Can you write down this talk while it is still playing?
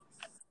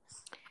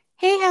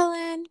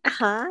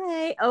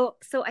Hi. Oh,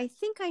 so I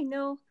think I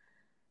know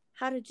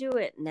how to do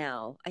it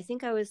now.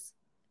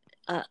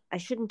 I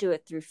shouldn't do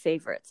it through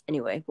favorites.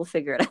 Anyway, we'll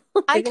figure it out.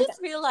 I I think just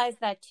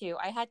realized that too.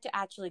 I had to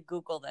actually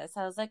Google this.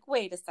 I was like,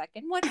 wait a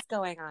second, what's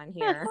going on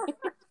here?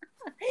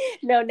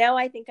 no, now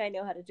I think I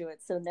know how to do it.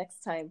 So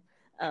next time,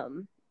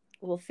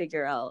 we'll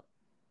figure out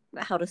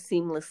how to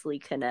seamlessly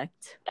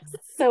connect.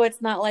 So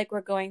it's not like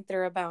we're going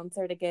through a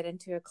bouncer to get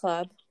into a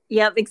club.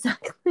 Yep,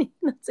 exactly.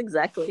 That's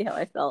exactly how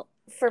I felt.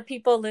 For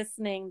people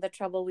listening, the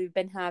trouble we've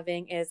been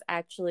having is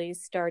actually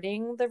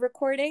starting the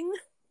recording.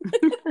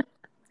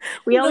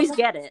 We always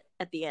get it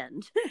at the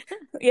end.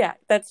 Yeah,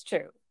 that's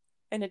true.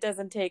 And it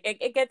doesn't take,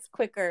 it gets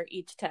quicker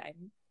each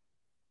time.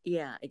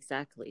 Yeah,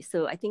 exactly.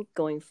 So I think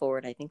going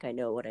forward, I think I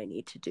know what I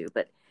need to do,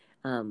 but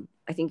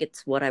I think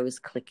it's what I was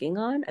clicking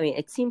on. I mean,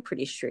 it seemed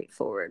pretty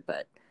straightforward,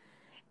 but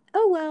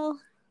oh well.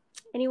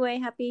 Anyway,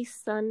 happy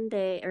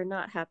Sunday, or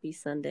not happy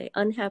Sunday,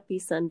 unhappy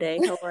Sunday.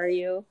 How are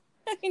you?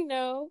 I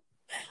know.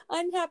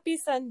 Unhappy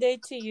Sunday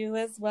to you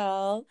as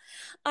well.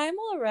 I'm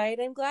all right.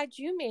 I'm glad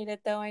you made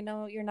it, though. I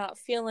know you're not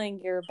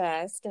feeling your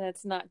best, and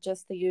it's not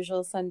just the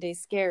usual Sunday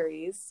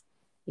scaries.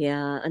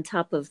 Yeah, on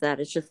top of that,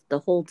 it's just the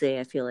whole day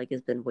I feel like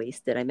has been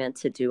wasted. I meant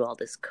to do all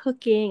this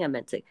cooking. I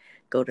meant to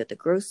go to the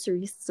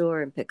grocery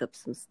store and pick up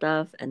some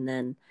stuff, and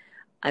then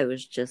I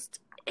was just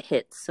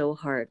hit so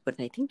hard. But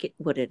I think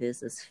what it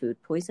is food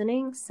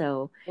poisoning.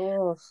 So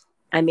Oh.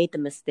 I made the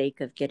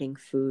mistake of getting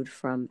food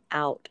from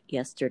out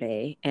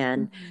yesterday,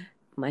 and Mhm.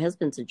 my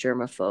husband's a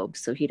germaphobe,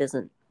 so he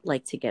doesn't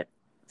like to get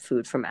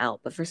food from out.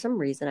 But for some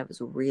reason, I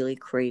was really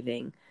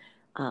craving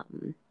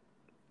um,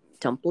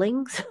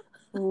 dumplings.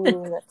 Ooh,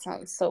 that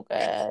sounds so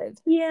good.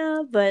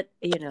 Yeah, but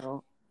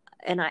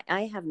and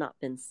I have not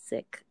been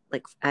sick.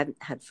 Like I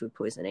haven't had food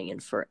poisoning in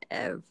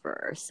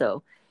forever,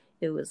 so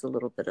it was a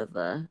little bit of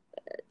a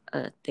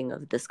thing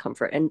of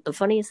discomfort. And the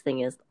funniest thing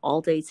is,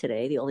 all day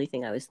today, the only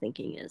thing I was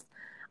thinking is,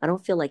 I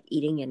don't feel like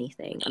eating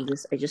anything.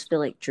 I just feel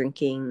like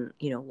drinking,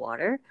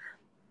 water.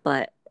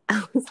 But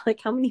I was like,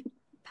 how many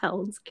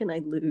pounds can I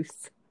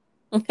lose?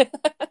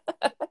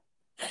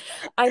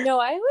 I know.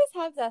 I always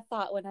have that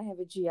thought when I have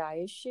a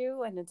GI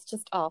issue, and it's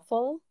just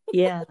awful.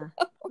 Yeah.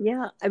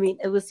 Yeah. I mean,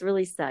 it was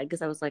really sad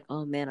because I was like,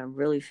 oh man, I'm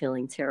really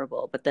feeling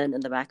terrible. But then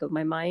in the back of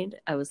my mind,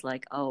 I was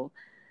like, oh,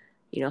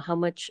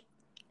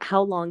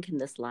 how long can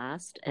this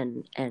last?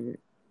 And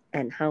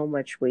how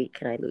much weight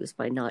can I lose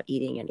by not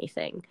eating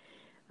anything?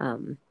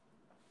 Um,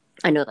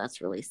 I know that's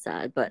really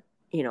sad, but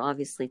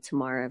obviously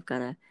tomorrow I've got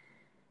to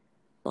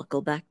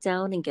buckle back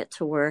down and get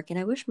to work. And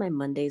I wish my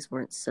Mondays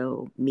weren't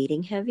so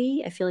meeting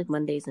heavy. I feel like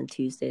Mondays and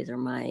Tuesdays are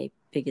my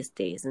biggest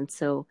days. And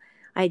so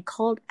I had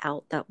called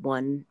out that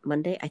one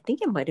Monday. I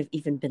think it might have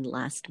even been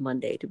last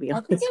Monday, to be I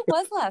think honest. it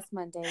was last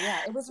Monday.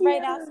 Yeah, it was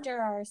right Yeah. after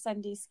our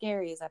Sunday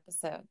Scaries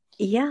episode.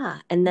 Yeah.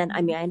 And then,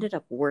 I Mhm. mean, I ended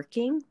up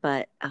working,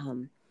 but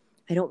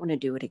I don't want to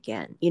do it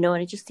again, and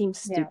it just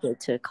seems Yeah. stupid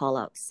to call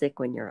out sick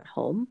when you're at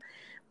home.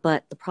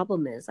 But the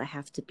problem is, I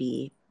have to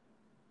be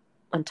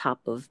on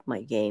top of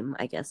my game,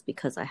 I guess,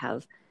 because I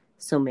have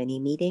so many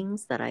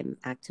meetings that I'm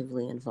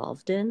actively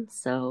involved in.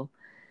 So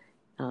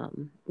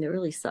it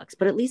really sucks.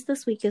 But at least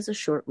this week is a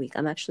short week.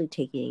 I'm actually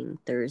taking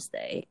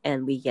Thursday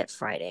and we get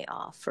Friday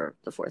off for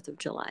the 4th of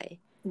July.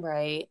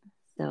 Right.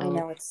 I So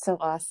know, it's so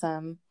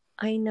awesome.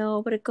 I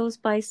know, but it goes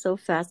by so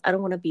fast. I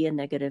don't want to be a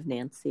negative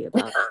Nancy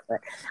about it,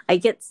 but I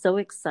get so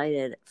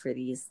excited for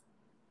you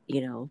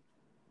know,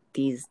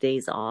 these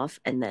days off,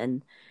 and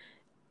then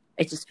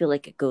I just feel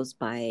like it goes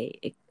by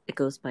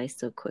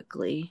so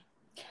quickly.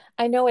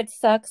 I know it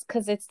sucks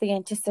because it's the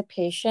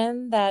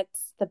anticipation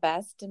that's the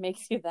best. It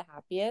makes you the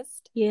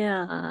happiest.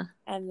 Yeah.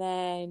 And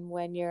then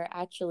when you're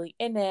actually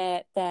in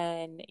it,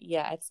 then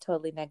yeah, it's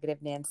totally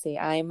negative, Nancy.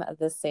 I'm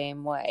the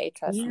same way,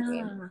 trust me.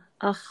 Yeah.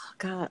 Oh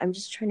God, I'm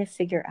just trying to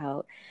figure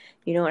out,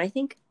 I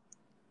think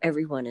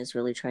everyone is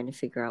really trying to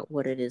figure out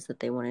what it is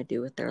that they want to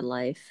do with their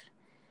life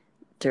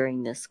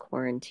during this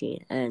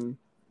quarantine. And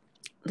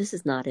this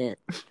is not it.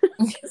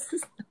 This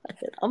is not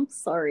it. I'm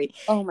sorry.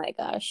 Oh my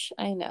gosh,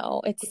 I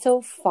know. It's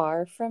so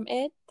far from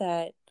it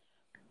that,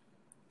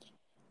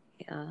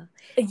 Yeah.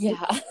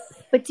 yeah.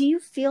 But do you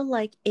feel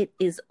like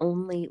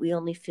we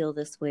only feel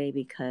this way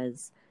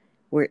because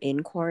we're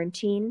in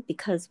quarantine?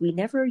 Because we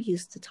never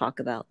used to talk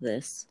about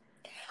this.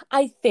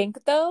 I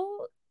think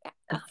though,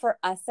 Ugh, for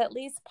us at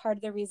least, part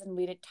of the reason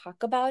we didn't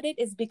talk about it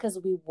is because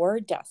we were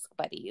desk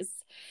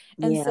buddies.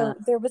 And yeah. so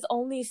there was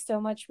only so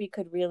much we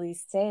could really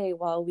say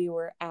while we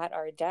were at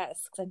our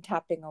desks and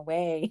tapping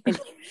away and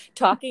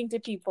talking to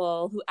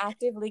people who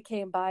actively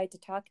came by to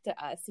talk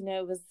to us.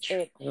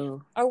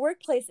 True. Our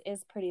workplace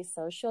is pretty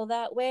social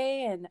that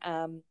way.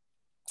 And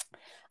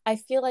I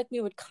feel like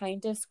we would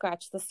kind of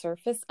scratch the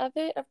surface of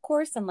it, of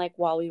course, and like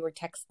while we were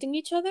texting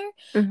each other,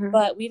 Hmm.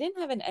 but we didn't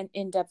have an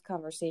in-depth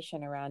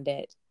conversation around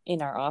it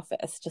in our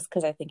office just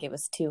because I think it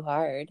was too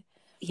hard.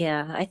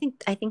 Yeah, I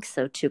think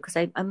so too. Because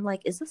I'm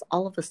like, is this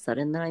all of a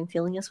sudden that I'm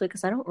feeling this way?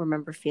 Because I don't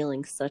remember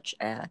feeling such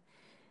a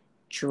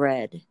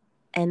dread.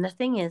 And the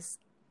thing is,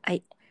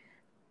 I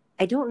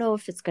I don't know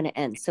if it's going to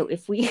end. So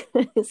if we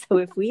so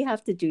if we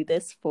have to do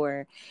this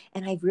for,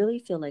 and I really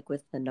feel like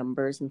with the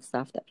numbers and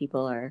stuff that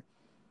people are,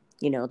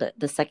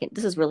 the second,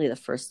 this is really the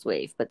first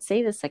wave, but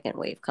say the second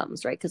wave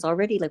comes, right? Because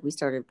already like we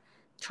started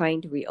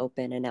trying to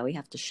reopen and now we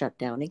have to shut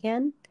down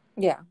again.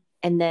 Yeah.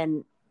 And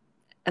then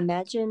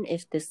imagine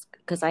if this,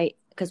 because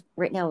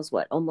right now is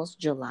what, almost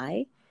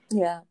July.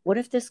 Yeah. What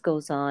if this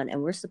goes on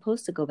and we're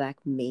supposed to go back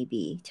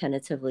maybe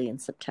tentatively in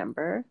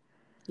September?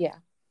 Yeah.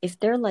 If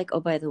they're like, oh,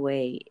 by the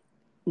way,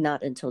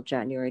 not until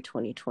January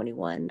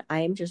 2021, I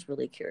am just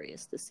really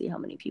curious to see how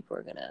many people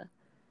are going to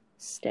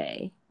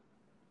stay.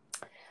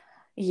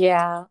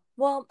 Yeah.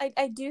 Well,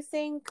 I do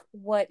think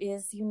what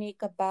is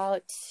unique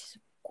about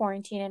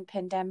quarantine and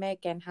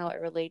pandemic and how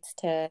it relates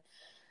to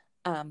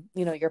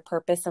your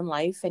purpose in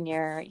life and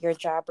your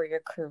job or your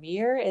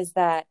career is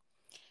that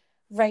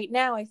right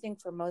now, I think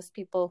for most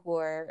people who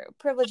are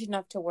privileged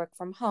enough to work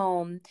from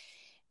home,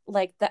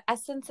 like the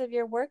essence of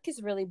your work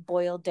is really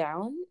boiled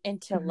down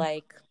into Mhm.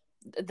 like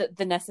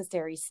the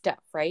necessary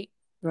stuff, right?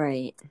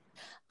 Right.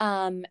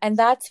 And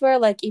that's where,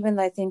 like, even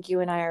though I think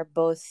you and I are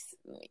both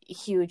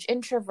huge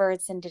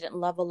introverts and didn't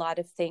love a lot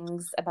of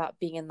things about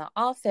being in the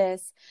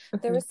office,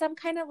 there Mhm. was some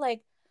kind of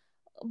like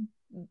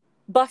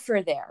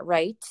buffer there,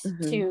 right?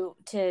 Mhm.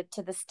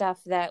 To the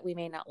stuff that we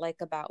may not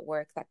like about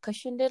work that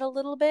cushioned it a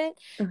little bit.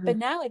 Mhm. But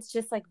now it's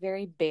just like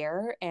very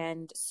bare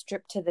and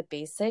stripped to the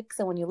basics.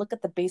 So when you look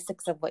at the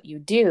basics of what you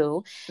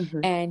do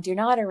Mhm. and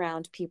you're not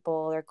around people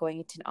or going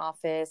into an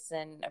office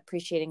and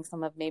appreciating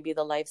some of maybe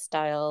the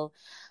lifestyle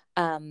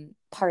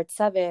parts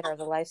of it or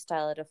the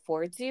lifestyle it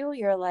affords you,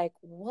 you're like,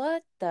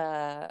 what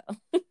the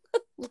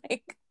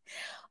like,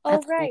 oh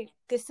That's right. right,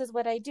 this is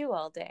what I do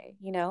all day,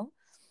 you know?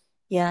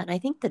 Yeah, and I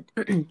think that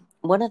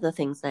one of the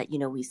things that,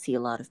 we see a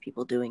lot of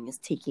people doing is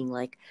taking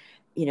like,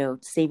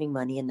 saving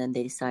money and then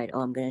they decide,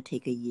 oh, I'm going to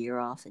take a year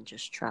off and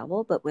just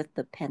travel. But with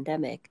the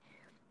pandemic,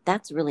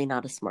 that's really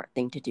not a smart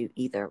thing to do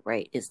either,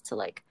 right? Is to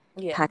like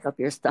Yeah. pack up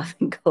your stuff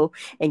and go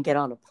and get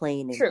on a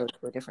plane and True. go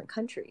to a different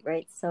country,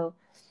 right? So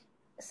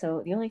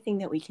the only thing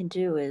that we can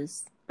do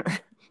is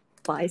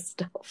buy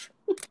stuff.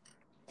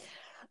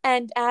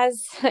 And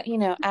as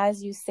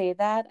as you say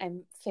that,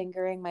 I'm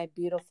fingering my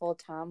beautiful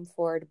Tom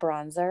Ford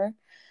bronzer,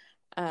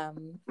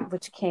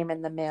 which came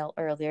in the mail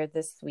earlier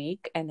this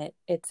week, and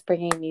it's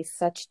bringing me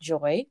such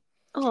joy.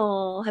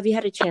 Oh, have you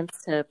had a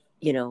chance to,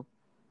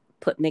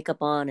 put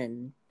makeup on?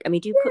 And I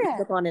mean, do you put Yeah.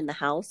 makeup on in the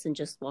house and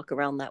just walk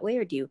around that way,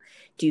 or do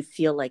you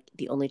feel like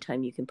the only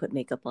time you can put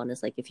makeup on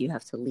is like if you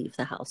have to leave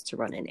the house to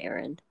run an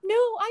errand? No,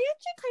 I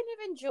actually kind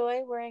of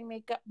enjoy wearing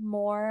makeup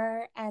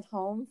more at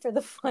home for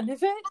the fun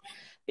of it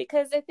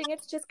because I think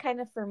it's just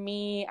kind of for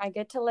me, I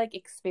get to like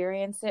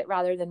experience it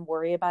rather than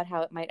worry about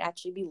how it might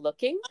actually be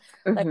looking.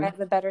 Like I Mm-hmm.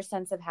 have a better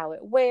sense of how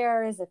it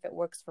wears, if it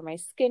works for my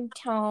skin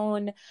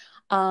tone.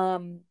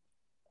 Um,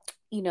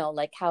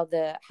 like how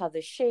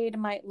the shade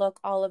might look,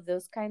 all of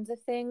those kinds of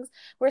things,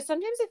 where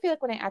sometimes I feel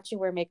like when I actually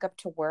wear makeup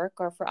to work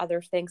or for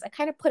other things, I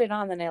kind of put it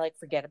on then I like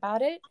forget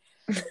about it.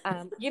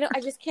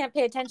 I just can't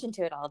pay attention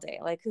to it all day.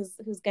 Like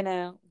who's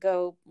gonna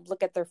go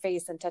look at their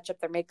face and touch up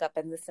their makeup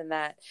and this and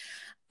that.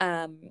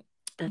 um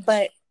That's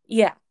but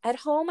yeah, at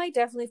home I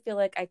definitely feel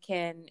like I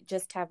can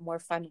just have more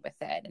fun with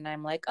it, and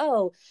I'm like,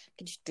 oh,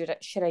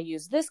 should I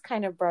use this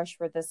kind of brush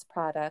for this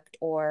product,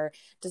 or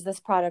does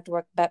this product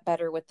work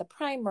better with the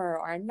primer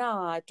or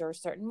not, or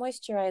certain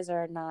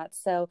moisturizer or not.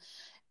 So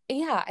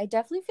yeah, I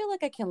definitely feel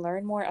like I can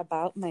learn more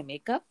about my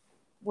makeup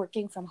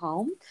working from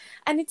home.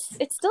 And it's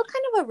still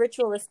kind of a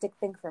ritualistic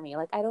thing for me.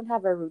 Like I don't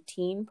have a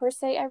routine per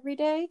se every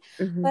day,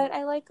 mm-hmm. but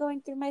I like going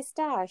through my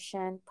stash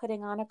and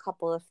putting on a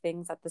couple of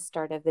things at the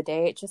start of the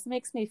day. It just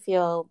makes me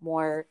feel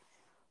more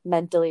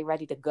mentally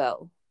ready to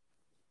go.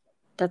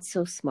 That's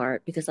so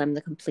smart because I'm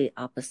the complete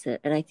opposite.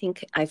 And I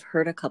think I've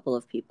heard a couple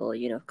of people,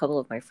 a couple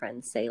of my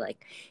friends say,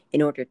 like,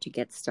 in order to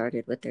get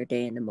started with their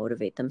day and to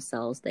motivate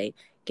themselves, they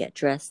get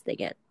dressed, they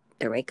get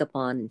their makeup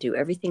on, and do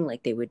everything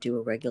like they would do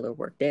a regular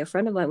work day. A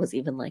friend of mine was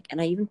even like,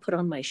 and I even put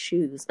on my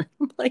shoes.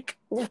 I'm like,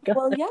 oh my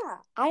Well, God. yeah,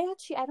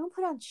 I don't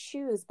put on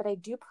shoes, but I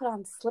do put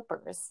on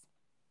slippers,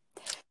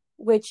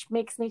 which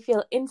makes me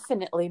feel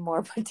infinitely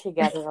more put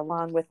together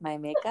along with my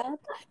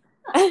makeup.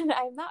 And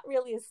I'm not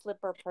really a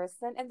slipper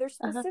person. And there's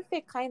Uh-huh.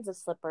 specific kinds of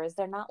slippers.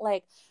 They're not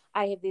like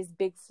I have these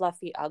big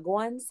fluffy Ugg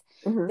ones.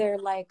 Mm-hmm. They're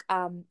like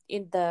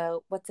in the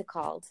what's it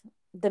called?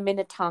 The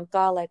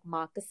Minnetonka like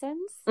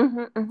moccasins.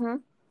 Mm-hmm. Mm-hmm.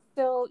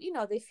 So,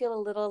 they feel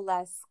a little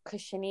less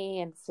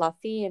cushiony and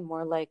fluffy and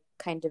more like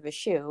kind of a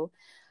shoe.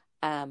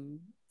 Um,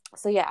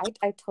 so yeah,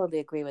 I totally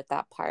agree with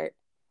that part.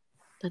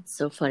 That's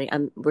so funny.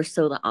 We're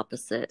so the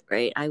opposite,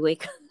 right? I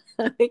wake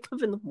up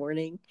in the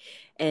morning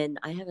and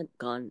I haven't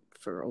gone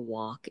for a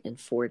walk in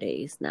 4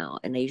 days now.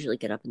 And I usually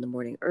get up in the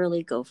morning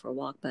early, go for a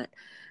walk, but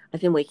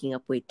I've been waking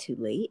up way too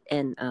late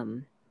and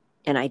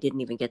I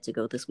didn't even get to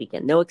go this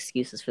weekend. No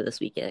excuses for this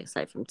weekend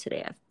aside from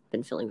today. I've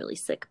been feeling really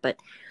sick, but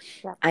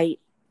Yeah. I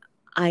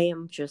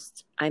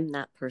I'm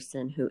that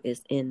person who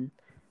is in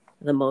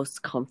the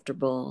most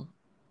comfortable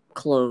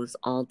clothes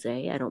all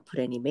day. I don't put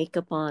any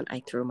makeup on.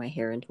 I throw my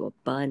hair into a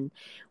bun.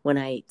 When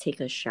I take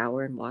a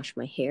shower and wash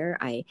my hair,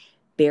 I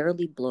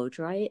barely blow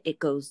dry it. It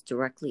goes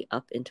directly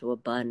up into a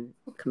bun,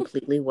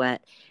 completely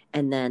wet.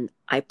 And then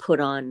I put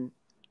on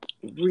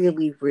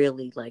really,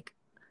 really like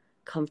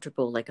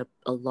comfortable, like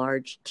a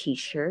large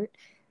t-shirt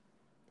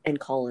and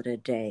call it a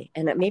day.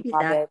 And maybe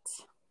Love that, it.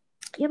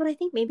 yeah, but I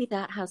think maybe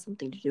that has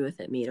something to do with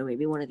it.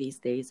 Maybe one of these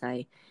days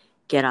I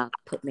get up,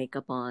 put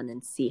makeup on,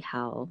 and see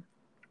how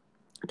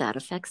that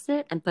affects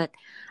it. And but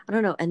I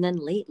don't know. And then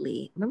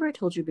lately, remember I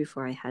told you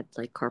before I had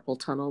like carpal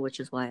tunnel, which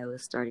is why I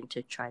was starting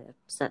to try to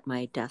set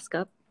my desk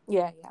up.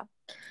 Yeah, yeah.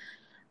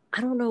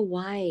 I don't know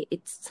why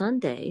it's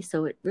Sunday,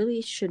 so it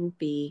really shouldn't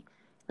be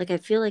like I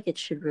feel like it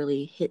should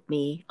really hit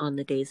me on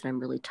the days that I'm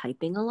really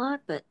typing a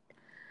lot, but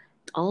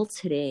all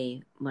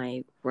today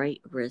my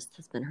right wrist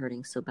has been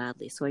hurting so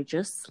badly. So I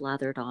just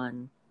slathered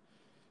on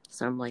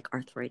some like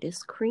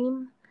arthritis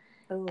cream,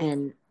 Oh,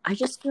 and I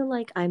just feel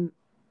like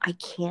I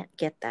can't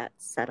get that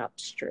set up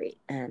straight.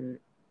 And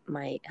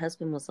my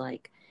husband was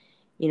like,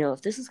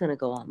 if this is going to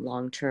go on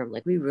long term,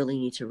 like we really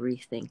need to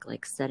rethink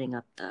like setting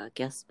up the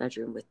guest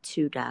bedroom with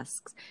two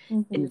desks,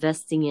 mm-hmm.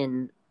 investing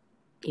in,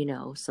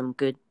 some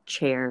good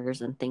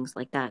chairs and things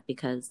like that,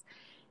 because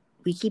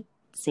we keep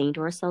saying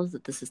to ourselves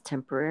that this is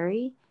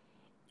temporary.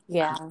 Uh,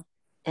 Yeah.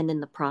 and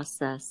in the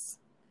process,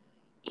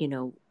 you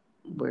know,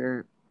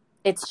 we're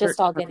It's just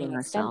all getting hurting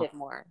ourselves. extended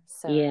more.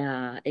 So,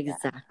 Yeah, yeah.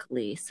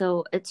 exactly.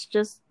 So it's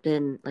just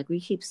been like we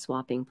keep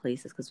swapping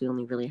places because we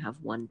only really have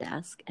one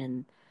desk.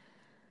 And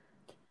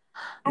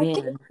I think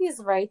man, he's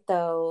right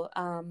though.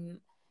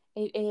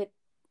 It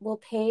will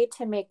pay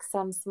to make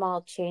some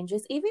small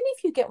changes, even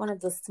if you get one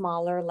of the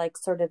smaller, like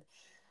sort of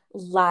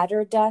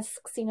ladder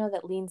desks,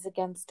 that leans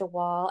against a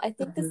wall. I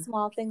think the mhm,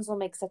 small things will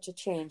make such a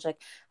change,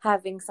 like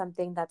having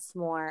something that's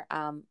more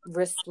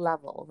wrist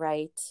level,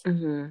 right?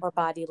 mhm, Or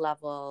body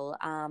level.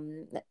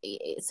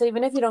 So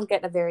even if you don't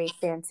get a very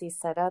fancy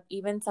setup,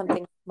 even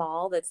something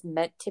small that's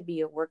meant to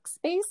be a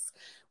workspace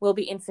will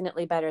be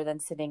infinitely better than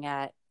sitting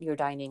at your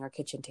dining or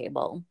kitchen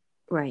table.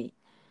 right.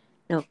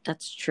 No,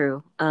 that's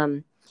true.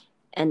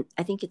 And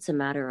I think it's a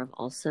matter of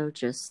also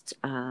just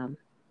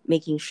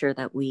making sure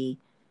that we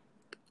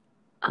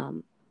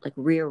like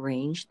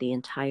rearrange the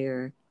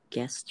entire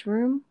guest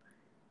room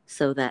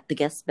so that the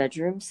guest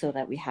bedroom so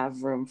that we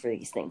have room for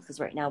these things because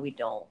right now we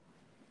don't.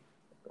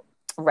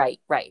 Right,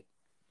 right.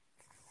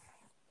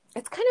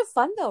 It's kind of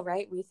fun though,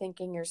 right?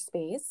 Rethinking your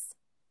space.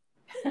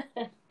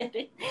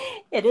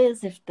 It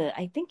is if the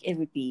I think it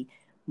would be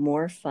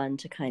more fun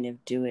to kind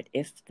of do it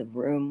if the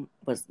room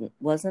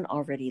wasn't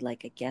already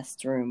like a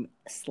guest room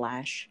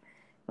slash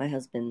my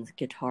husband's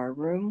guitar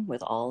room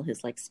with all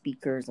his like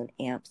speakers and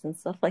amps and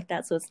stuff like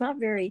that. So it's not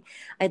very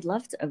I'd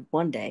love to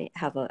one day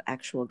have an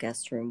actual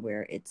guest room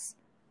where it's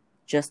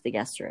just the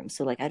guest room.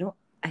 So like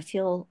I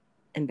feel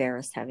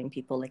embarrassed having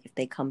people like if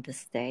they come to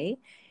stay,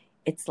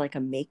 it's like a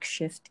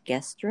makeshift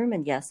guest room.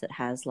 And yes, it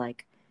has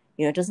like,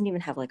 it doesn't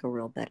even have like a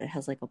real bed. It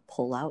has like a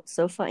pull-out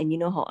sofa, and you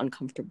know how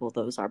uncomfortable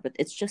those are. But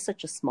it's just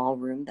such a small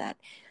room that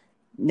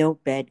no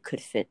bed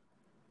could fit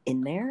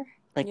in there.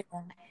 Like,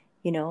 Yeah.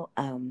 you know,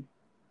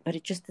 but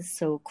it just is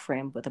so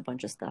crammed with a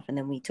bunch of stuff. And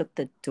then we took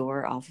the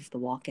door off of the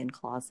walk-in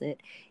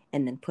closet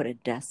and then put a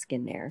desk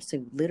in there.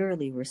 So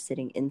literally we're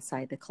sitting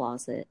inside the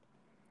closet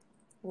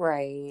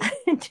Right.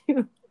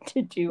 to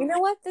to You do know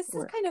what? This is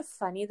work. kind of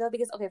funny though,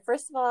 because okay,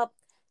 first of all,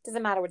 it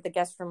doesn't matter what the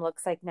guest room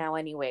looks like now,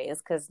 anyways,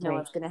 because no Right.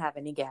 one's going to have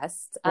any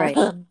guests. Right.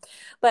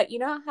 But you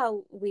know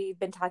how we've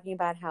been talking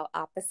about how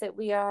opposite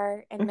we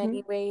are in Hmm.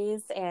 many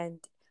ways, and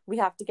we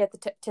have to get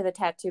to the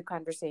tattoo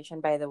conversation,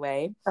 by the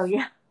way, Oh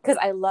yeah. because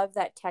I love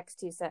that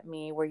text you sent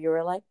me where you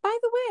were like, "By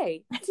the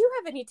way, do you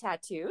have any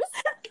tattoos?"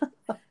 And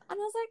I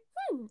was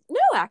like, "No,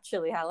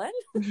 actually, Helen."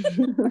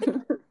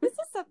 This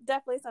is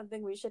definitely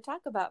something we should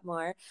talk about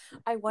more.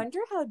 I wonder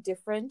how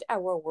different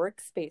our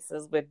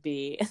workspaces would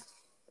be.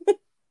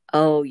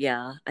 Oh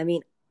yeah. I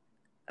mean,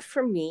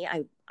 for me,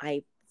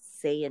 I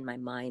say in my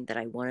mind that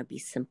I want to be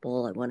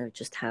simple. I want to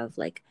just have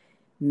like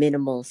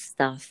minimal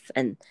stuff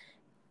and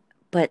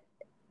but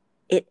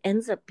it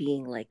ends up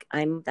being like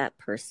I'm that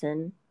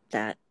person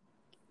that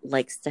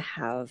likes to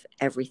have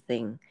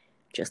everything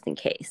just in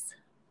case.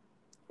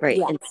 Right.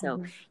 Yeah. And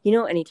so,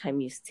 Mhm. anytime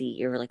you see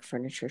you're like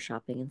furniture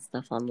shopping and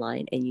stuff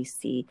online and you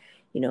see,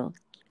 you know,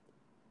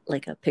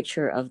 like a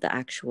picture of the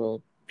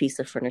actual piece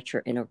of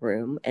furniture in a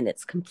room and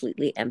it's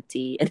completely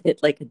empty and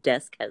it like a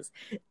desk has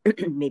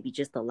maybe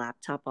just a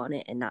laptop on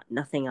it and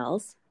nothing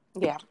else.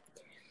 Yeah.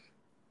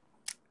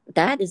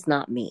 That is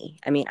not me.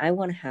 I mean, I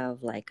want to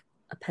have like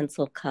a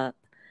pencil cup.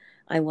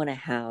 I want to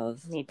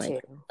have Me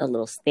like too. a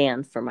little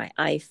stand for my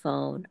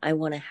iPhone. I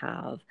want to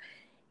have,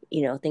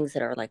 things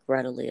that are like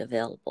readily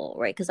available,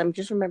 right? Because I'm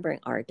just remembering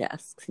our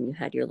desks and you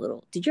had your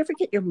little, did you ever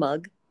get your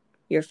mug?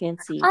 Your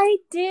fancy? I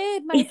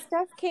did. My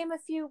stuff came a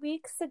few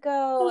weeks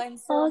ago, and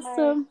so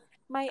Awesome.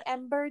 my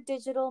Ember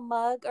digital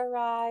mug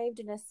arrived,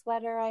 and a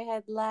sweater I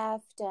had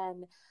left,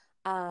 and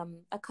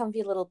a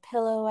comfy little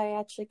pillow I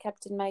actually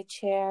kept in my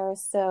chair.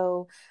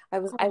 So I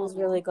was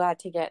really Oh, glad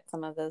to get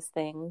some of those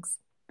things.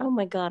 Oh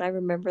my God, I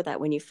remember that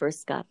when you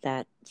first got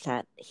that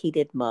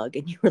heated mug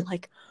and you were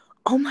like,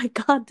 "Oh my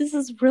God, this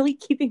is really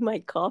keeping my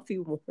coffee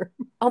warm."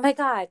 Oh my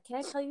God, can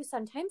I tell you,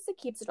 sometimes it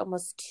keeps it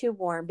almost too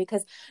warm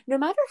because no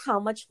matter how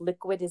much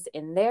liquid is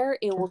in there,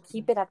 it will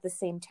keep it at the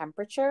same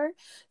temperature.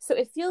 So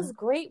it feels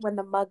great when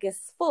the mug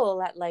is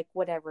full at like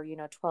whatever,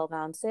 12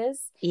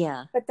 ounces.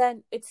 Yeah. But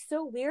then it's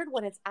so weird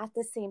when it's at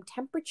the same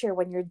temperature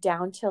when you're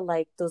down to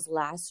like those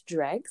last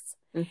dregs.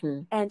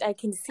 Mm-hmm. And I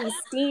can see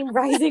steam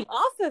rising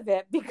off of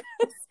it because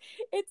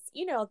it's,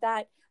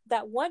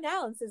 that 1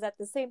 ounce is at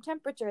the same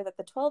temperature that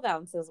the 12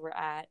 ounces were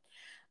at.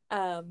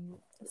 Um,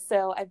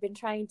 so I've been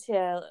trying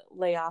to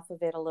lay off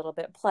of it a little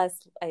bit.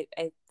 Plus, I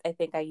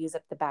think I use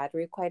up the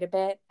battery quite a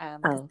bit because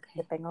Oh, I'm okay.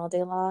 sipping all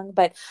day long.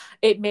 But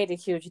it made a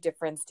huge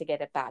difference to get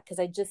it back because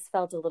I just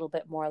felt a little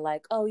bit more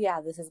like, oh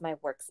yeah, this is my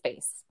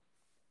workspace.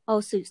 Oh,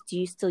 so do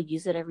you still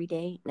use it every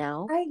day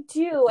now? I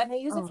do, and I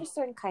use it Oh. for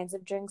certain kinds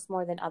of drinks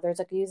more than others.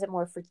 Like I use it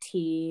more for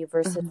tea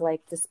versus Mm-hmm.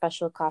 like the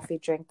special coffee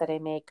drink that I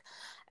make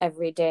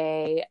every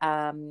day.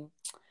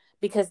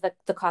 Because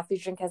the coffee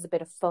drink has a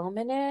bit of foam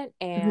in it,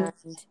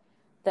 Mm-hmm. and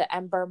the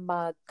Ember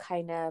mug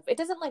kind of, it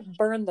doesn't like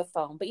burn the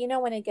foam, but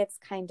when it gets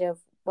kind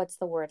of, what's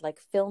the word, like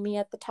filmy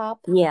at the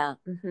top. Yeah.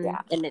 Mm-hmm. Yeah.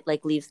 And it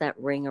like leaves that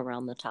ring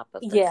around the top of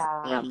the cup,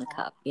 Yeah. around the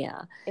cup.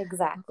 Yeah.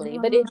 Exactly.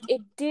 But Oh.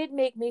 it did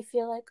make me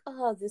feel like,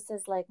 oh, this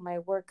is like my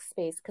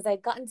workspace because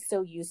I'd gotten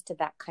so used to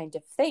that kind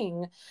of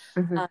thing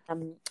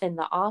Mm-hmm. in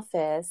the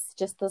office,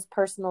 just those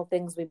personal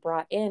things we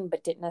brought in,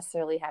 but didn't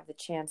necessarily have the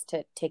chance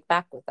to take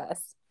back with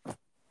us.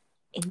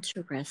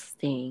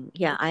 Interesting.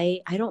 Yeah,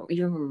 I don't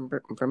even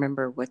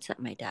remember what's at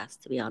my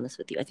desk, to be honest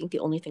with you. I think the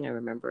only thing I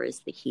remember is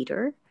the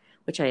heater,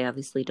 which I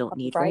obviously don't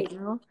need right Right.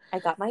 now. I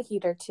got my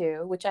heater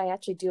too, which I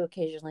actually do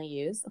occasionally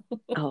use.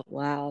 Oh,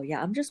 wow.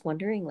 Yeah, I'm just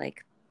wondering,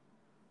 like,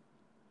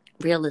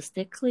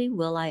 realistically,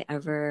 will I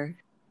ever,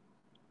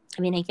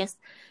 I mean, I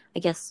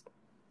guess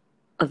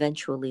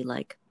eventually,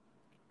 like,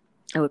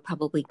 I would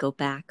probably go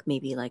back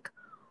maybe like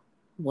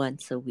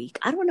once a week.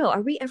 I don't know.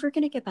 Are we ever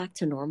going to get back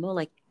to normal?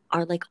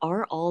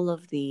 Are all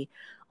of the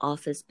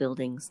office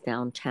buildings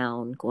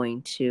downtown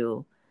going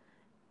to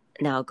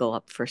now go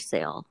up for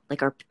sale?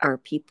 Like, are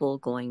people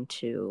going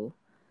to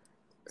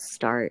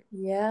start,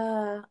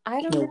 Yeah,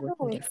 I don't working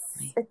know. It's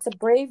differently? it's a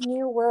brave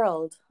new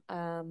world.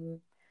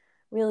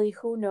 Really,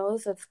 who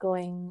knows what's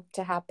going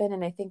to happen?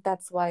 And I think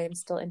that's why I'm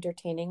still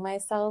entertaining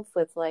myself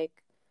with like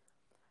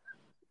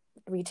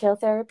retail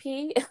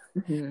therapy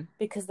Hmm.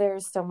 because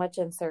there's so much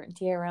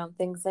uncertainty around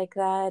things like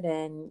that.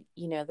 And,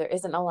 there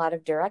isn't a lot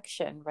of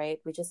direction, right?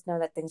 We just know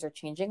that things are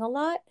changing a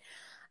lot.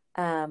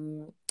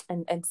 And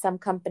some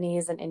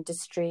companies and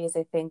industries,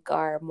 I think,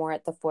 are more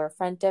at the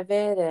forefront of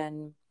it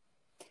and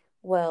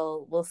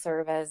will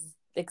serve as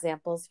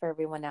examples for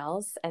everyone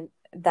else. And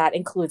that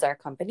includes our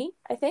company,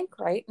 I think,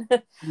 right?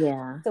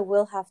 Yeah. So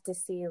we'll have to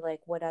see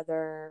like what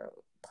other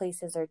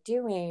places are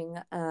doing.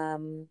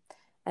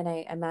 And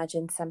I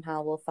imagine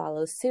somehow we'll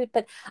follow suit.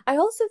 But I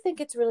also think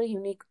it's really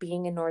unique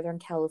being in Northern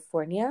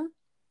California,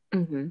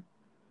 Hmm.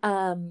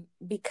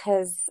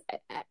 because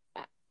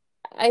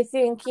I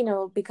think,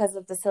 because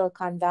of the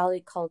Silicon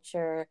Valley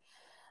culture,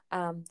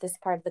 this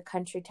part of the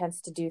country tends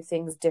to do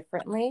things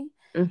differently.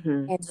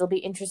 Hmm. And it'll be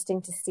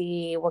interesting to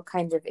see what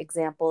kind of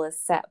example is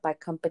set by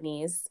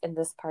companies in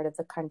this part of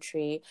the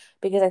country,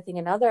 because I think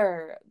in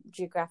other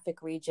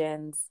geographic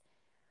regions,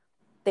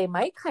 they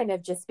might kind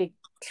of just be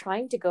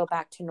trying to go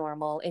back to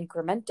normal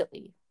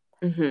incrementally.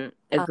 Hmm.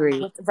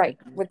 Agree.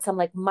 With some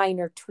like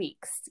minor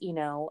tweaks,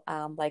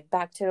 like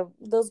back to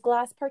those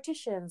glass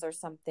partitions or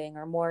something,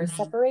 or more Mhm.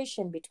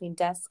 separation between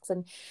desks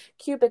and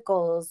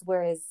cubicles.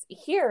 Whereas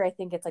here, I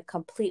think it's like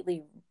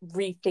completely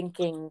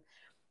rethinking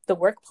the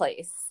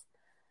workplace.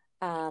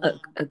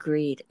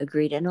 Agreed.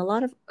 Agreed. And a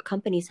lot of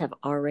companies have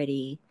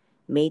already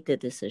made the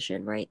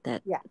decision, right?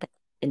 Yeah, That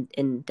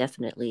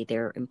indefinitely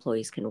their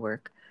employees can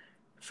work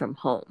from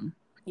home.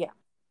 yeah,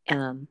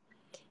 Um,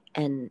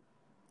 and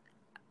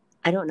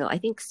I don't know. I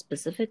think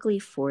specifically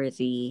for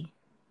the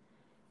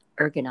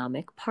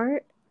ergonomic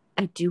part,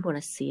 I do want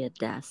to see a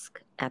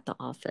desk at the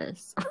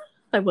office.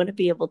 I want to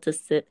be able to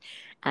sit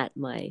at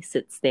my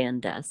sit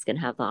stand desk and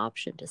have the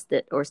option to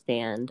sit or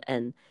stand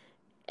and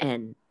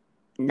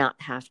not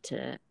have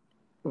to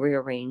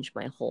rearrange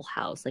my whole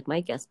house. Like,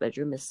 my guest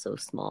bedroom is so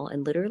small,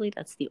 and literally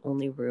that's the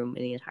only room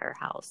in the entire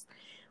house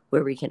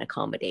where we can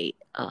accommodate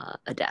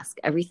a desk.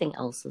 Everything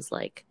else is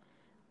like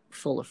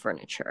full of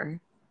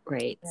furniture,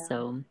 right? yeah.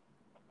 So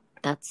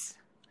that's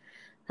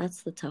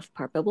that's the tough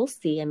part. But we'll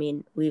see. I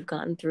mean, we've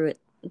gotten through it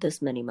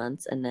this many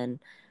months, and then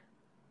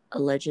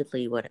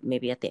allegedly, what,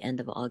 maybe at the end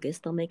of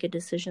August they'll make a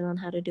decision on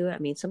how to do it. I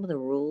mean, some of the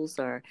rules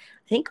are,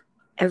 I think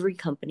every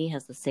company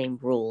has the same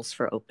rules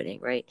for opening,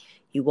 right?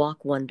 You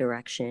walk one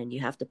direction, you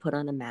have to put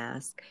on a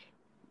mask.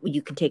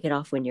 You can take it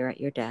off when you're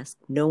at your desk.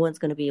 No one's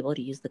going to be able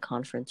to use the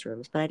conference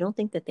rooms. But I don't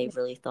think that they've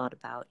really thought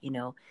about,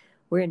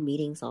 we're in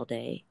meetings all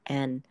day.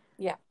 And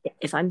Yeah.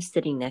 if I'm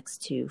sitting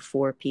next to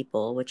four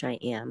people, which I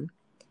am,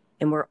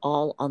 and we're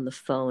all on the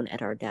phone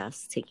at our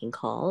desks taking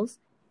calls,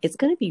 it's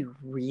going to be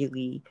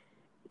really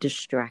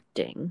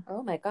distracting.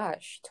 Oh my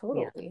gosh, Yeah.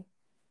 totally.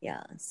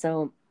 Yeah.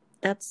 So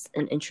that's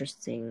an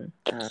interesting,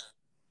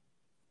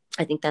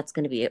 I think that's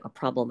going to be a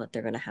problem that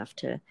they're going to have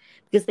to,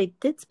 because they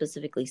did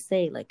specifically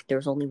say like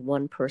there's only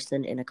one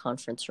person in a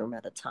conference room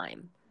at a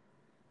time.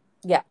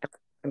 Yeah.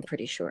 I'm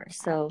pretty sure.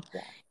 So,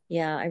 Yeah.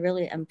 yeah, I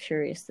really am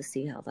curious to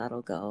see how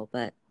that'll go.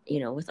 But,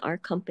 with our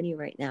company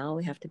right now,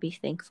 we have to be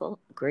thankful,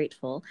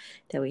 grateful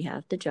that we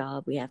have the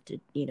job. We have to,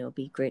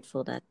 be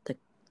grateful that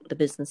the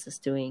business is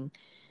doing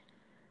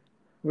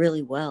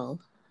really well.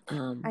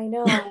 I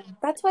know.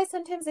 That's why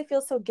sometimes I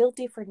feel so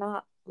guilty for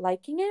not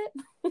liking it.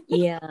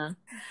 Yeah,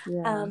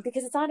 yeah,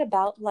 Because it's not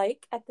about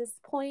like at this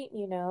point,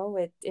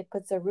 it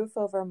puts a roof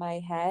over my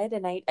head,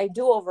 and I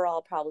do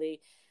overall probably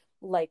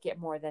like it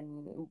more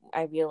than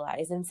I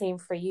realize. And same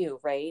for you,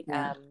 right?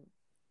 yeah,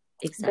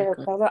 There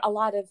exactly. are a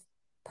lot of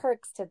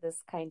perks to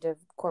this kind of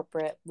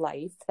corporate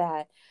life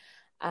that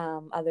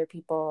other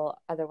people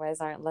otherwise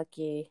aren't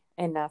lucky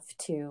enough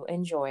to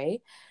enjoy.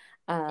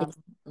 Um,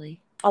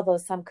 Exactly. Although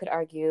some could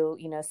argue,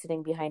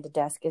 sitting behind a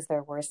desk is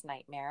their worst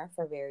nightmare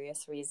for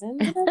various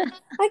reasons. And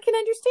I can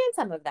understand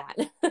some of that.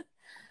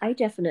 I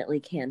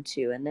definitely can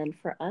too. And then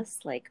for us,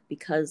 like,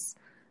 because,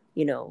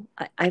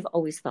 I've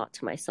always thought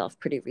to myself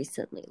pretty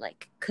recently,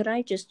 like, could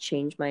I just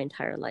change my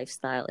entire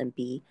lifestyle and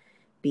be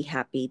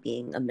happy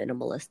being a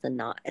minimalist and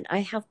not, and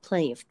I have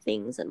plenty of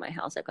things in my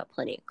house. I've got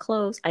plenty of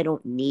clothes. I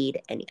don't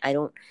need any,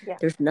 Yeah.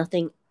 there's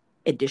nothing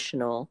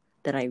additional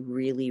that I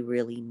really,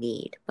 really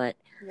need. But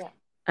Yeah.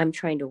 I'm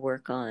trying to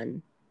work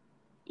on,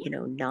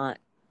 not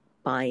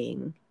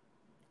buying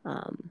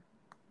um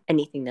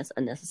anything that's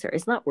unnecessary.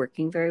 It's not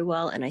working very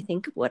well. And I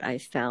think what I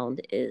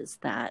found is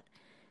that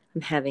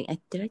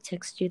did I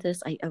text you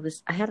this? I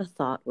had a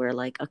thought where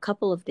like a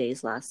couple of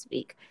days last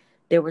week,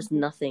 there was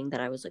nothing that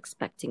I was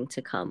expecting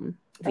to come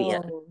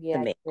via Oh, the yeah,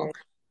 you mail. did.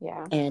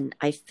 Yeah. And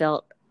I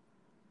felt,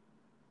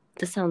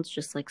 this sounds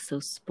just like so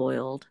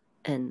spoiled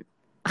and,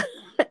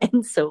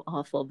 and so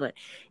awful, but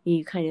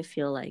you kind of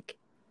feel like,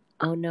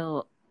 oh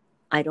no,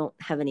 I don't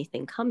have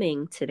anything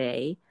coming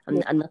today.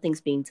 Yeah.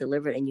 Nothing's being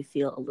delivered, and you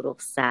feel a little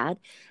sad.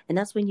 And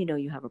that's when you know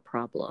you have a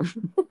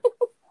problem.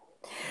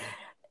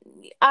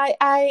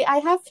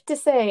 I have to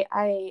say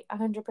I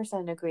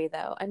 100% agree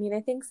though. I mean, I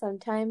think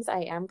sometimes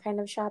I am kind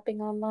of shopping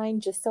online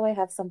just so I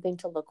have something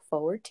to look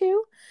forward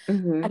to.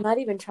 Hmm. I'm not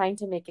even trying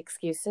to make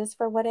excuses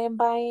for what I'm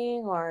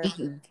buying or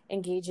Hmm.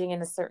 engaging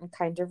in a certain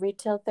kind of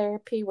retail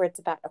therapy where it's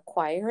about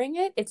acquiring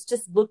it. It's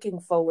just looking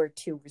forward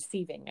to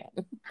receiving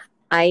it.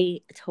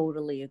 I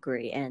totally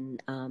agree.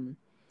 And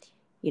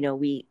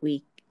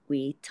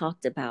we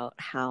talked about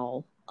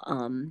how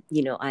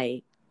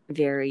I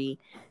very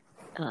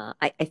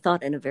I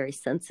thought in a very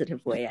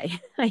sensitive way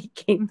I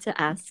came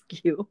to ask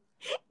you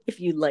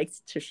if you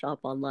liked to shop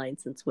online,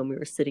 since when we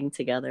were sitting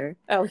together,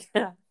 Oh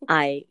yeah.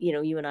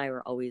 you and I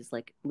were always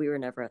like, we were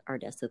never at our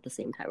desks at the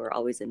same time. We were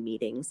always in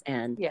meetings.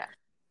 And, Yeah.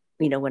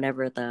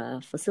 whenever the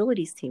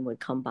facilities team would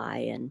come by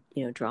and,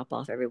 drop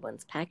off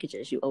everyone's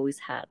packages, you always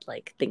had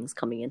like things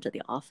coming into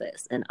the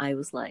office. And I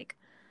was like,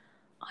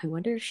 I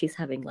wonder if she's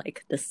having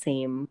like the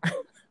same,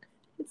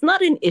 it's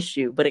not an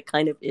issue, but it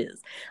kind of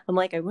is. I'm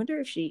like, I wonder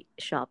if she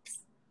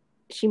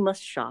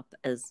must shop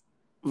as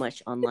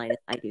much online as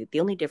I do. The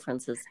only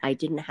difference is I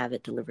didn't have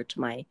it delivered to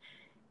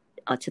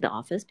the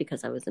office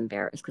because I was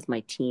embarrassed because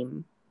my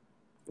team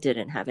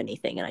didn't have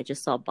anything, and I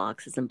just saw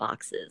boxes and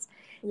boxes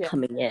Yeah.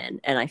 coming in,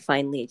 and I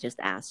finally just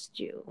asked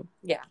you,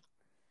 Yeah.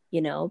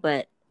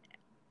 but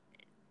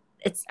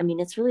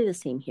it's really the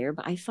same here.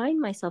 But I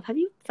find myself, have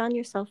you found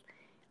yourself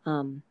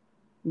um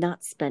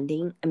not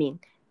spending,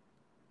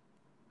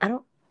 I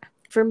don't,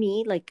 for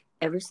me, like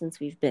ever since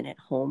we've been at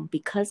home,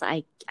 because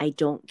I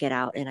don't get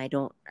out, and I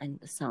don't, and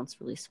this sounds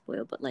really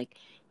spoiled, but like,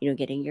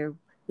 getting your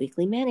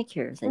weekly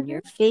manicures and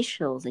your Hmm.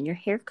 facials and your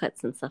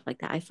haircuts and stuff like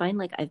that, I find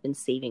like I've been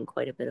saving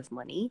quite a bit of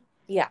money.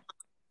 Yeah.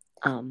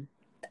 um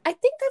I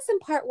think that's in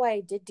part why I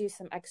did do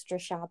some extra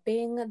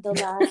shopping the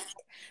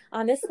last,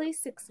 honestly,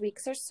 6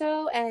 weeks or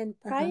so. And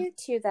uh-huh. prior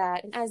to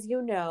that, and as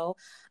you know,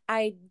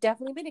 I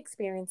definitely been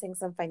experiencing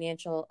some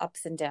financial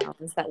ups and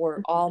downs that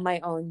were all my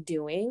own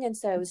doing. And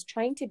so I was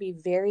trying to be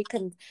very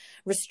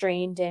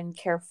restrained and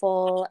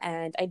careful.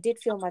 And I did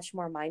feel much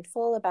more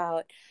mindful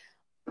about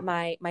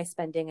my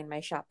spending and my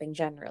shopping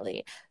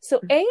generally.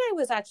 So I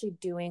was actually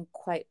doing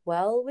quite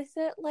well with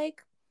it,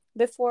 like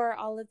before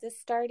all of this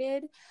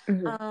started.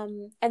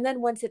 Hmm. And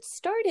then once it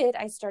started,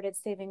 I started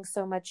saving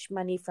so much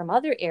money from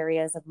other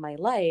areas of my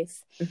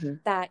life Hmm.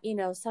 that,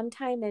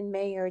 sometime in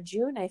May or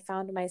June, I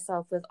found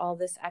myself with all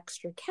this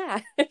extra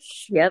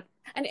cash. Yep.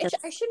 And That's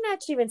I shouldn't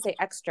actually even say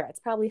extra. It's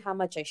probably how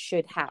much I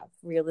should have,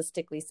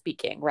 realistically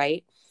speaking,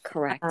 right?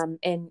 correct.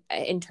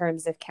 In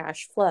terms of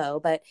cash flow.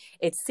 But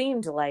it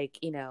seemed like,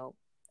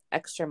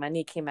 extra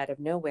money came out of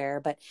nowhere,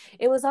 but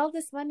it was all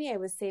this money I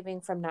was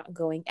saving from not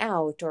going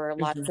out or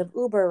Hmm. lots of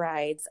Uber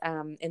rides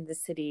in the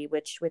city,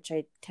 which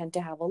I tend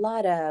to have a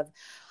lot of.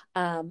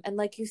 And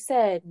like you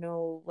said,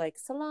 no like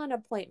salon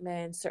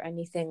appointments or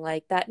anything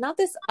like that. Not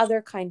this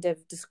other kind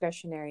of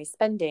discretionary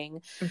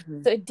spending.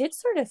 Hmm. So it did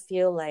sort of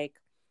feel like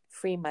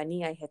free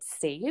money I had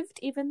saved,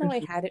 even though I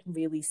Mhm. hadn't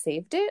really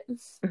saved it.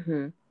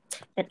 Mhm.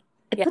 It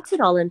Yeah. puts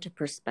it all into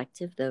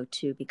perspective though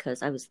too,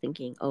 because I was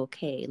thinking,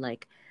 okay,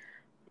 like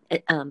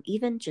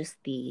even just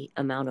the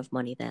amount of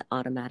money that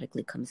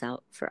automatically comes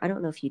out for, I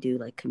don't know if you do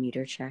like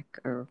commuter check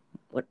or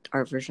what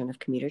our version of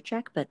commuter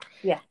check, but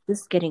Yeah.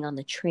 just getting on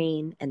the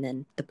train and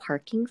then the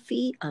parking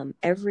fee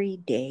every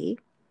day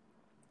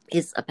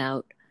is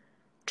about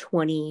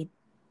 $20,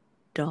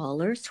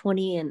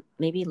 20 and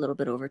maybe a little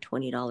bit over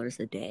 $20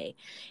 a day.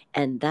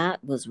 And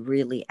that was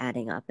really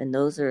adding up. And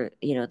those are,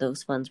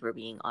 those funds were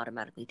being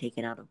automatically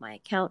taken out of my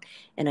account.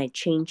 And I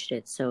changed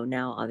it. So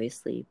now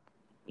obviously,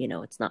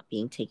 it's not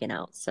being taken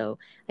out. So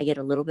I get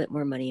a little bit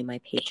more money in my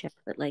paycheck.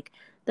 But like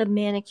the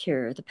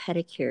manicure, the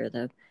pedicure,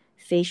 the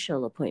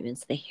facial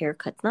appointments, the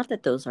haircuts, not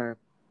that those are,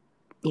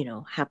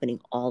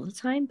 happening all the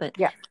time, but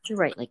Yeah. you're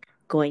right, like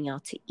going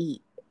out to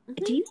eat.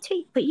 Do Hmm.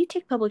 you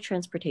take public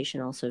transportation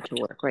also to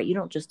work, right? You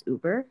don't just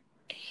Uber?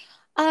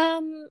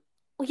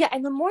 Well, yeah,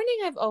 in the morning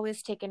I've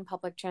always taken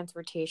public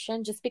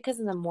transportation just because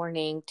in the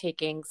morning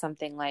taking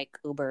something like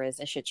Uber is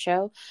a shit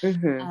show.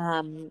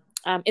 Mm-hmm.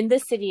 In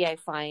this city, I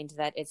find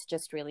that it's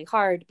just really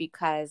hard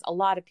because a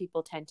lot of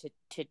people tend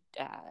to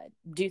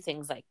do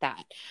things like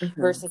that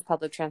Mm-hmm. versus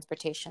public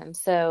transportation.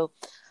 So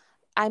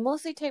I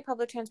mostly take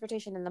public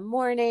transportation in the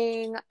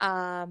morning.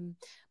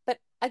 But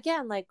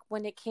again, like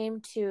when it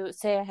came to,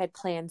 say, I had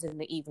plans in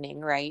the evening,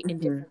 right, in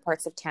Mm-hmm. different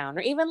parts of town,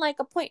 or even like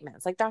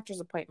appointments, like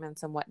doctor's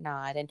appointments and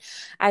whatnot. And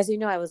as you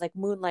know, I was like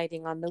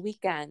moonlighting on the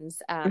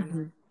weekends.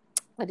 Mm-hmm.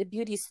 At a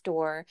beauty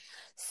store.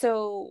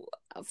 So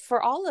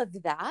for all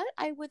of that,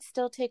 I would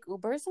still take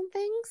Ubers and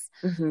things.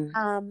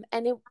 Mm-hmm.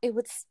 And it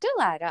would still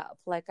add up.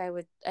 Like I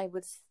would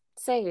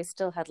say I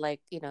still had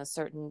like, a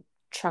certain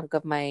chunk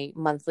of my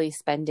monthly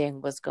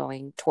spending was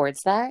going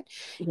towards that,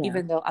 Yeah.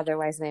 even though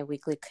otherwise my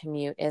weekly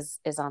commute is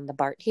on the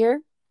BART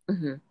here.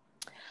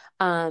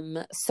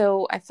 Mm-hmm.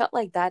 So I felt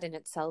like that in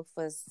itself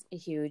was a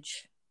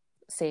huge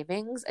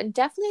savings, and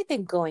definitely I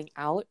think going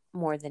out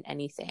more than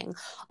anything,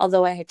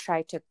 although I had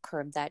tried to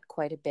curb that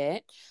quite a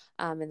bit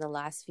in the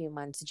last few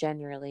months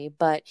generally.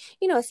 But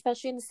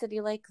especially in a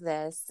city like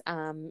this,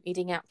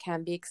 eating out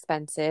can be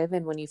expensive,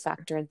 and when you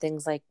factor in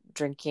things like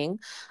drinking,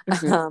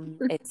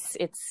 Mm-hmm.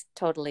 it's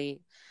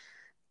totally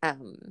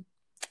um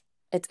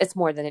it's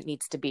more than it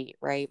needs to be,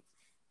 right?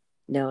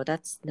 No,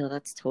 that's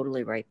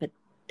totally right. But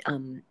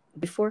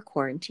before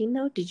quarantine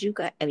though, did you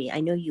guys, I mean, I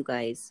know you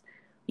guys,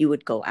 you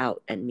would go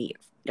out and meet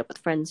up with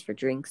friends for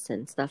drinks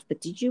and stuff, but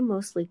did you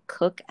mostly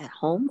cook at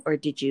home, or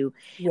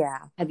Yeah.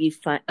 have you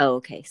find, oh,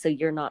 okay. So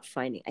you're not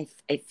finding,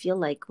 I feel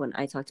like when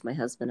I talk to my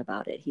husband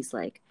about it, he's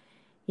like,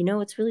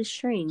 it's really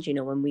strange.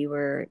 When we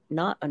were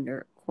not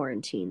under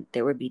quarantine,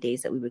 there would be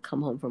days that we would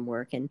come home from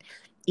work, and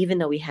even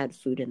though we had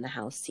food in the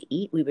house to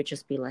eat, we would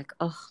just be like,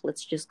 oh,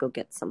 let's just go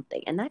get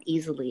something. And that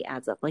easily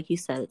adds up. Like you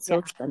said, it's so Yeah.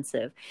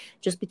 expensive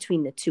just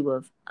between the two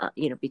of,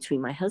 between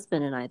my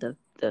husband and I, the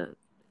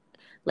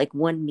like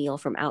one meal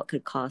from out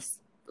could cost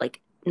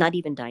like, not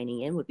even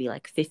dining in would be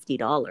like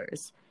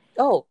 $50.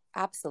 Oh,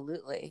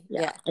 absolutely.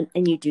 Yeah. Yeah.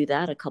 And you do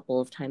that a couple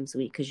of times a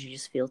week because you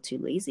just feel too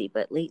lazy.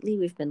 But lately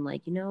we've been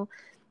like,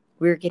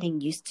 we're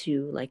getting used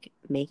to like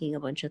making a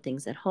bunch of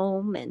things at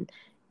home and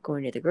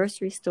going to the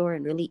grocery store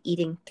and really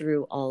eating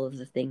through all of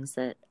the things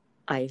that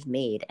I've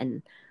made,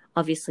 and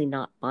obviously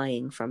not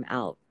buying from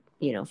out,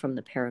 from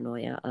the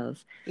paranoia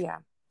of, Yeah.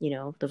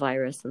 the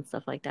virus and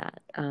stuff like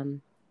that.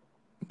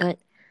 But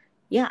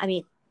yeah, I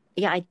mean,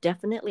 yeah, I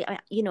definitely,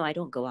 I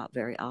don't go out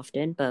very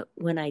often, but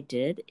when I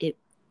did, it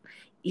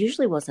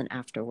usually wasn't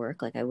after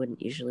work. Like I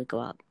wouldn't usually go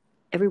out.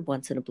 Every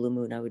once in a blue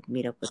moon, I would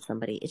meet up with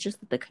somebody. It's just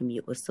that the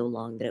commute was so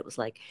long that it was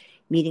like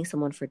meeting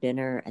someone for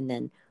dinner and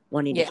then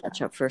wanting to Yeah.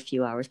 catch up for a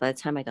few hours. By the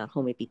time I got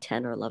home, it'd be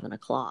 10 or 11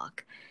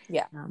 o'clock.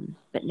 Yeah.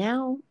 But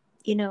now,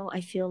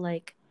 I feel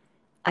like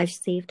I've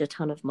saved a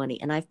ton of money,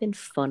 and I've been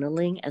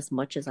funneling as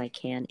much as I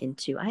can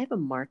into, I have a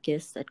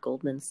Marcus at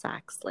Goldman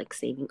Sachs, like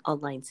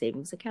online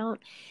savings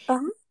account.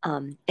 Uh-huh.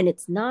 And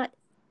it's not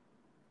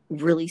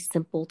really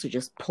simple to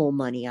just pull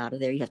money out of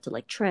there. You have to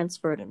like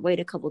transfer it and wait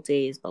a couple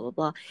days, blah, blah,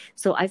 blah.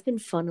 So I've been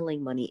funneling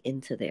money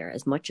into there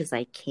as much as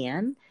I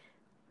can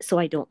so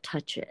I don't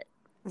touch it.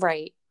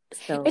 Right.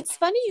 So, It's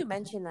funny you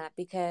mention that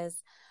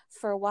because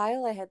for a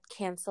while I had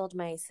canceled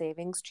my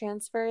savings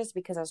transfers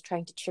because I was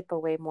trying to chip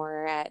away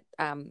more at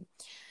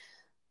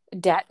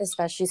debt,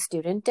 especially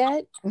student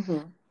debt.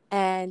 mhm,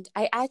 And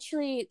I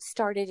actually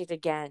started it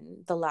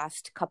again the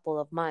last couple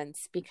of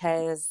months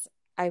because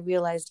I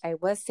realized I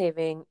was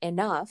saving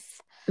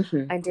enough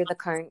mhm, under the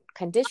current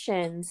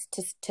conditions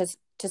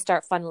to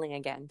start funneling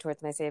again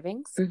towards my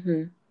savings.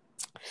 mhm,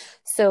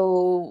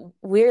 So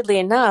weirdly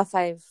enough,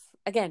 I've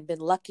again been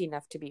lucky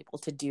enough to be able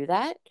to do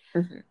that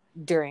mhm,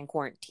 during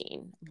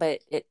quarantine.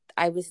 But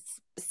I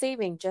was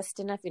saving just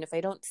enough. If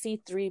I don't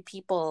see three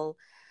people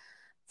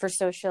for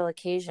social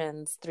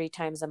occasions 3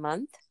 times a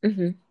month,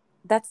 mhm.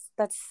 that's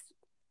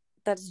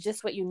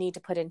just what you need to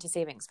put into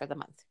savings for the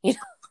month.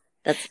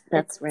 That's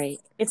it's right.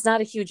 it's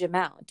not a huge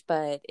amount,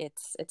 but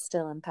it's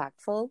still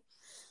impactful.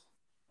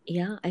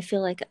 Yeah, I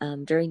feel like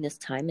during this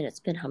time, and it's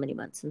been how many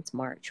months since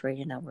March, right?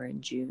 And now we're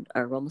in June,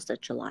 or we're almost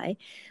at July.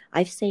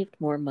 I've saved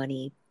more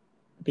money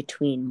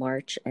between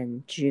March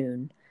and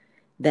June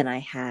than I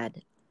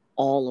had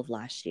all of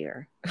last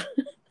year.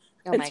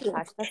 Oh my It's really,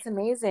 gosh, that's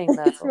amazing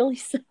it's though. really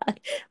sad.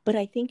 But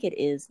I think it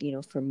is,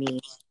 for me,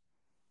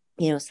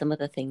 some of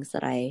the things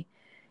that I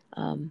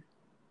um,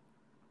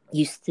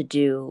 used to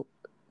do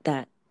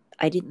that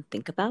I didn't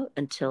think about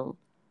until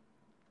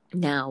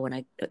now when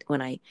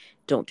I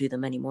don't do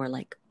them anymore.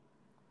 Like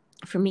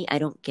for me, I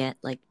don't get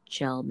like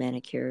gel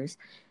manicures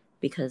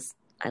because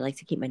I like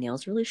to keep my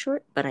nails really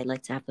short, but I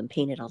like to have them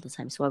painted all the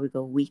time. So I would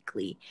go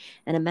weekly.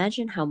 And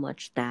imagine how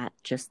much that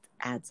just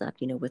adds up,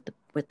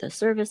 with the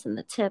service and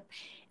the tip.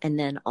 And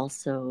then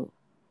also,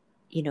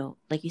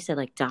 like you said,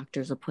 like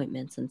doctor's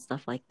appointments and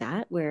stuff like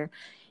that, where,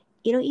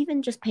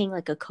 even just paying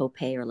like a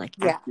copay or like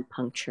Yeah.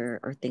 acupuncture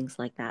or things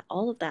like that,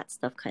 all of that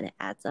stuff kind of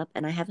adds up.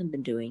 And I haven't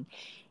been doing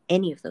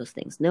any of those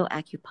things. No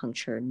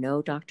acupuncture,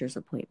 no doctor's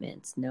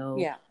appointments, no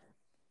Yeah.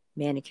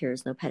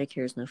 manicures, no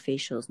pedicures, no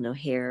facials, no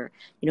hair,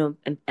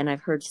 and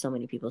I've heard so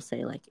many people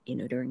say like,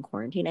 during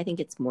quarantine, I think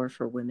it's more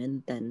for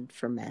women than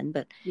for men,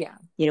 but Yeah.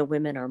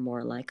 women are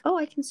more like, oh,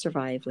 I can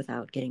survive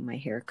without getting my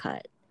hair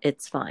cut.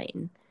 It's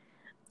fine.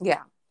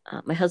 Yeah.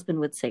 My husband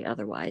would say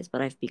otherwise,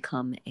 but I've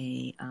become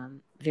a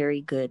very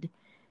good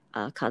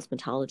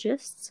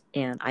cosmetologist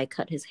and I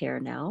cut his hair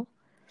now.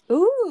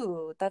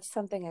 Ooh, that's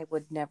something I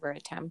would never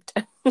attempt.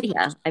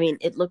 Yeah, I mean,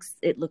 it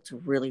looked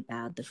really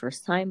bad the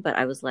first time, but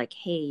I was like,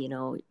 hey,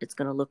 it's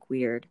gonna look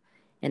weird,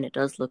 and it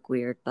does look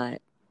weird,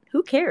 but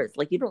who cares?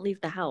 Like, you don't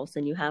leave the house,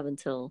 and you have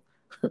until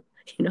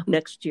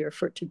next year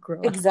for it to grow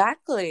out.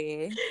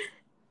 Exactly.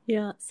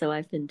 Yeah, so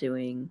I've been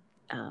doing,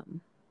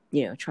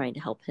 trying to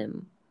help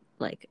him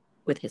like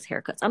with his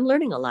haircuts. I'm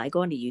learning a lot. I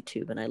go onto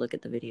YouTube and I look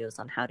at the videos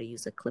on how to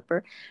use a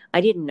clipper. I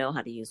didn't know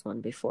how to use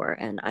one before,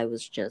 and I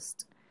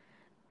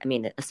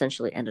mean, it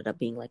essentially ended up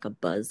being like a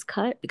buzz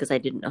cut because I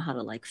didn't know how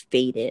to like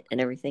fade it and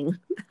everything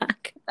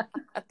back.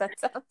 That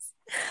sounds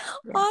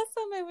Yeah.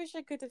 awesome. I wish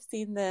I could have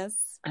seen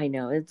this. I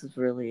know it's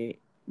really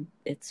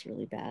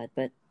bad,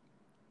 but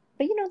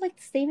like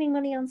saving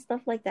money on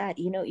stuff like that,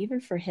 even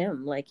for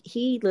him, like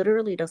he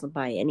literally doesn't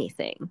buy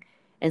anything.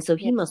 And so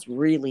he Yeah. must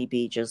really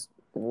be just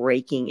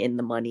raking in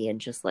the money and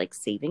just like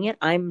saving it.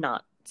 I'm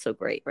not so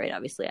great, right?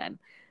 Obviously, I'm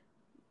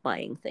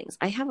buying things.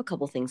 I have a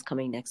couple things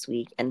coming next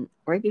week. And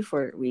right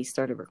before we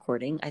started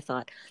recording, I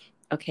thought,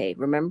 okay,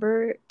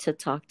 remember to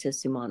talk to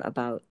Suman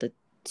about the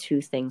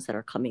two things that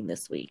are coming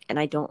this week. And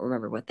I don't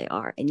remember what they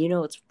are. And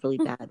it's really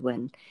bad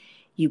when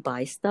you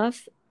buy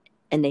stuff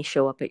and they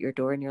show up at your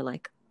door and you're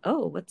like,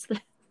 oh, what's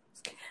the.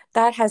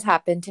 That has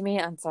happened to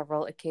me on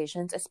several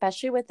occasions,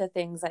 especially with the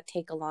things that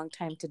take a long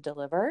time to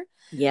deliver.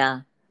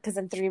 Yeah, Because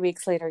then 3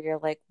 weeks later, you're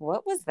like,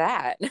 what was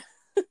that?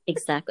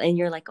 exactly. And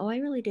you're like, oh, I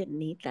really didn't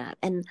need that.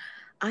 And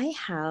I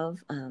have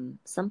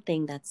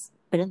something that's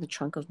been in the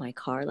trunk of my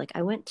car. Like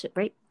I went to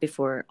right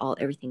before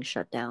everything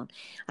shut down.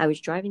 I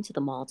was driving to the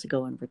mall to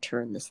go and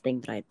return this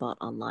thing that I had bought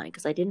online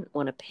because I didn't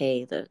want to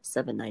pay the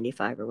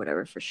 $7.95 or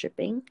whatever for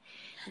shipping.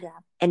 Yeah.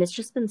 And it's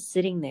just been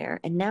sitting there.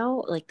 And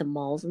now like the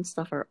malls and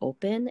stuff are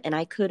open and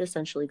I could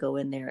essentially go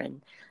in there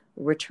and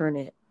return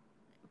it.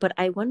 But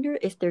I wonder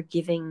if they're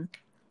giving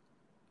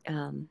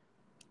um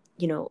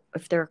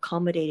if they're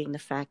accommodating the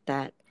fact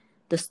that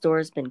the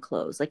store's been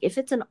closed. Like if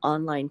it's an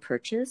online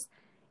purchase,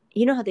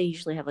 you know how they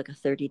usually have like a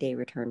 30-day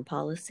return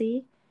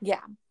policy?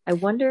 Yeah. I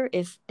wonder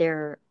if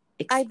they're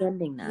I,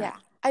 extending that. yeah.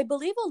 I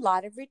believe a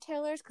lot of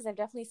retailers, because I've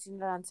definitely seen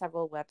it on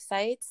several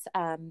websites,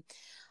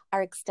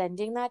 are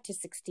extending that to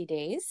 60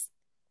 days.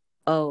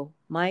 Oh,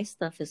 my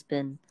stuff has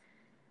been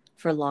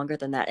for longer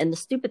than that. And the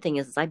stupid thing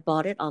is I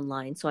bought it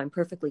online, so I'm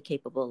perfectly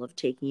capable of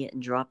taking it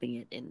and dropping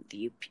it in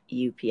the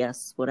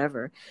UPS,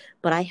 whatever.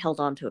 But I held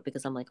on to it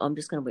because I'm like, oh, I'm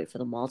just going to wait for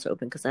the mall to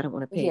open because I don't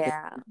want to pay the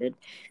Yeah. stupid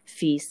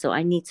fees. So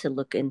I need to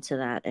look into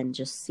that and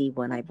just see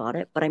when I bought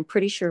it. But I'm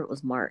pretty sure it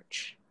was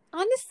March.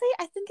 Honestly,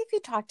 I think if you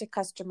talk to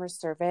customer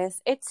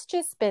service, it's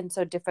just been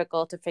so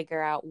difficult to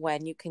figure out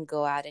when you can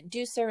go out and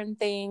do certain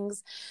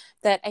things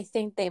that I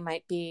think they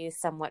might be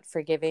somewhat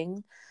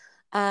forgiving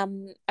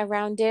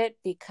around it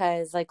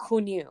because like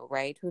who knew,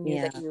 right? Who knew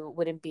Yeah. that you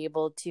wouldn't be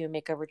able to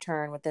make a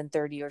return within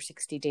 30 or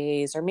 60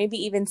 days or maybe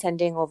even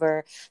sending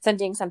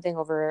something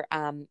over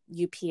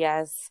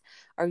UPS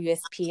or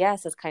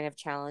USPS is kind of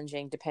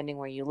challenging depending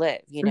where you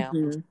live,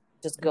 Hmm.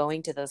 just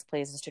going to those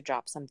places to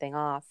drop something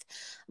off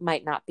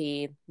might not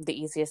be the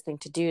easiest thing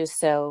to do.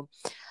 So,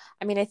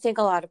 I mean, I think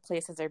a lot of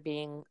places are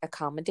being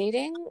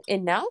accommodating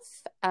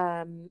enough.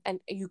 And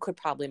you could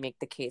probably make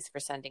the case for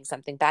sending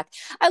something back,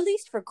 at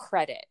least for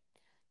credit,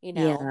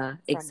 Yeah, from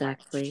March.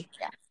 exactly.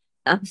 Yeah.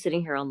 I'm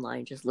sitting here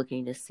online just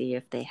looking to see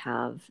if they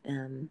have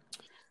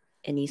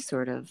any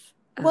sort of.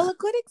 Well, a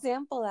good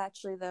example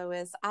actually, though,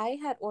 is I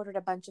had ordered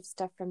a bunch of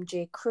stuff from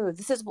J. Crew.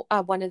 This is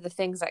one of the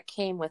things that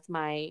came with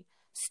my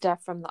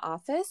stuff from the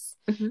office,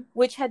 Mhm.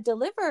 which had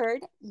delivered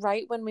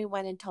right when we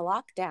went into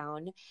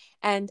lockdown,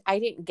 and I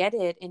didn't get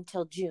it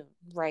until June,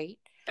 right?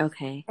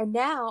 Okay. And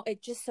now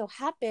it just so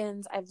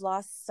happens I've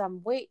lost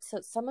some weight. So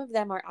some of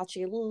them are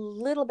actually a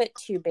little bit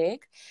too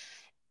big.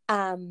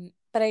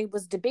 But I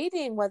was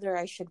debating whether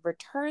I should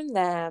return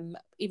them,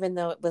 even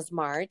though it was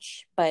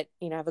March. But,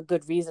 I have a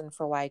good reason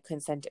for why I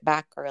couldn't send it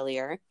back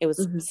earlier. It was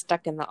Mm-hmm.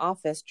 stuck in the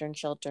office during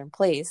shelter in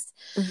place.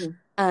 Mm-hmm.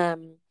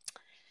 Um,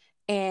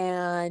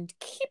 and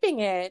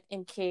keeping it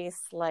in case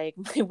like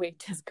my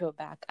weight does go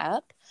back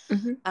up.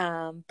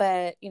 Mm-hmm.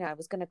 But I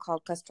was going to call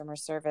customer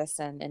service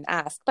and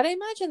ask, but I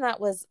imagine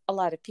that was a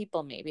lot of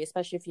people, maybe,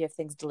 especially if you have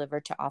things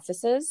delivered to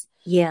offices.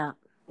 Yeah.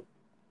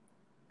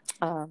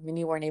 And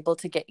you weren't able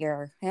to get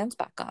your hands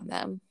back on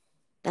them.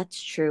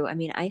 That's true. I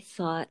mean, I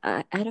thought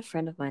I had a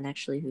friend of mine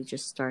actually who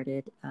just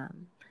started,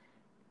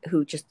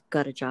 who just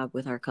got a job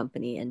with our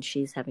company, and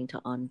she's having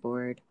to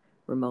onboard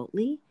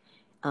remotely.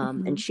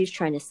 And she's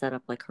trying to set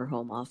up like her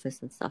home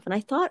office and stuff. And I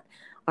thought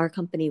our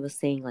company was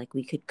saying like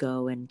we could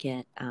go and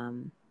get,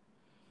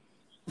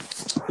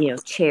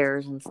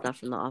 chairs and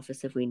stuff in the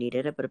office if we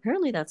needed it. But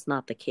apparently that's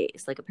not the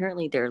case. Like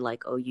apparently they're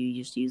like, oh, you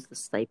just use the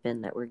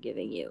stipend that we're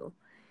giving you.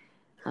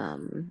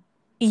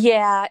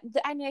 Yeah.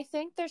 I mean, I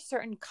think there's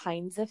certain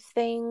kinds of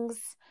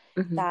things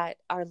Mm-hmm. that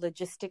are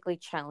logistically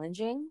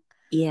challenging.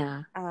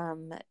 Yeah.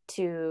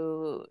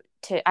 To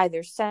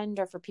either send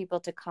or for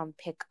people to come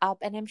pick up.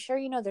 And I'm sure,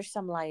 there's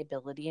some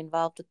liability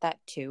involved with that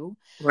too.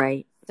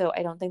 Right. So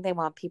I don't think they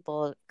want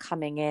people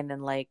coming in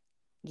and like,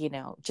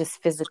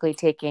 just physically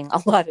taking a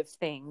lot of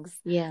things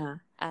Yeah.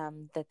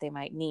 that they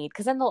might need.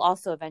 Because then they'll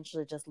also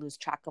eventually just lose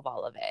track of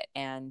all of it.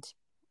 And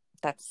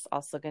that's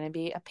also going to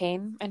be a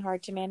pain and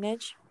hard to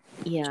manage.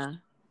 Yeah.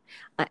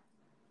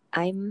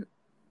 I'm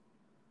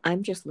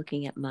just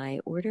looking at my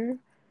order,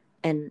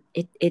 and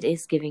it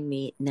is giving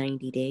me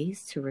 90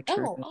 days to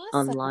return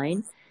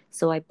online.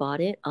 So I bought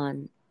it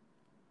on,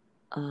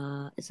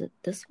 is it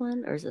this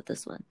one or is it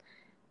this one?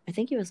 I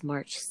think it was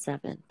March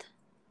 7th.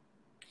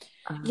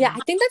 Yeah, I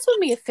think that's when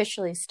we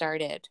officially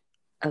started.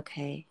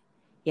 Okay.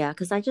 Yeah,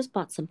 because I just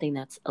bought something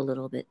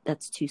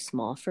that's too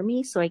small for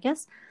me. So I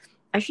guess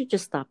I should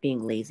just stop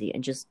being lazy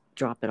and just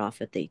drop it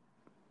off at the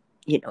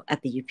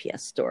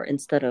UPS store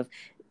instead of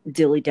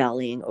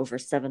dilly-dallying over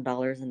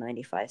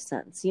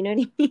 $7.95. You know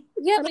what I mean?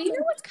 Yeah, but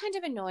what's kind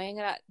of annoying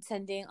about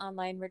sending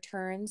online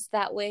returns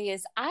that way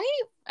is I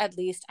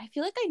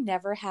feel like I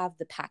never have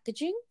the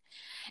packaging.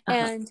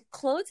 And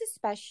clothes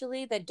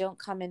especially that don't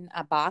come in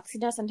a box,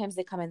 sometimes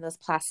they come in those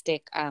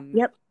plastic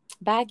Yep.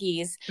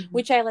 baggies,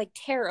 which I like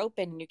tear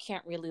open and you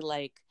can't really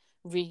like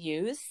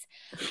reuse.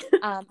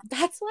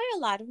 That's why a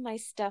lot of my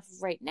stuff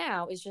right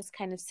now is just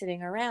kind of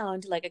sitting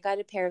around. Like I got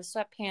a pair of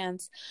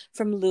sweatpants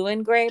from Lou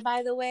 & Grey,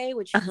 by the way,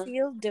 which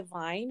feel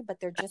divine, but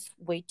they're just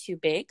way too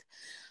big.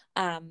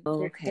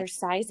 Their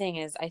sizing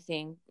is, I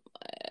think,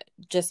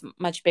 just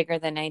much bigger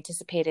than I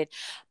anticipated,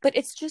 but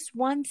it's just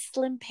one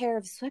slim pair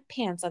of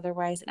sweatpants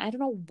otherwise, and I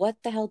don't know what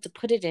the hell to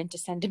put it in to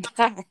send it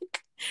back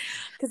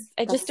because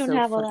I just don't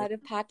have a lot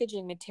of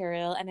packaging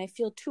material, and I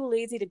feel too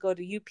lazy to go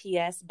to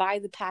UPS, buy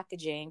the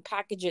packaging,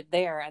 package it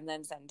there, and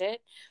then send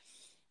it.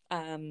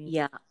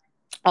 Yeah.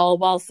 All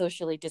while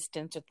socially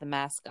distanced with the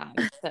mask on.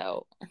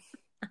 So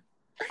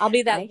I'll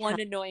be that one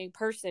annoying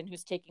person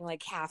who's taking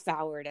like half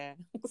hour to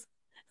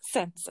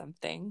send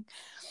something.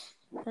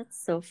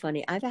 That's so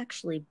funny. I've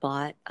actually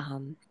bought,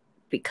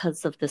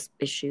 because of this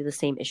issue, the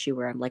same issue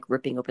where I'm like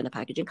ripping open the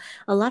packaging.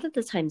 A lot of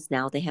the times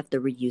now they have the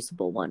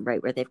reusable one,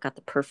 right? Where they've got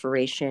the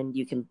perforation,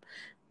 you can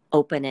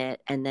open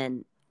it, and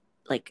then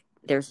like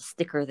there's a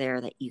sticker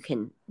there that you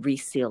can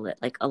reseal it.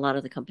 Like a lot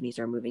of the companies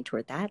are moving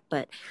toward that.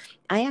 But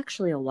I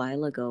actually a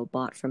while ago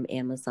bought from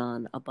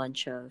Amazon a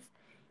bunch of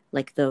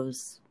like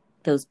those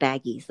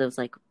baggies, those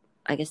like,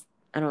 I guess,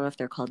 I don't know if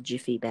they're called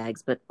Jiffy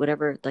bags, but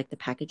whatever, like the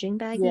packaging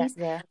baggies.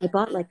 Yeah. I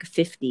bought like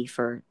 50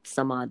 for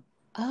some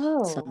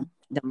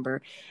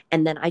number,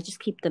 and then I just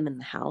keep them in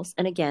the house.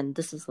 And again,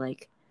 this is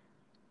like,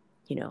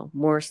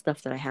 more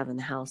stuff that I have in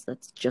the house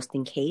that's just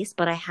in case,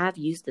 but I have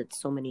used it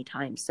so many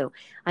times. So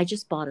I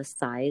just bought a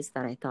size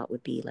that I thought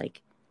would be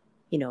like,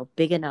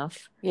 big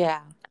enough.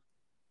 Yeah.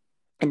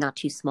 And not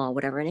too small,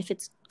 whatever. And if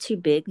it's too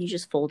big, you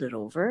just fold it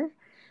over.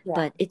 Yeah.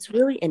 But it's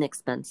really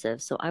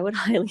inexpensive, so I would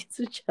highly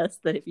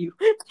suggest that if you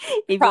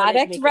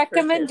product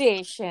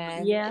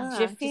recommendation,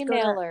 Jiffy just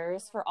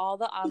mailers for all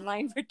the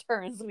online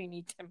returns we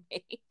need to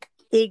make.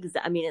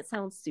 I mean, it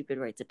sounds stupid,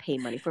 right, to pay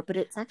money for it, but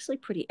it's actually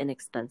pretty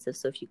inexpensive.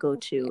 So if you go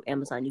to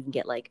Amazon, you can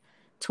get like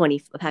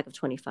a pack of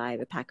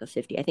 25, a pack of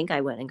 50. I think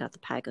I went and got the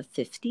pack of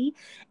 50,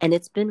 and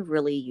it's been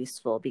really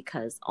useful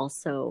because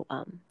also,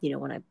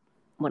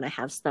 when I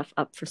have stuff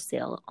up for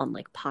sale on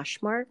like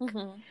Poshmark,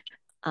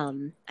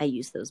 I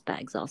use those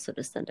bags also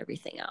to send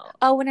everything out.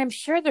 Oh, and I'm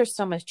sure they're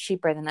so much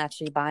cheaper than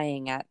actually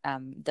buying at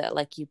the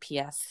like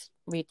UPS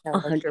retail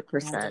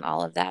 100% and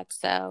all of that.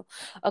 So,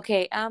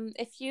 okay,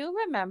 if you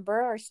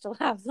remember or still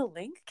have the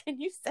link, can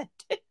you send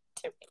it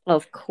to me?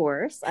 Of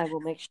course, I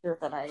will make sure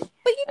that I.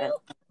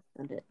 But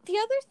it. The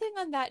other thing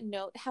on that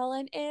note,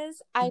 Helen,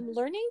 is I'm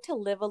learning to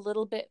live a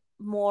little bit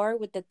more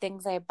with the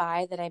things I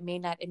buy that I may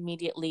not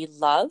immediately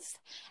love.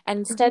 And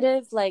Mm-hmm. instead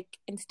of like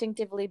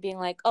instinctively being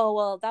like, oh,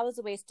 well, that was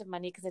a waste of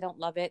money because I don't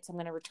love it, so I'm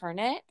going to return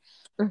it.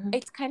 Mm-hmm.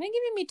 It's kind of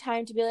giving me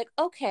time to be like,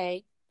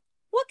 okay,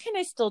 what can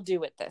I still do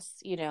with this,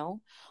 you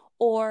know?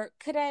 Or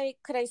could I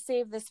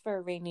save this for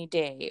a rainy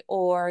day?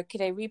 Or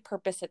could I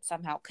repurpose it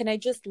somehow? Can I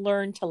just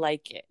learn to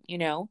like it, you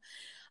know?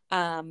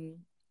 Um,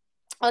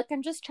 like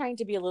I'm just trying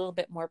to be a little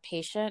bit more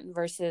patient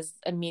versus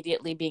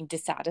immediately being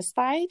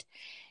dissatisfied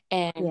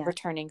and Yeah.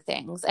 returning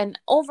things. And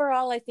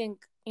overall, I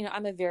think, you know,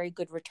 I'm a very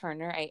good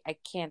returner. I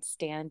can't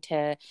stand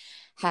to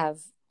have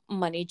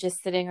money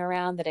just sitting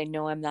around that I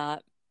know I'm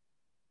not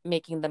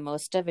making the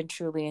most of and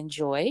truly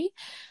enjoy.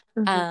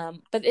 Mm-hmm.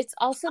 But it's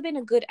also been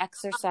a good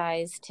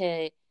exercise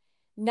to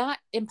not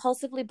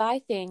impulsively buy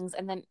things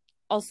and then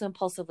also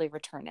impulsively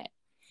return it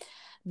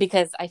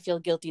because I feel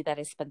guilty that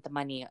I spent the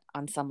money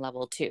on some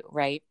level too,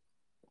 right?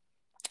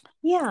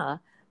 Yeah,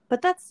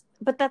 but that's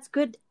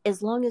good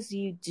as long as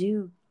you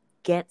do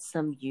get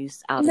some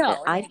use out of it.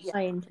 No, I yeah,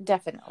 find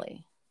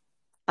definitely.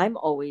 I'm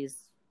always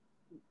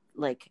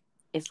like,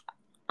 if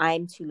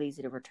I'm too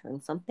lazy to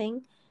return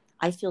something,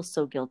 I feel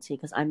so guilty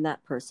because I'm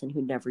that person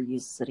who never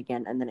uses it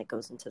again and then it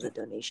goes into the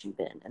donation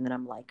bin. And then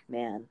I'm like,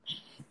 man,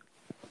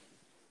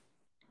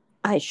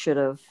 I should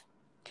have,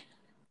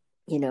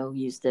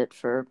 used it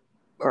for,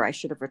 or I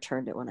should have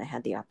returned it when I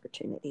had the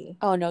opportunity.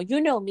 Oh no,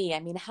 you know me. I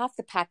mean, half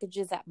the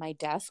packages at my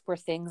desk were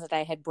things that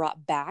I had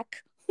brought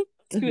back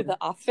to Hmm. the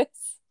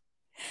office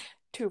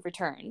to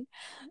return.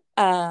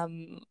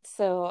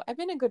 So I've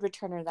been a good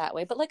returner that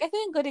way. But like I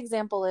think a good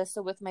example is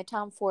so with my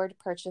Tom Ford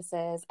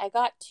purchases, I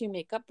got 2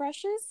 makeup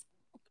brushes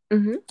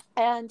Hmm.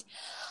 and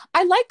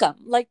I like them.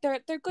 Like they're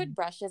good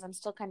brushes. I'm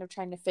still kind of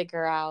trying to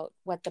figure out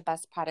what the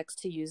best products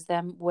to use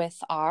them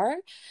with are.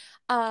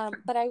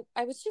 But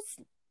I was just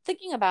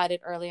thinking about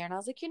it earlier and I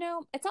was like, you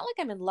know, it's not like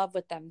I'm in love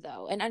with them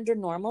though. And under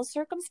normal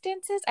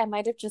circumstances, I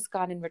might have just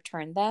gone and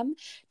returned them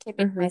to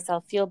make Hmm.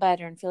 myself feel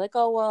better and feel like,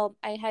 oh, well,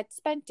 I had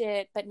spent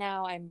it, but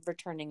now I'm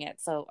returning it.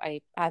 So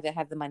I have to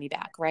have the money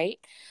back, right?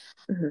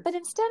 Hmm. But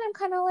instead, I'm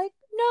kind of like,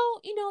 no,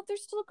 you know, they're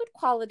still good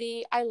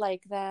quality. I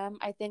like them.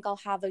 I think I'll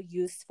have a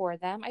use for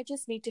them. I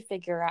just need to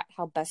figure out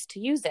how best to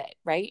use it,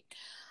 right?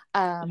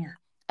 Yeah. Um,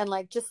 and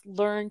like just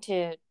learn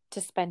to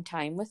spend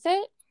time with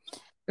it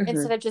Hmm.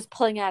 instead of just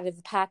pulling out of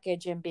the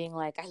package and being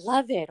like, I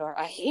love it or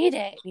I hate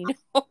it, you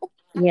know?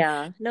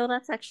 Yeah. No,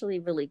 that's actually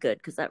really good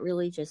because that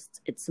really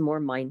just, it's a more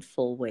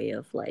mindful way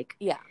of like,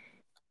 Yeah.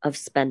 of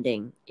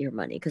spending your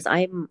money because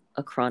I'm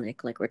a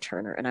chronic like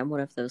returner and I'm one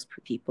of those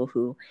people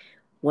who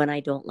when I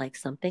don't like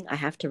something I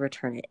have to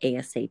return it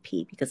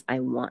ASAP because I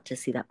want to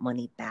see that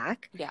money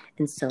back. Yeah.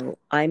 And so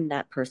I'm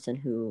that person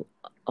who,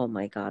 oh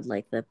my god,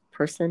 like the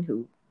person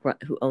who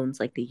owns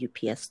like the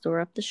UPS store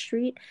up the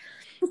street,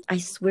 I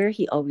swear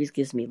he always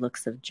gives me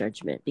looks of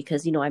judgment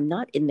because I'm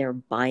not in there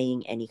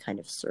buying any kind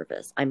of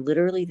service. I'm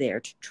literally there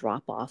to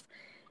drop off.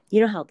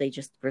 You know how they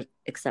just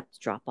accept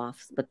drop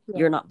offs, but Yeah.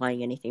 you're not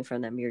buying anything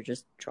from them, you're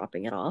just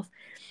dropping it off.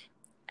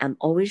 I'm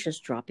always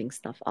just dropping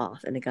stuff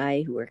off. And the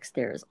guy who works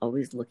there is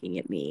always looking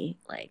at me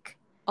like,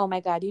 Oh my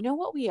God. You know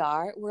what we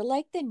are? We're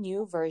like the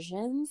new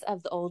versions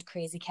of the old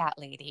crazy cat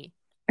lady.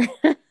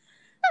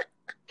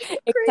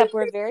 Except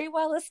we're crazy. very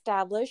well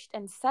established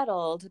and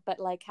settled, but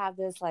like have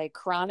this like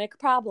chronic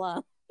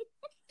problem.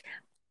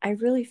 I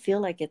really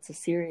feel like it's a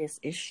serious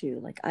issue.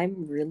 Like,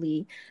 I'm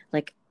really,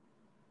 like,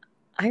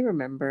 I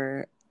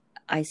remember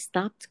I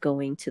stopped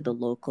going to the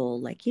local,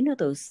 like,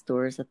 those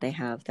stores that they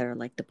have that are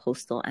like the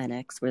postal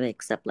annex where they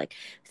accept like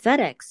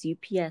FedEx,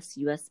 UPS,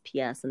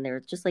 USPS, and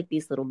they're just like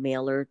these little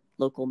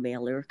local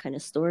mailer kind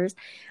of stores.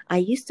 I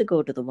used to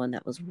go to the one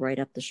that was right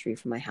up the street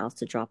from my house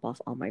to drop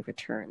off all my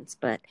returns.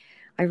 But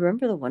I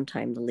remember the one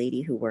time the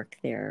lady who worked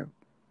there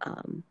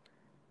um,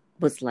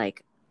 was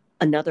like,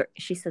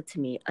 she said to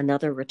me,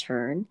 another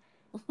return.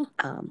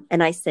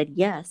 And I said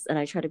yes. And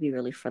I tried to be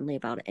really friendly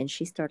about it. And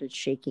she started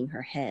shaking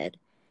her head.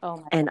 Oh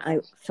my And I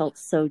God. felt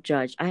so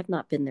judged. I have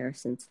not been there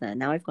since then.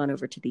 Now I've gone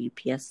over to the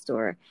UPS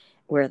store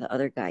where the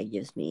other guy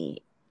gives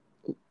me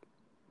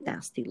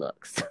nasty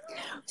looks.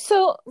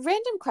 So,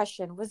 random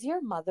question. Was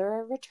your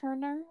mother a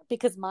returner?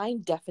 Because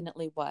mine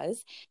definitely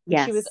was. And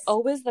she was Yes.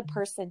 always the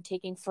person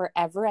taking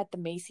forever at the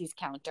Macy's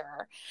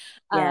counter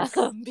Yes.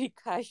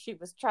 because she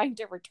was trying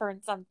to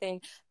return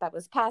something that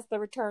was past the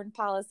return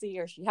policy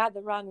or she had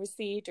the wrong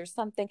receipt or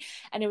something.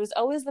 And it was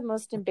always the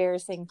most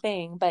embarrassing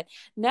thing. But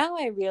now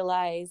I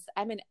realize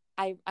I'm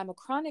a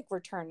chronic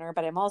returner,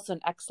 but I'm also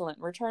an excellent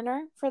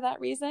returner for that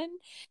reason.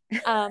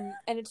 And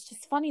it's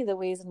just funny the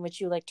ways in which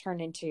you like turn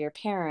into your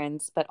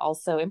parents, but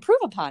also improve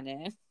upon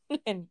it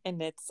in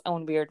its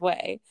own weird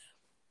way.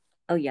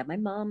 Oh yeah, my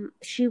mom,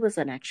 she was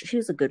a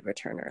good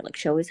returner. Like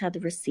she always had the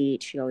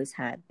receipt, she always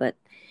had, but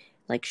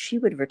like she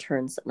would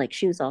return, like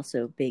she was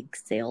also a big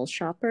sales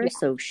shopper, Yeah.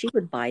 so she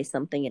would buy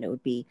something and it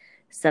would be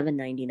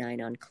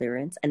 $7.99 on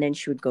clearance, and then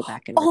she would go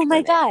back and Oh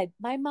my return it. God,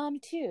 my mom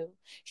too.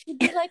 She'd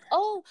be like,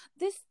 "Oh,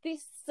 this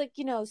like,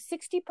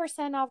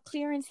 60% off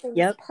clearance thing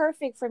is Yep.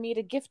 perfect for me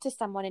to gift to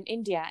someone in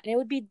India." And it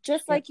would be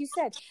just Yep. like you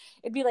said.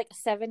 It'd be like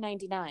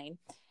 $7.99.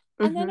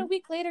 And then a Mm-hmm.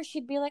 week later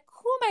she'd be like,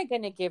 "Who am I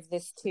going to give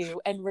this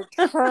to?" and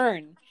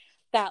return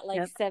that like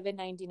Yep.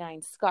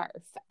 $7.99 scarf.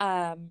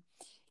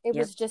 It Yep.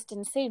 was just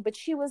insane, but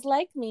she was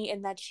like me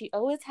in that she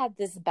always had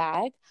this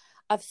bag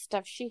of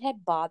stuff she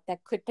had bought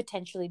that could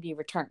potentially be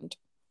returned.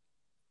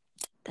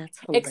 That's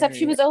Except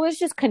she hilarious. was always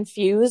just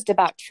confused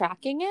about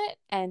tracking it.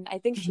 And I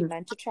think she Mm-hmm.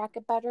 meant to track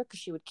it better because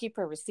she would keep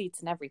her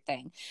receipts and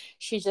everything.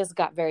 She just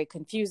got very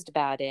confused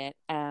about it,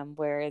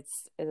 where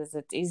it's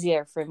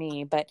easier for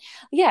me. But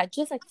yeah,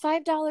 just like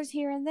 $5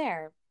 here and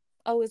there,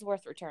 always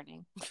worth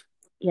returning.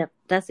 Yep,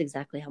 that's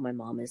exactly how my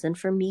mom is. And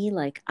for me,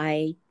 like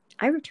I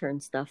return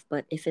stuff,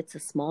 but if it's a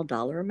small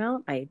dollar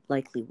amount, I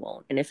likely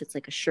won't. And if it's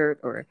like a shirt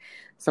or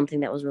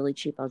something that was really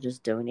cheap, I'll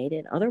just donate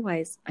it.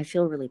 Otherwise, I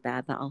feel really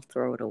bad, but I'll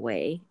throw it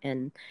away.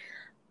 And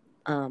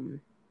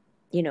um,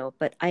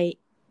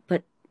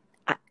 but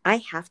I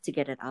have to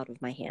get it out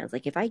of my hands.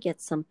 Like if I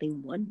get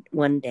something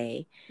one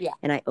day Yeah.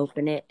 and I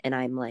open it and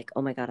I'm like,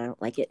 "Oh my God, I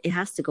don't like it." It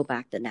has to go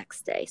back the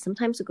next day.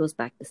 Sometimes it goes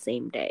back the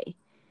same day.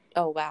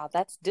 Oh, wow.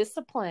 That's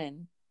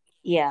discipline.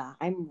 Yeah,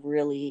 I'm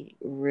really,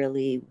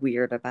 really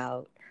weird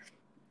about,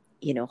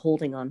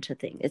 holding on to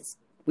things. It's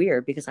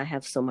weird because I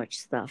have so much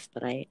stuff,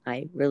 but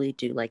I really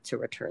do like to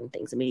return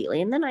things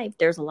immediately. And then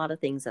there's a lot of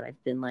things that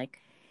I've been like,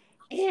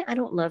 I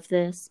don't love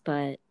this,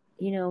 but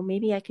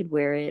maybe I could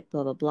wear it,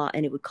 blah, blah, blah.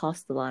 And it would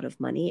cost a lot of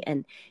money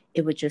and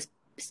it would just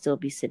still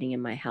be sitting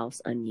in my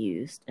house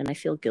unused. And I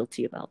feel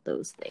guilty about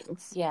those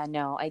things. Yeah,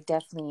 no,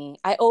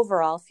 I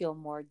overall feel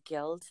more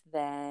guilt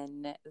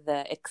than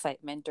the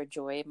excitement or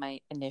joy it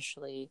might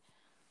initially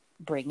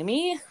bring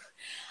me.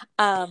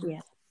 Um,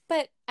 Yeah.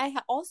 but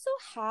also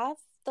have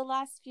the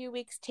last few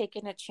weeks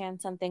taken a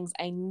chance on things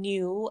I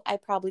knew I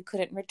probably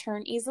couldn't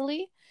return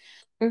easily.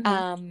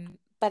 Mm-hmm.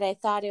 But I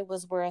thought it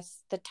was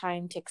worth the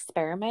time to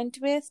experiment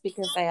with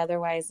because I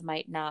otherwise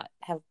might not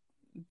have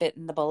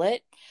bitten the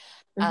bullet.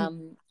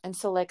 Mm-hmm. And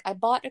so like I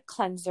bought a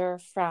cleanser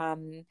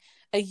from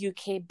a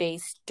UK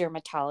based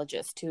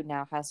dermatologist who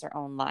now has her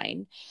own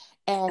line.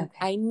 And Okay.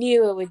 I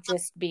knew it would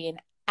just be an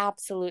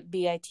absolute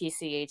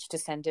bitch to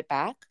send it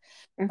back.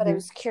 But I Mm-hmm.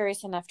 was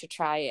curious enough to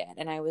try it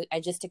and I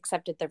just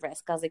accepted the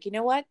risk. I was like, you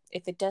know what?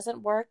 If it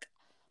doesn't work,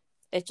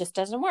 it just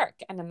doesn't work.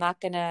 And I'm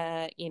not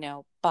gonna,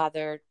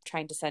 bother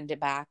trying to send it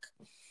back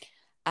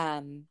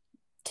um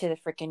to the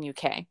freaking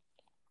UK.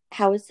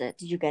 How is it?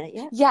 Did you get it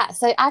yet?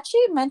 Yes, I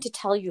actually meant to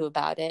tell you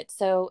about it.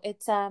 So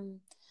it's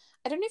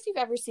I don't know if you've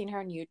ever seen her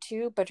on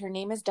YouTube, but her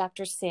name is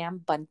Dr. Sam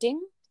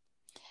Bunting.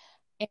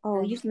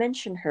 Oh, And you've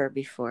mentioned her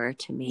before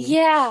to me.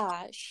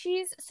 yeah,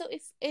 she's so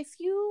if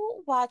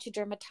you watch a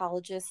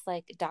dermatologist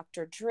like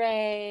Dr.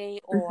 Dre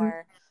Mm-hmm.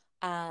 or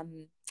I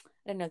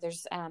don't know,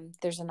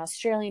 there's an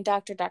Australian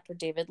doctor, Dr.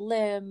 David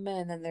Lim,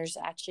 and then there's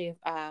actually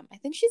I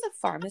think she's a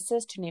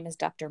pharmacist. Her name is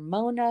Dr.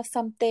 Mona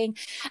something.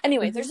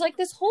 Anyway, Mm-hmm. there's like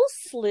this whole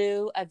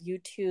slew of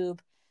YouTube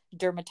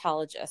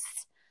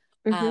dermatologists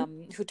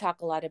Mm-hmm. who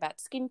talk a lot about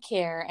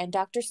skincare, and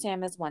Dr.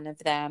 Sam is one of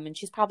them, and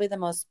she's probably the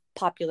most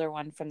popular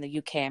one from the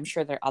UK. I'm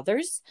sure there are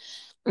others,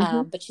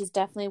 Mm-hmm. but she's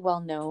definitely well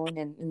known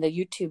in the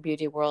YouTube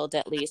beauty world,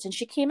 at least. And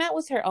she came out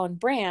with her own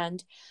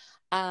brand,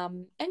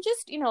 and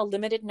just a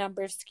limited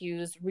number of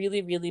SKUs,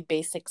 really, really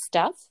basic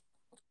stuff.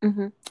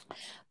 Mm-hmm.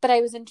 But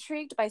I was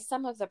intrigued by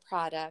some of the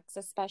products,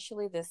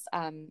 especially this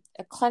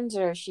a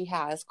cleanser she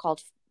has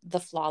called the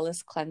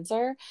Flawless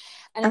Cleanser.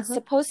 And it's Uh-huh.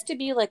 supposed to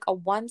be like a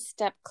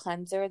one-step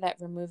cleanser that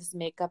removes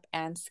makeup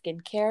and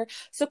skincare.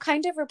 So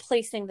kind of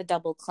replacing the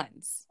double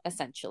cleanse,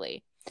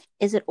 essentially.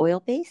 Is it oil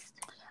based?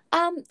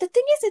 The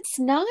thing is, it's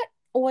not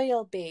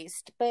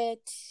oil-based, but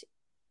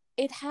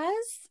it has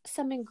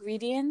some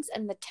ingredients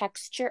and the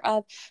texture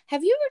of.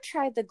 Have you ever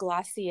tried the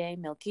Glossier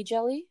Milky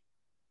Jelly?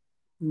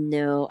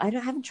 No,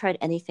 haven't tried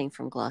anything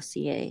from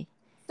Glossier.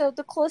 So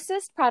the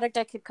closest product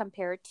I could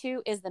compare it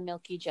to is the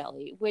Milky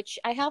Jelly, which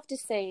I have to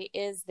say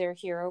is their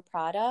hero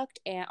product,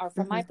 and or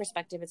from my Mm-hmm.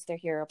 perspective, it's their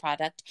hero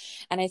product,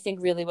 and I think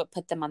really what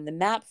put them on the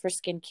map for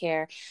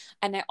skincare,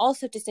 and I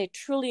also to say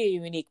truly a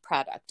unique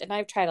product. And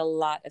I've tried a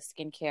lot of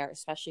skincare,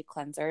 especially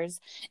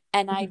cleansers,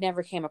 and I Mm-hmm.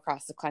 never came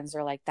across a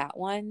cleanser like that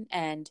one,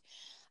 and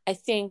I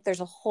think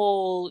there's a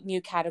whole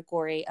new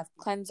category of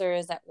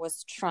cleansers that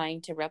was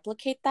trying to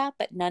replicate that,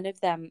 but none of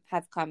them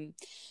have come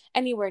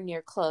anywhere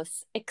near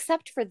close,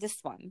 except for this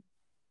one.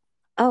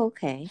 Oh,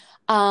 okay.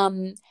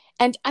 Um,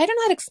 and I don't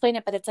know how to explain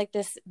it, but it's like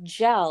this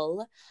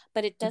gel,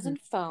 but it Mm-hmm.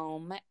 doesn't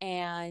foam,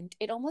 and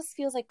it almost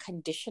feels like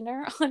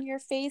conditioner on your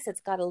face.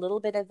 It's got a little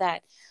bit of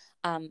that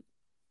um,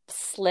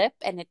 slip,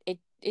 and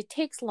it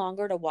takes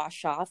longer to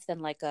wash off than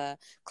like a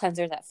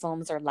cleanser that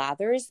foams or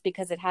lathers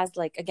because it has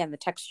like again the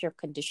texture of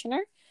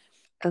conditioner.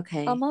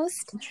 Okay.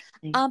 almost.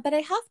 Interesting. But I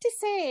have to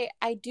say,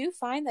 I do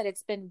find that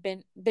it's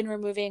been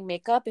removing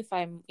makeup if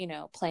I'm,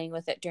 playing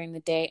with it during the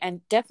day,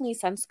 and definitely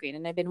sunscreen.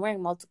 And I've been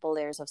wearing multiple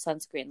layers of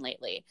sunscreen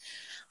lately,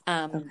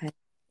 um, Okay.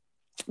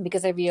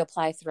 because I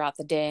reapply throughout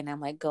the day, and I'm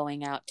like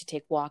going out to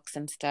take walks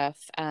and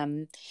stuff.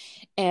 And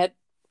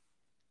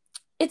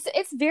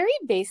it's very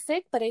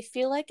basic, but I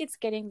feel like it's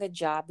getting the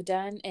job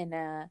done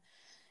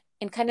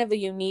in kind of a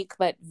unique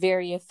but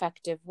very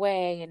effective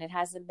way, and it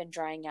hasn't been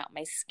drying out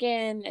my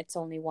skin. It's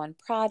only one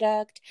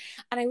product,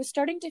 and I was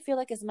starting to feel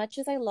like, as much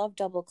as I love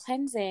double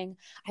cleansing,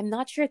 I'm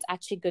not sure it's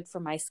actually good for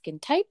my skin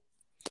type.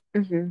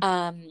 Mm-hmm.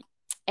 Um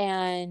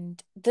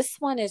and this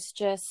one is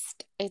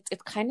just,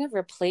 it kind of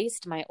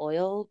replaced my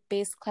oil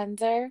based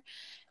cleanser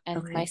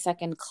and my Okay.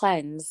 second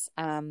cleanse.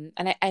 And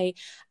I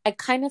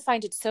kind of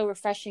find it so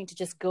refreshing to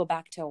just go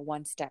back to a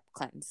one step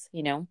cleanse.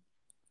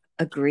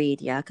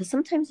 Agreed. Yeah. Because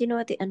sometimes,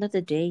 at the end of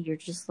the day, you're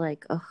just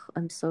like, oh,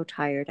 I'm so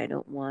tired. I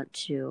don't want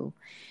to,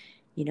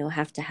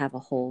 have to have a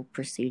whole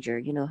procedure.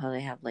 You know how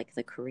they have like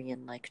the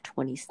Korean, like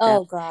 20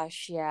 Oh step,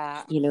 gosh,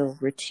 yeah.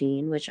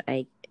 routine, which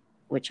I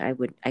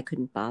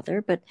couldn't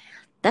bother. But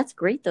that's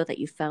great though that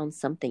you found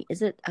something.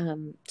 Is it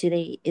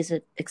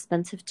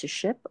expensive to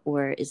ship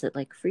or is it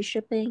like free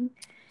shipping?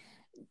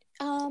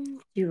 Um,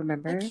 Do you I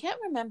remember? can't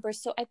remember.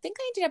 So I think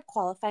I ended up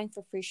qualifying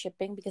for free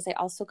shipping because I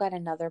also got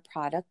another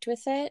product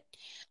with it.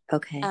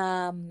 Okay.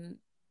 Um,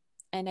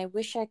 and I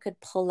wish I could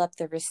pull up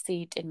the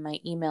receipt in my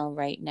email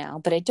right now,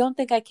 but I don't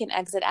think I can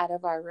exit out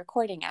of our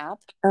recording app.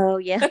 Oh,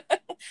 yeah.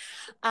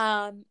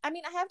 I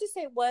mean, I have to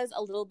say it was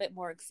a little bit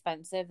more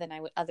expensive than I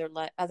would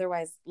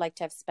otherwise like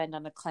to have spent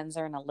on a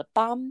cleanser and a lip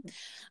balm.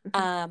 Mhm.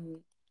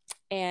 Um,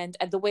 and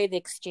the way the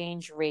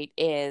exchange rate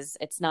is,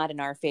 it's not in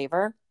our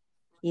favor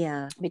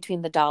Yeah.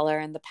 between the dollar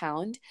and the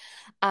pound.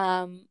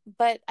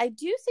 But I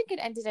do think it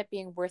ended up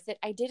being worth it.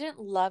 I didn't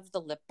love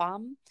the lip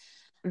balm.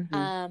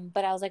 Hmm.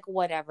 But I was like,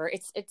 whatever.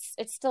 It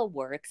still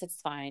works.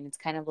 It's fine. It's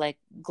kind of like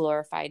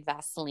glorified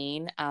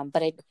Vaseline.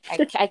 But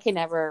I can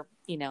never,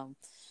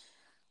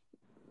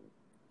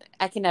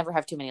 I can never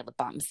have too many lip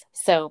balms.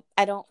 So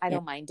I Yeah.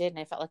 don't mind it. And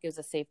I felt like it was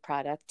a safe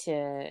product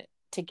to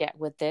get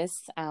with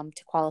this,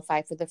 to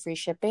qualify for the free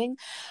shipping.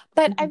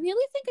 But I Hmm.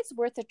 really think it's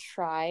worth a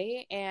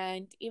try.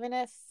 And even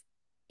if,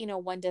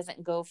 one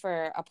doesn't go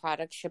for a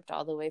product shipped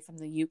all the way from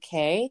the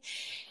UK,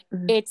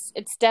 Hmm.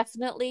 it's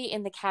definitely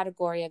in the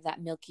category of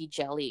that milky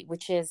jelly,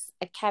 which is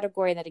a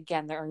category that,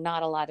 again, there are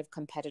not a lot of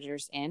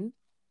competitors in.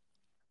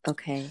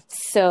 Okay.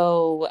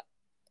 So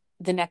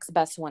the next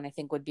best one, I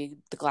think, would be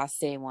the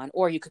Glacier one,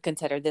 or you could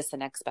consider this the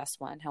next best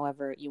one,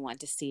 however you want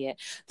to see it.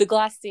 The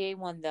Glacier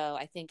one, though,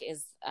 I think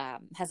is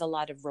has a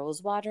lot of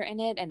rose water in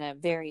it and a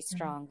very Mhm.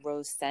 strong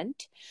rose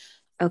scent.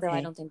 So I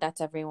Okay. don't think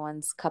that's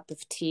everyone's cup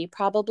of tea,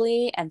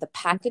 probably. And the Mhm.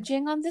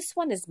 packaging on this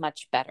one is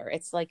much better.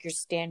 It's like your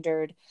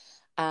standard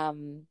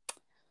um,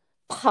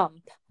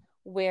 pump, Oh,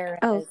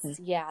 whereas, okay.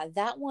 yeah,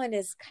 that one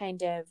is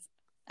kind of,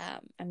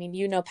 I mean,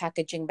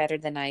 packaging better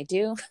than I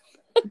do,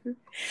 Mhm.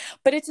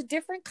 but it's a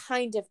different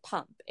kind of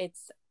pump.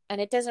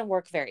 And it doesn't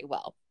work very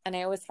well. And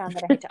I always found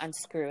that I had to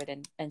unscrew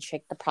it and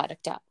shake the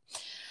product up.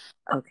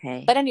 But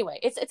Okay. anyway,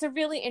 it's a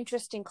really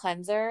interesting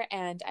cleanser,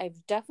 and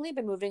I've definitely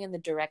been moving in the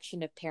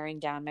direction of paring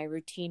down my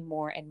routine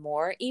more and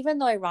more, even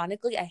though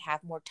ironically I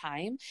have more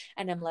time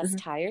and I'm less Hmm.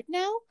 tired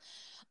now,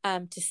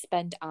 to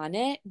spend on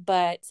it.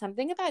 But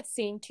something about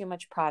seeing too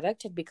much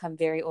product had become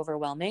very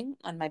overwhelming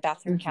on my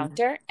bathroom Hmm.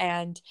 counter,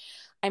 and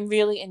I'm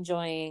really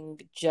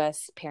enjoying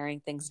just paring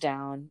things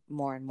down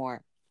more and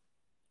more.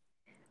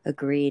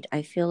 Agreed.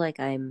 I feel like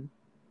I'm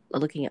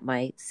looking at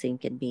my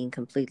sink and being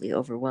completely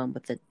overwhelmed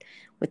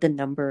with the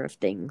number of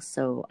things.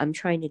 So I'm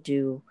trying to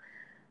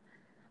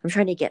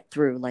get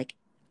through like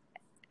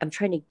I'm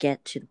trying to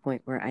get to the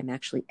point where I'm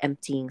actually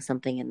emptying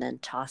something and then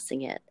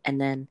tossing it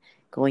and then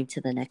going to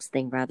the next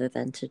thing rather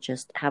than to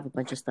just have a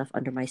bunch of stuff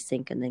under my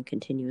sink and then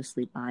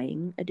continuously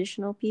buying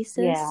additional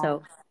pieces. Yeah.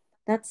 So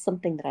that's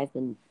something that I've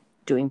been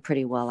doing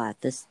pretty well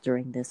at this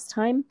during this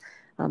time.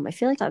 I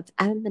feel like I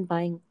haven't been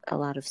buying a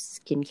lot of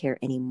skincare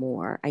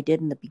anymore. I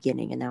did in the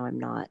beginning and now I'm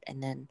not.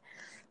 And then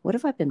what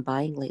have I been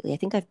buying lately? I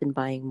think I've been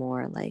buying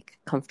more like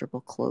comfortable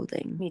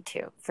clothing. Me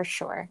too, for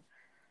sure.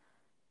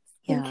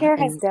 Yeah. Skincare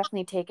has And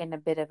definitely taken a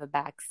bit of a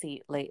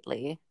backseat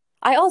lately.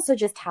 I also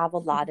just have a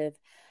lot of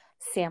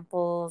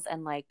samples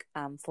and like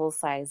full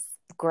size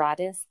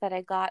gratis that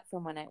I got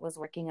from when I was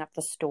working at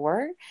the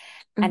store.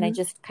 And I mhm.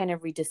 just kind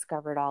of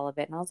rediscovered all of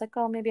it. And I was like,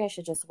 oh, maybe I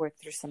should just work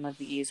through some of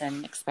these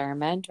and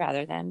experiment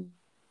rather than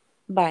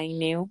buying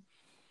new.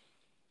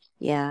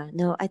 Yeah,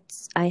 no,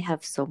 I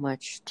have so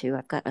much too.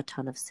 I've got a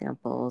ton of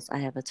samples. I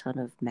have a ton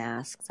of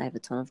masks. I have a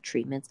ton of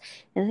treatments.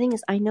 And the thing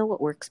is, I know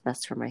what works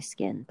best for my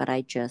skin, but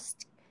I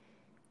just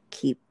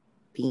keep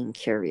being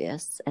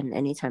curious. And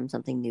anytime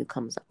something new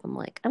comes up, I'm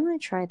like, I'm gonna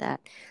try that.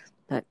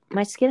 But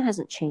my skin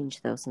hasn't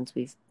changed though since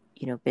we've,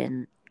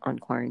 been on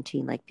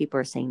quarantine. Like people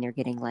are saying they're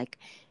getting like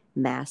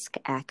mask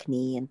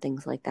acne and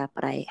things like that,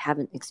 but I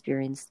haven't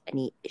experienced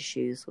any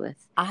issues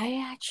with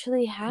I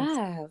actually my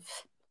have.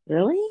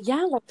 Really?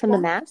 Yeah, like From the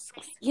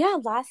masks? yeah,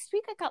 last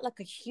week I got like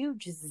a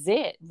huge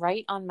zit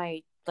right on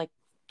my like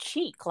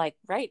cheek, like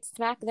right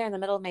smack there in the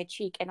middle of my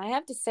cheek. And I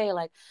have to say,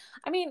 like,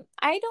 I mean,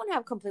 I don't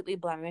have completely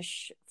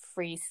blemish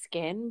free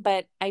skin,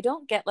 but I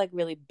don't get like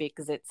really big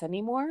zits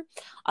anymore.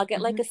 I'll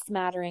get like Hmm. a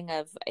smattering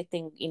of, I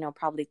think,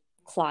 probably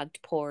clogged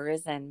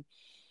pores, and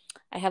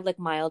I have like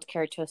mild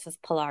keratosis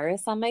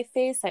pilaris on my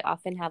face. I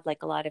often have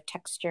like a lot of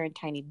texture and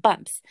tiny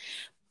bumps,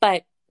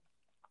 but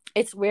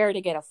it's rare to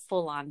get a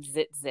full on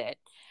zit.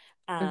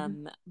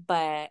 Hmm.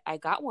 But I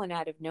got one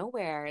out of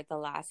nowhere the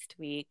last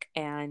week,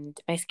 and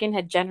my skin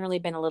had generally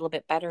been a little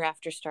bit better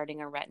after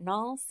starting a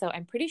retinol. So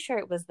I'm pretty sure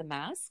it was the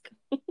mask.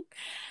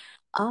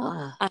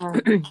 Ah.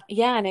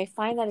 Yeah, and I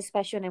find that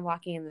especially when I'm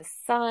walking in the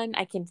sun,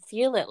 I can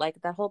feel it.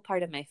 Like the whole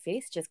part of my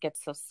face just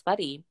gets so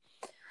sweaty.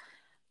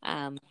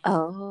 Um,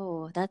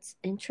 Oh, that's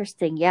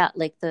interesting. Yeah,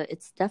 like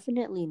it's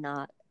definitely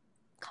not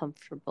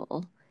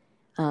comfortable.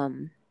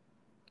 Um,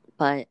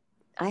 but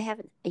I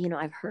haven't,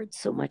 I've heard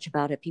so much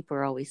about it. People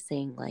are always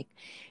saying like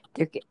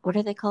what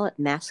do they call it?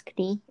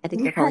 Maskne? I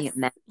think they're calling yes, it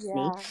maskne.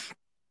 yeah,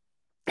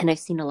 And I've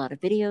seen a lot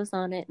of videos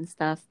on it and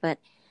stuff, but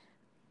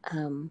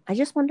I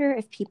just wonder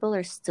if people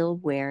are still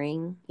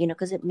wearing,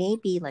 because it may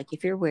be like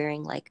if you're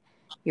wearing like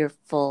your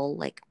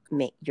full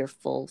your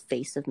full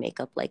face of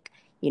makeup, like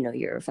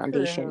your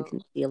foundation, true.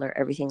 concealer,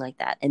 everything like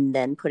that, and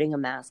then putting a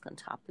mask on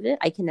top of it.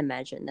 I can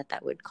imagine that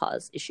that would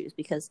cause issues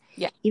because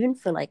Yeah. even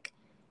for like,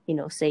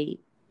 say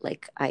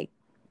like I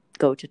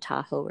go to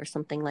Tahoe or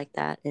something like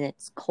that, and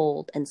it's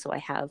cold, and so I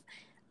have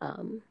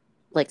um,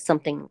 like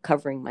something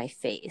covering my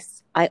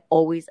face. I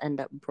always end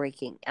up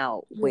breaking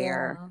out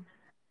where Yeah.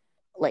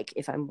 like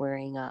if I'm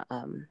wearing a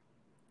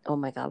oh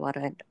my god, why do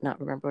I not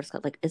remember what it's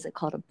called? Like, is it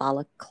called a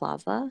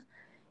balaclava?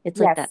 It's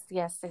like Yes, that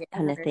yes, I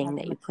kind know of what you're thing talking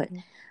that you put.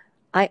 about.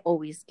 I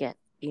always get,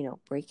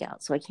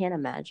 breakouts. So I can't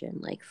imagine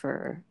like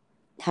for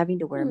having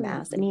to wear a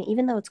mask. I Hmm. mean,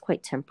 even though it's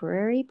quite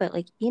temporary, but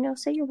like,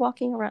 say you're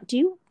walking around. Do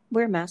you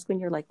wear a mask when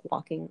you're like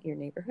walking your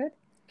neighborhood?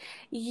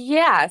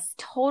 Yes,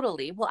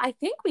 totally. Well, I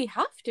think we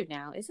have to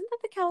now. Isn't that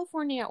the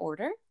California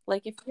order?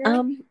 Like if you're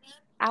Um,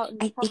 out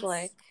in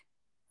public. it's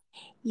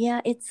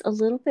Yeah, it's a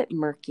little bit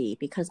murky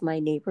because my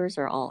neighbors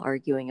are all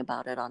arguing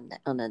about it on the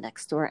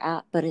Nextdoor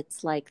app, but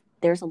it's like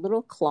there's a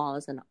little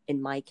clause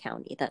in my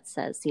county that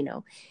says,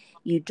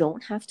 you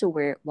don't have to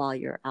wear it while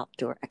you're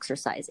outdoor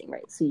exercising,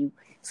 right?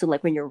 So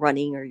like when you're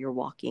running or you're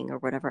walking or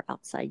whatever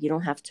outside, you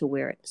don't have to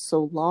wear it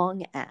so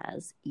long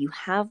as you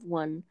have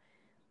one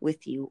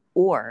with you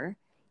or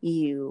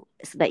you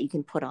so that you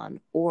can put on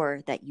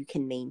or that you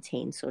can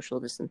maintain social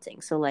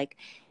distancing. So like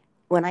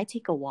when I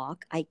take a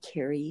walk, I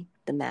carry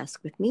the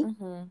mask with me,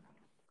 Hmm.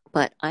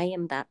 but I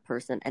am that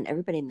person, and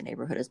everybody in the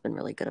neighborhood has been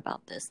really good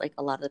about this. Like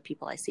a lot of the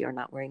people I see are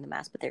not wearing the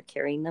mask, but they're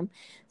carrying them.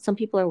 Some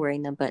people are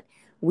wearing them, but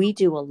we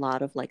do a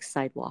lot of like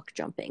sidewalk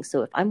jumping.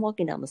 So if I'm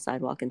walking down the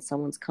sidewalk and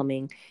someone's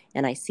coming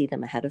and I see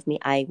them ahead of me,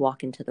 I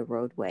walk into the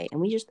roadway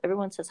and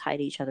everyone says hi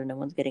to each other. No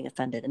one's getting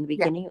offended. In the Yeah.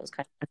 beginning, it was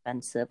kind of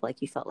offensive.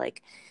 Like you felt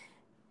like,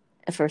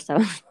 at first, I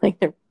was like,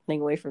 they're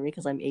running away from me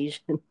because I'm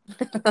Asian.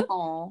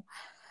 Oh.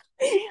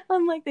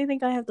 I'm like, they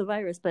think I have the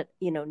virus. But,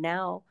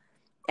 now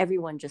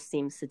everyone just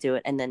seems to do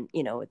it. And then,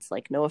 it's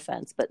like, no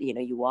offense, but,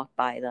 you walk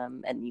by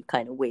them and you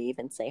kind of wave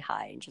and say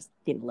hi and just,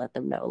 let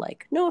them know,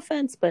 like, no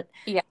offense, but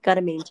Yeah. got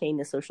to maintain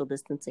the social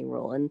distancing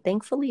rule. And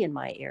thankfully, in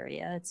my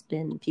area,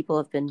 people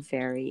have been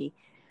very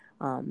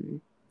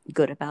um,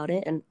 good about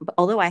it. And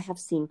although I have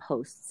seen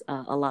posts,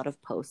 a lot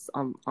of posts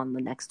on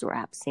the Nextdoor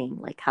app saying,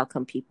 like, how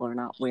come people are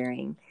not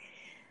wearing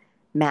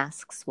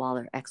masks while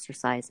they're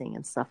exercising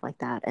and stuff like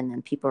that. And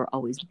then people are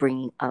always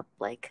bringing up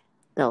like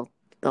they'll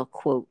they'll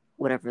quote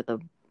whatever the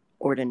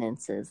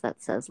ordinance is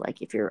that says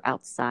like if you're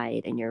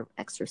outside and you're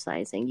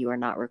exercising, you are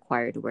not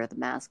required to wear the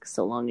mask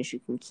so long as you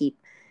can keep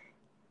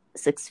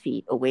 6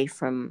 feet away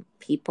from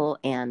people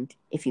and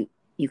if you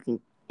can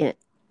it,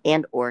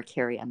 and or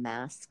carry a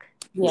mask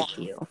Yeah. with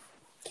you.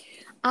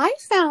 I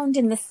found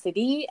in the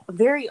city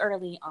very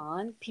early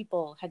on,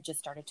 people had just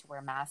started to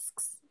wear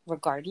masks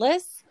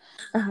regardless.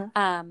 Uh-huh.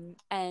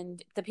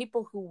 And the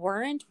people who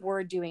weren't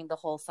were doing the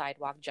whole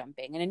sidewalk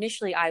jumping. And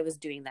initially I was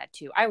doing that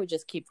too. I would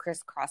just keep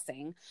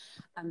crisscrossing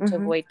to Mm-hmm.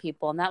 avoid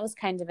people. And that was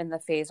kind of in the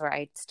phase where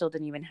I still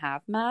didn't even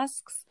have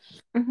masks.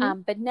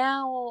 Mm-hmm. But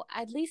now,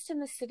 at least in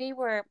the city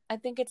where I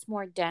think it's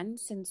more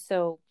dense, and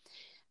so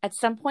at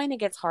some point it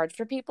gets hard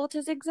for people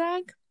to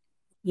zigzag.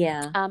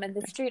 Yeah. And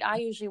the street I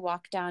usually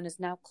walk down is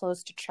now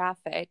close to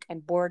traffic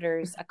and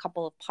borders a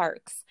couple of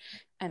parks,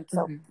 and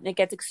so Mm-hmm. it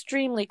gets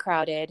extremely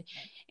crowded,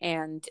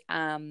 and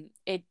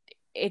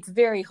it's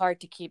very hard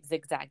to keep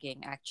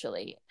zigzagging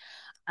actually.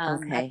 At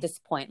Okay. this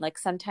point, like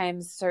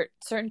sometimes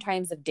certain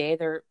times of day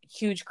there are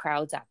huge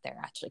crowds out there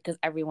actually because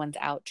everyone's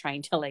out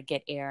trying to like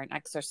get air and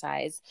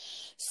exercise,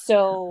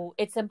 so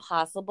it's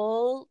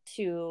impossible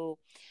to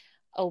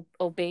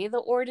obey the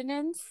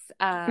ordinance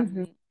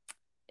Mm-hmm.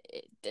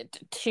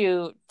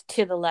 to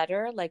to the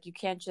letter. Like you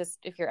can't just,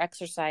 if you're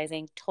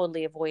exercising,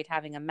 totally avoid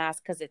having a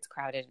mask because it's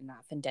crowded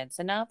enough and dense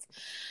enough.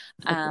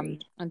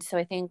 Agreed. And so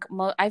I think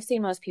I've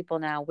seen most people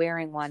now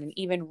wearing one, and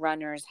even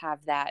runners have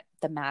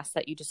the mask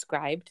that you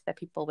described that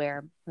people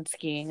wear when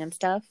skiing and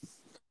stuff.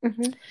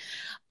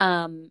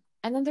 Mm-hmm.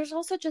 And then there's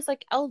also just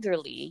like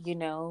elderly,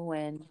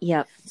 and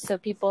Yep. so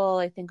people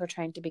I think are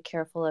trying to be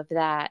careful of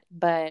that.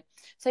 But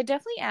so I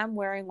definitely am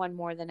wearing one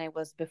more than I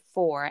was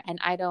before, and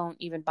I don't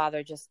even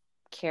bother just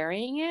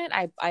carrying it.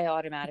 I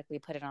automatically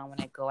put it on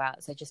when I go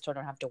out, so I just don't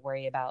have to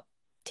worry about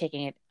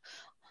taking it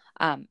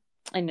in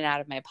and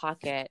out of my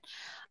pocket.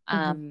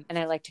 And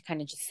I like to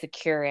kind of just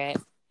secure it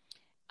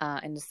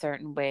in a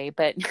certain way.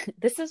 But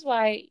this is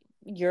why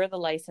you're the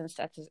licensed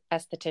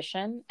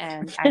esthetician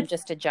and I'm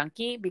just a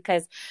junkie,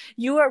 because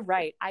you are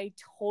right. I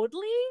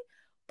totally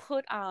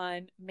put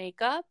on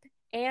makeup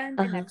and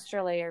an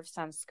extra layer of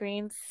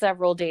sunscreen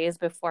several days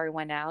before I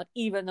went out,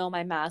 even though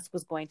my mask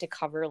was going to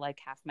cover like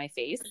half my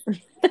face.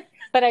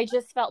 But I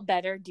just felt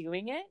better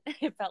doing it.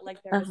 It felt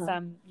like there was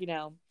some,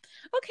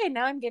 okay,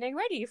 now I'm getting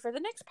ready for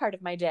the next part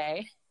of my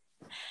day.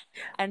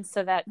 And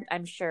so that,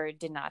 I'm sure,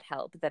 did not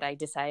help that I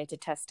decided to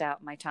test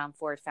out my Tom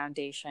Ford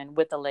foundation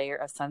with a layer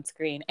of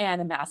sunscreen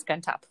and a mask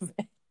on top of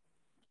it.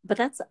 But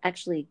that's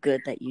actually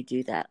good that you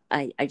do that.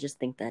 I just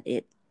think that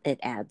it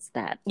adds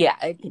that,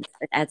 it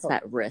adds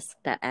that risk,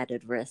 that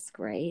added risk,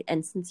 right?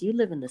 And since you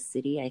live in the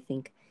city, I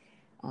think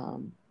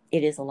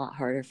it is a lot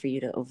harder for you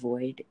to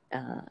avoid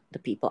the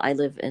people. I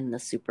live in the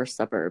super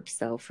suburbs,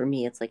 so for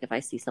me, it's like if I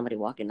see somebody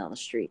walking down the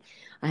street,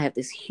 I have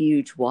this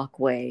huge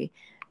walkway,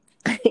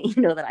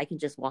 that I can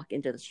just walk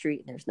into the street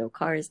and there's no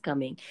cars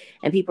coming,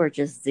 and people are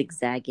just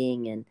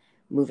zigzagging and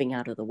moving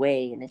out of the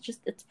way, and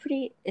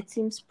it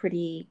seems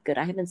pretty good.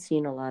 I haven't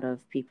seen a lot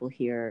of people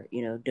here,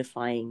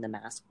 defying the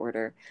mask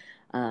order.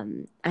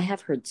 I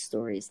have heard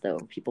stories though,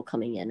 people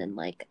coming in and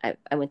like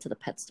I went to the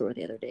pet store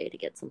the other day to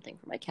get something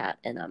for my cat,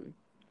 and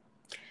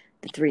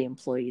the three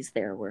employees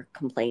there were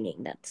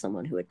complaining that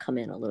someone who had come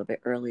in a little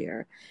bit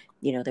earlier,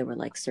 they were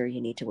like, "Sir,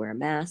 you need to wear a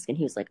mask." And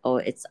he was like, "Oh,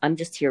 I'm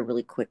just here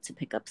really quick to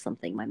pick up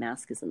something. My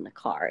mask is in the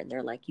car." And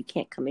they're like, "You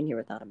can't come in here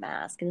without a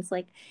mask." And it's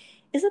like,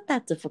 is it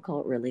that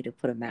difficult really to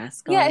put a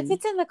mask on? Yeah, if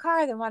it's in the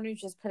car, then why don't you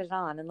just put it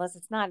on, unless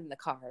it's not in the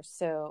car.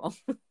 So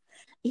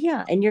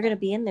yeah, and you're going to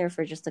be in there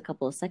for just a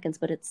couple of seconds,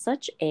 but it's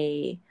such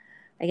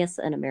I guess,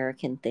 an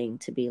American thing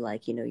to be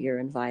like, you're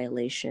in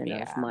violation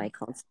of my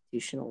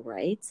constitutional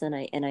rights. And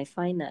I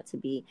find that to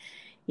be,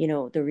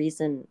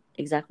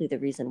 exactly the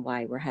reason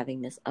why we're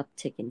having this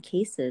uptick in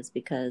cases,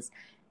 because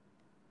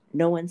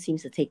no one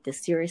seems to take this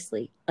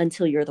seriously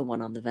until you're the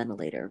one on the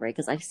ventilator, right?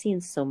 Because I've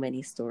seen so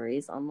many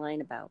stories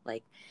online about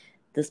like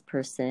this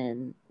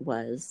person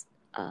was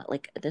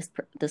like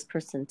this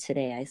person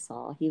today I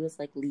saw, he was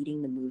like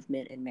leading the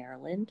movement in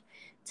Maryland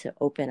to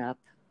open up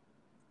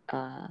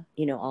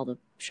all the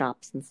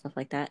shops and stuff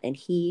like that. And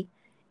he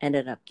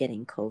ended up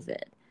getting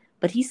COVID,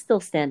 but he's still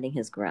standing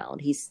his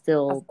ground. He's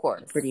still, of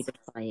course, pretty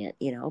defiant,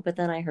 But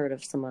then I heard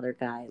of some other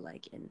guy,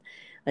 like in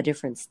a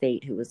different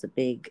state, who was a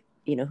big,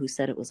 who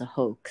said it was a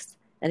hoax.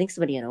 I think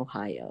somebody in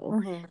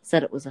Ohio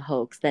said it was a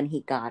hoax. Then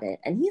he got it.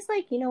 And he's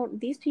like,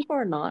 these people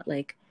are not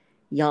like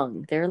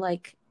young. They're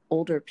like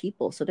older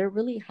people. So they're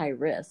really high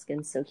risk.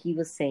 And so he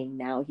was saying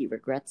now he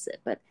regrets it.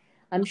 But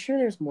I'm sure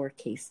there's more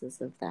cases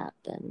of that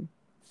than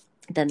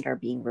are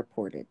being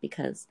reported,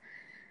 because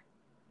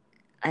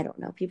I don't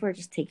know, people are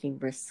just taking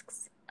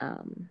risks.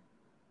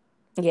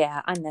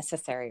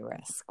 Unnecessary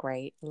risk,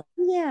 right?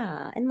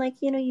 Yeah, and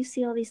like you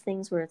see all these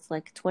things where it's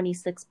like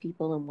 26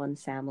 people in one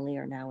family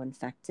are now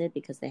infected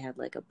because they had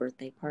like a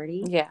birthday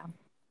party. Yeah,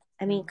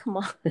 I mean, come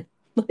on.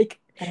 Like,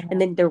 and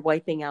then they're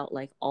wiping out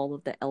like all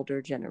of the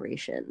elder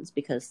generations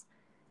because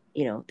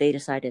they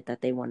decided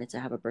that they wanted to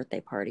have a birthday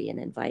party and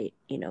invite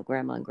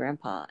grandma and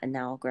grandpa, and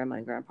now grandma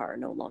and grandpa are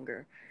no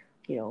longer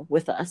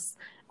with us.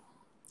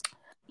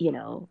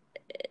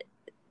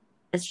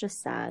 It's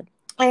just sad.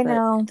 I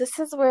know. This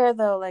is where,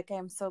 though, like,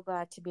 I'm so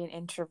glad to be an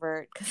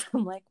introvert, because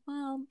I'm like,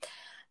 well,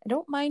 I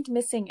don't mind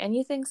missing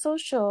anything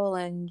social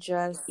and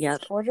just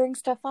ordering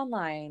stuff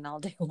online all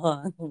day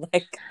long.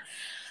 Like,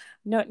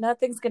 no,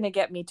 nothing's going to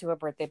get me to a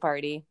birthday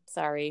party.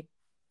 Sorry.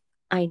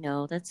 I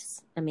know.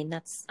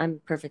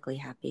 I'm perfectly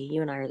happy.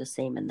 You and I are the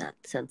same in that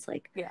sense.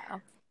 Like,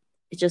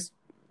 it just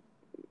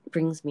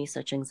brings me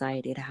such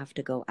anxiety to have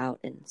to go out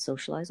and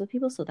socialize with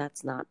people. So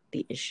that's not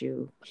the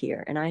issue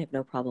here. And I have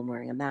no problem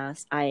wearing a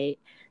mask.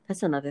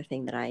 That's another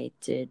thing that I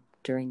did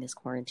during this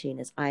quarantine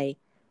is I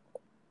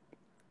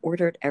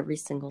ordered every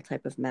single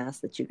type of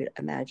mask that you could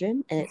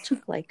imagine. And it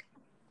took like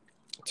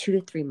 2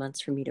 to 3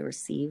 months for me to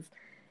receive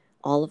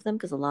all of them,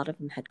 because a lot of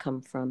them had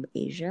come from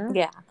Asia.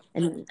 Yeah.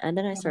 And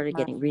then I started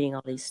reading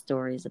all these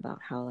stories about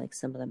how like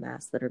some of the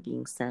masks that are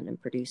being sent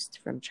and produced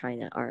from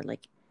China are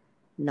like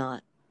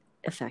not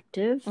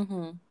effective.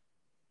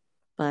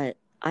 But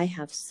I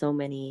have so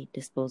many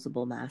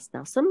disposable masks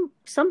now. Some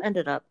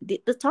ended up the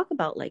talk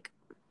about like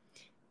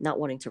not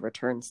wanting to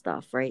return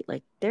stuff, right?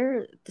 Like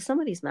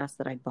some of these masks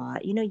that I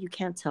bought, you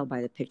can't tell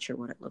by the picture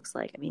what it looks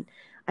like. I mean,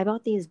 I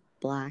bought these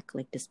black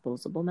like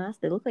disposable masks.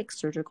 They look like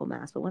surgical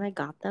masks, but when I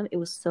got them, it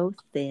was so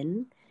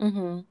thin,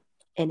 Mm-hmm.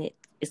 and it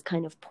is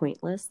kind of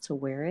pointless to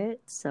wear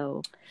it.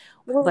 So,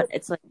 but Well,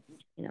 it's like,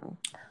 you know,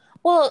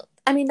 well,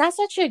 I mean, that's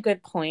actually a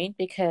good point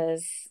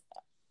because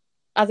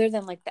other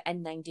than like the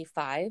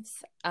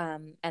N95s,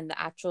 and the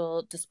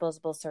actual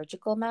disposable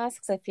surgical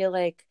masks, I feel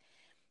like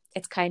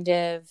it's kind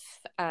of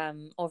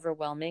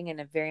overwhelming and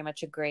a very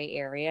much a gray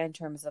area in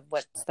terms of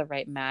what's the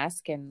right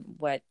mask and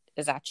what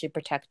is actually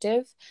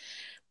protective.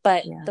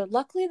 But yeah,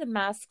 luckily the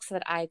masks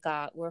that I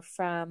got were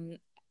from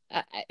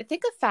I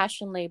think a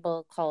fashion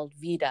label called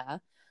Vita,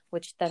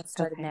 which then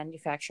started okay,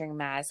 manufacturing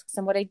masks.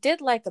 And what I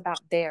did like about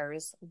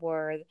theirs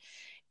were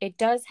it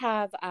does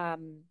have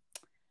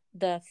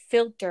the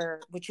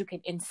filter which you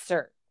can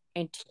insert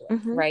into it,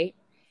 mm-hmm. right?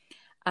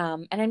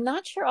 And I'm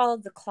not sure all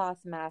of the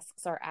cloth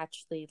masks are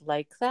actually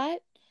like that.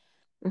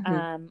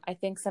 Mm-hmm. I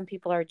think some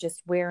people are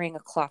just wearing a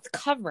cloth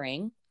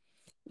covering,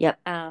 Yep,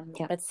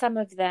 yep, but some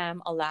of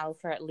them allow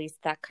for at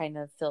least that kind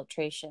of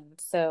filtration.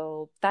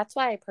 So that's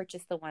why I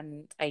purchased the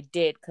one I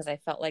did, because I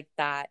felt like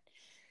that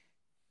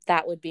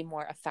would be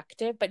more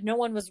effective. But no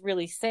one was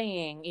really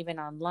saying, even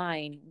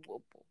online,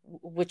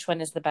 which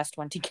one is the best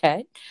one to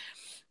get.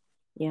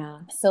 yeah,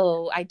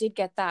 So I did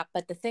get that.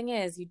 But the thing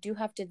is, you do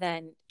have to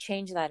then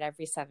change that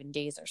every 7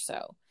 days or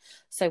so.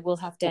 So we'll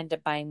have to yep, end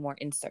up buying more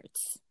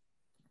inserts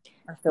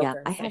or yeah.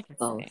 filters, I I have should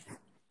both. say.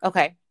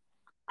 Okay.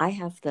 I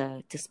have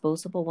the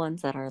disposable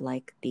ones that are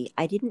like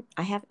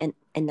I have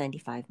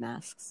N95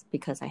 masks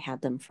because I had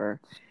them for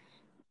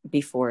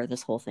before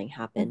this whole thing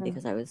happened Mm-hmm.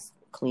 because I was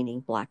cleaning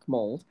black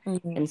mold.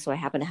 Mm-hmm. And so I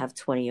happen to have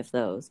 20 of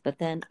those. But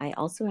then I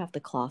also have the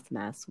cloth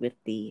mask with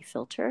the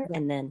filter. Yeah.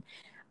 And then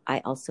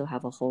I also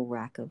have a whole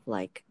rack of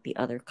like the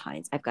other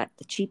kinds. I've got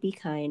the cheapy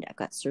kind, I've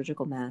got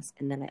surgical masks,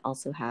 and then I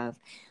also have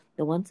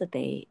the ones that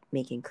they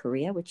make in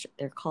Korea, which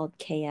they're called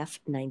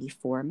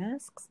KF94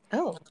 masks.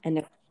 Oh. And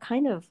they're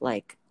kind of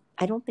like,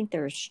 I don't think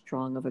they're as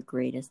strong of a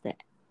grade as the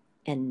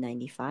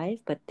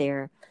N95, but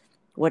they're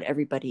what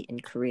everybody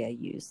in Korea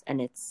use.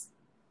 And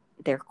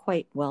they're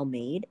quite well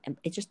made, and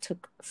it just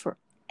took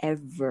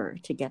forever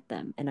to get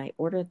them, and I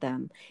ordered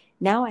them.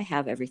 Now I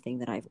have everything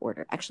that I've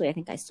ordered. Actually, I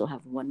think I still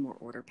have one more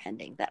order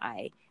pending that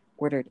I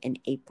ordered in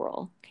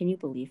April. Can you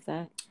believe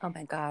that? Oh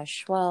my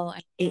gosh. Well,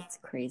 It's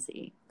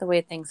crazy. the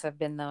way things have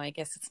been, though, I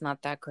guess it's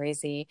not that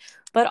crazy.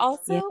 But Yeah.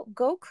 also,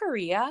 go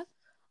Korea.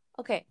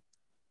 Okay.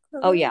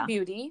 Oh Korean yeah.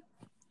 beauty,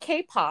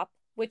 K-pop,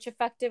 which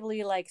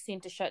effectively like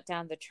seemed to shut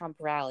down the Trump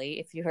rally,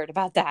 if you heard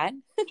about that.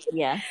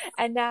 Yes.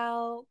 And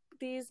now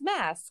these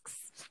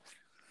masks.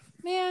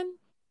 Man,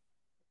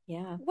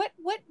 Yeah. what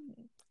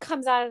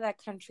comes out of that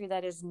country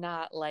that is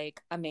not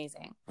like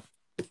amazing?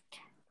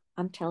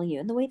 I'm telling you,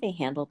 and the way they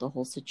handled the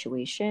whole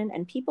situation,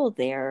 and people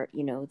there,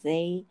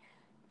 they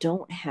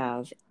don't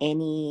have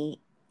any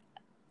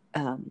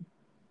um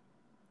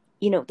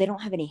they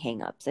don't have any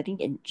hangups. I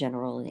think in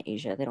general in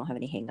Asia, they don't have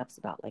any hangups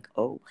about like,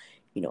 oh,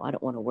 I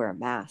don't want to wear a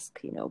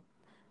mask,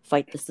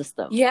 fight the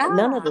system.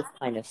 None of Yeah. this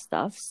kind of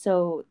stuff.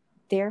 So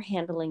their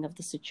handling of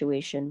the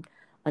situation,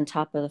 on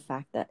top of the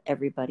fact that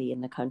everybody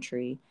in the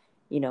country,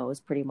 is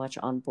pretty much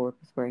on board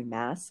with wearing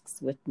masks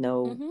with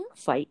no Mm-hmm.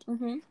 fight,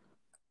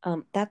 Mm-hmm.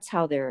 that's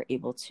how they're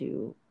able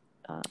to,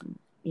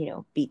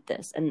 beat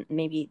this. And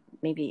maybe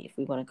if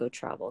we want to go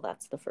travel,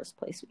 that's the first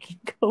place we can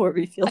go where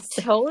we feel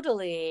safe.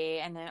 Totally.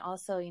 And then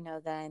also,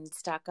 then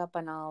stock up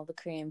on all the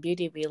Korean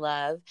beauty we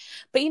love.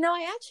 But,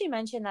 I actually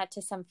mentioned that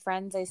to some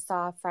friends I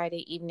saw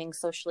Friday evening,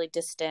 socially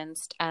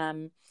distanced.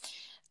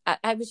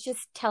 I was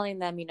just telling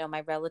them,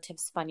 my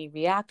relatives' funny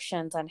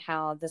reactions on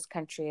how this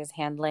country is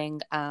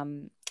handling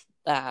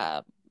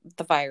uh,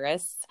 the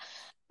virus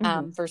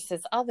Hmm.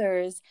 versus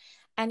others.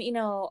 And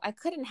I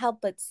couldn't help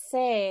but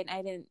say, and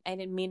I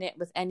didn't mean it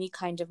with any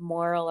kind of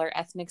moral or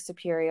ethnic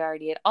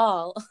superiority at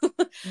all.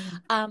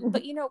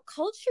 But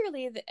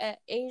culturally, the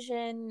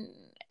Asian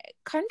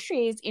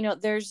countries,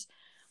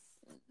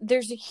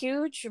 there's a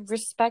huge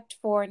respect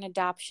for an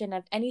adoption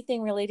of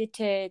anything related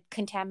to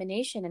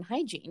contamination and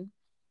hygiene.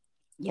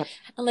 Yep.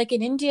 And like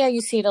in India,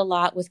 you see it a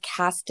lot with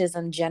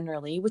casteism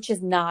generally, which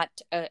is not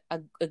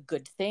a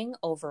good thing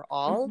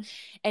overall. Hmm.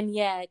 And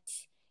yet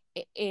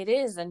it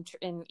is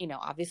in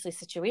obviously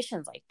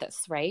situations like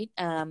this, right?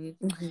 Hmm.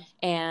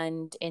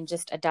 And in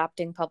just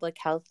adopting public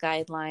health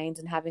guidelines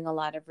and having a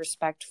lot of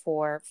respect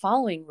for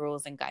following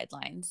rules and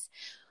guidelines.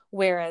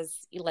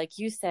 Whereas, like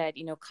you said,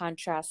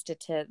 contrasted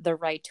to the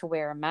right to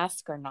wear a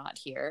mask or not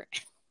here.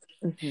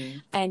 Hmm.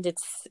 And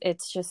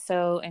it's just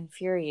so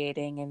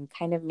infuriating and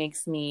kind of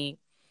makes me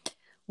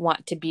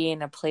want to be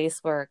in a place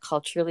where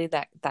culturally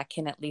that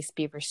can at least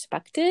be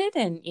respected,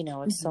 and it's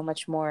Hmm. so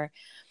much more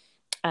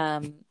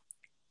um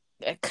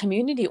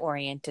community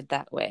oriented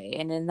that way,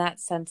 and in that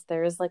sense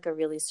there is like a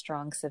really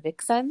strong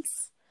civic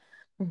sense,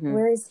 Hmm.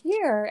 whereas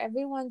here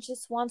everyone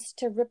just wants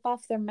to rip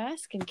off their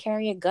mask and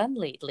carry a gun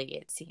lately,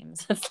 it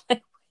seems. It's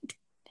like,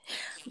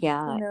 you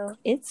Yeah, know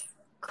it's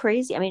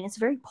crazy. I mean, it's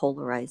very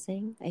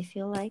polarizing, I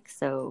feel like.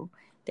 So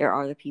there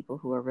are the people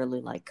who are really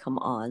like, come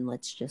on,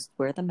 let's just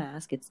wear the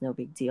mask. It's no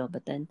big deal.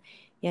 But then,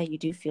 yeah, you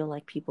do feel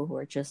like people who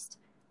are just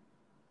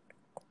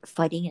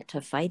fighting it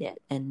to fight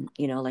it. And,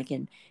 like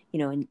in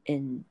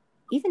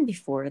even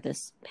before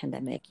this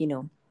pandemic,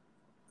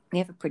 we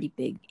have a pretty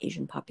big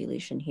Asian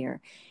population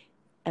here.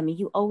 I mean,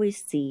 you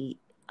always see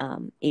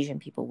Asian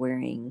people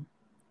wearing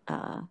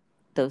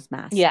those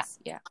Yeah, masks,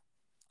 yeah,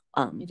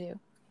 you um, do.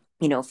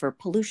 for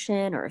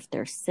pollution, or if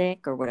they're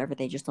sick or whatever,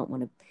 they just don't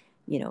want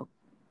to,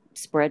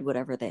 spread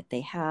whatever that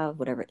they have,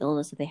 whatever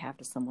illness that they have,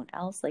 to someone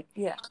else. Like,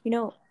 Yeah.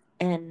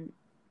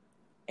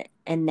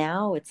 And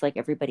now it's like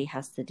everybody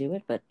has to do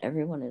it, but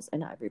everyone is,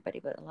 not everybody,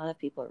 but a lot of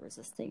people are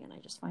resisting, and I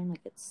just find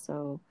like it's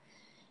so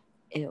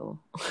ew.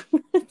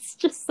 It's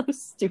just so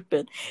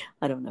stupid.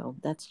 I don't know.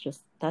 That's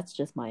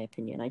just my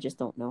opinion. I just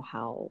don't know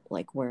how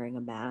like wearing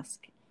a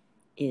mask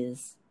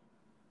is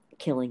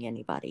killing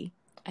anybody.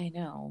 I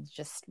know.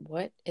 Just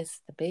what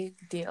is the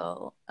big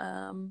deal?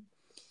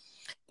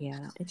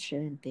 Yeah, it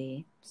shouldn't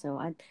be. So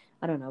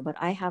I don't know, but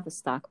I have a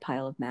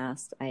stockpile of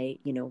masks.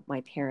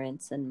 My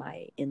parents and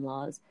my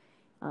in-laws,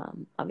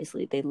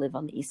 obviously they live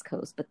on the East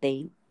Coast, but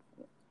they,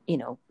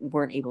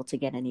 weren't able to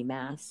get any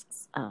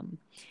masks. And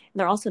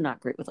they're also not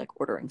great with like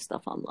ordering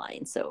stuff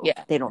online, so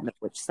Yeah. they don't know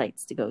which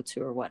sites to go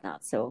to or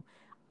whatnot. So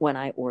when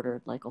I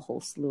ordered like a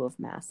whole slew of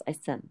masks, I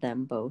sent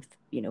them both,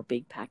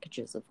 big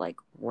packages of like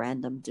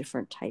random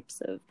different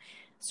types of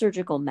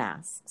surgical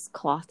masks,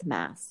 cloth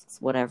masks,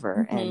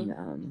 whatever. Mm-hmm.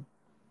 And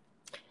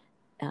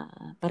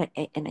but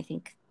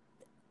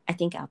I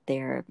think out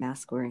there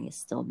mask wearing is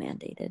still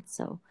mandated.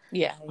 So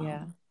Yeah,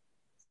 yeah. um,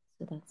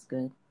 so that's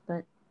good.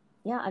 But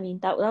yeah, I mean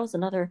that was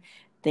another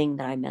thing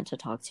that I meant to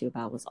talk to you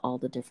about, was all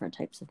the different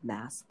types of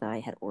masks that I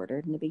had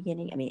ordered in the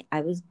beginning. I mean,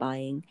 I was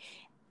buying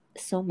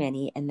so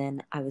many, and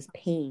then I was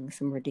paying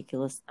some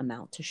ridiculous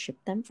amount to ship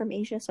them from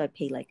Asia. So I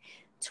paid like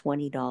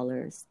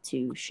 $20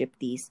 to ship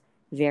these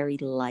very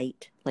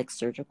light, like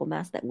surgical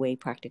masks that weigh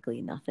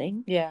practically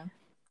nothing. Yeah.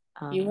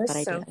 You were But I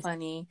did. so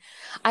funny.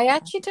 I Yeah.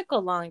 actually took a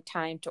long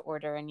time to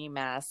order any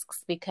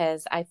masks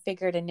because I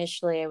figured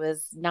initially I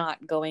was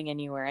not going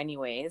anywhere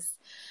anyways.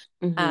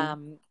 Mm-hmm.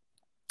 Um,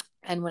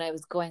 and when I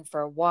was going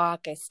for a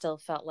walk, I still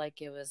felt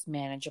like it was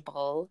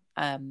manageable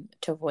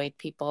to avoid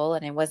people,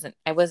 and I wasn't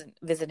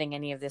visiting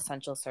any of the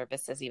essential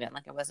services, even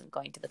like I wasn't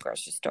going to the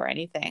grocery store or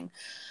anything.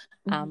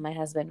 Mm-hmm. My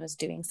husband was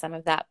doing some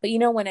of that. But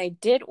when I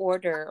did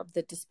order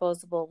the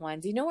disposable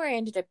ones, where I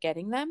ended up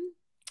getting them?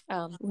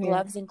 Where?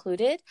 Gloves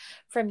included,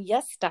 from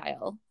Yes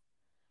Style.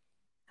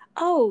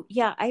 Oh,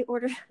 yeah, I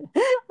ordered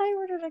I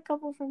ordered a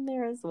couple from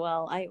there as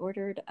well. I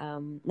ordered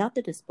not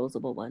the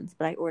disposable ones,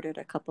 but I ordered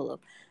a couple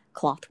of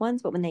cloth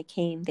ones, but when they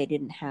came, they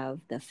didn't have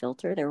the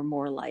filter. They were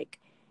more like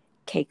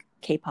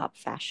K-pop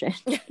fashion.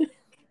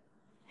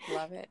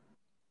 Love it.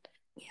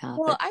 Yeah,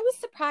 Well, but I was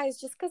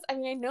surprised just because I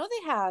know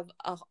they have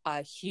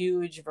a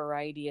huge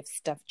variety of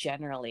stuff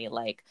generally,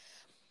 like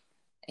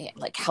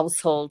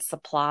household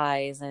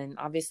supplies and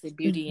obviously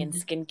beauty and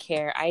mhm.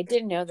 skincare. I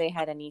didn't know they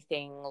had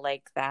anything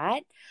like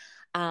that.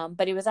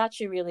 But it was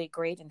actually really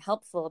great and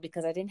helpful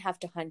because I didn't have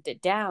to hunt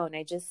it down.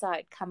 I just saw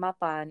it come up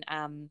on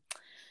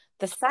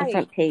the The site.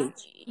 front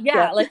page.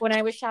 Yeah, Yep. like when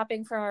I was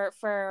shopping for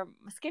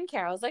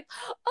skincare, I was like,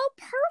 "Oh,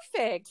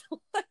 perfect!"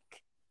 Like,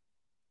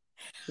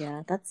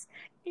 Yeah, that's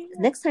yeah,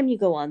 next time you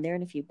go on there,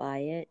 and if you buy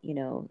it,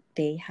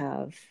 they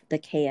have the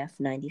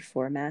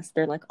KF94 mask.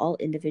 They're like all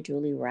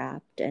individually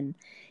wrapped, and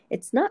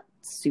it's not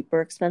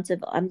super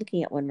expensive. I'm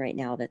looking at one right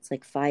now that's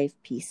like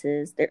 5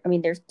 pieces. I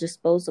mean, they're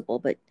disposable,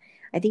 but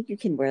I think you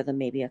can wear them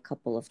maybe a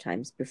couple of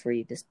times before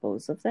you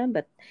dispose of them.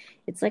 But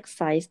it's like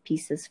 5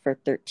 pieces for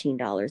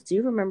 $13. Do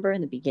you remember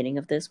in the beginning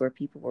of this where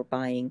people were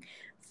buying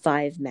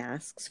 5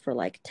 masks for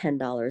like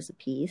 $10 a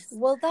piece?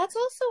 well, that's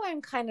also why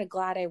I'm kind of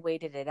glad I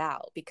waited it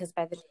out because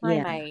by the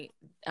time Yeah, I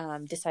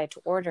decided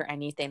to order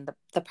anything,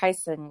 the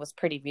pricing was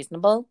pretty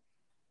reasonable.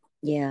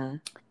 yeah,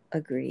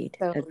 agreed,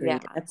 So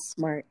agreed. yeah, That's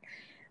smart.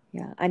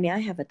 Yeah, I mean, I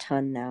have a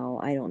ton now.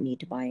 I don't need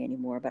to buy any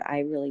more, but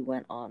I really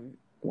went on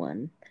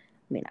one.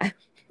 I mean, I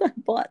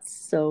bought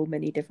so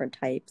many different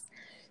types,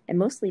 and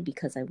mostly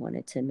because I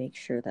wanted to make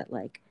sure that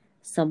like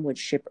some would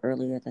ship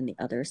earlier than the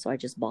others. So I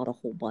just bought a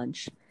whole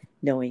bunch,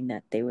 knowing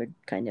that they would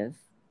kind of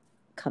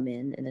come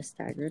in a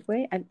staggered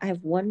way. I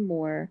have one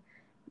more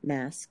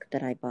mask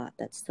that I bought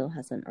that still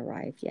hasn't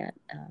arrived yet,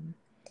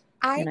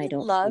 I and I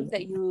don't love see.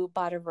 that you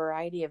bought a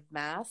variety of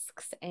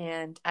masks,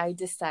 and I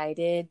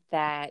decided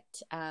that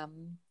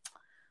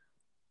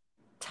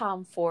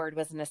Tom Ford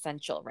was an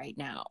essential right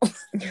now.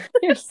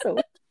 They're so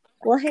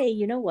well. Hey,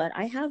 you know what?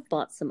 I have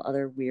bought some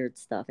other weird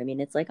stuff. I mean,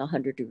 it's like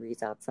 100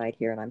 degrees outside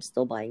here, and I'm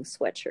still buying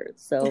sweatshirts.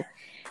 So,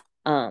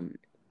 um,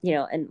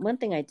 and one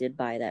thing I did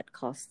buy that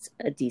costs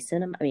a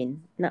decent. I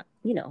mean, not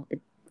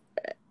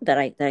that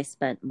I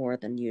spent more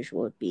than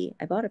usual would be.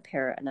 I bought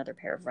another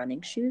pair of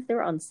running shoes. They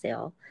were on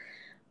sale,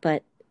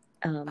 but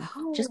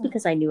just Oh,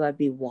 because I knew I'd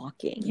be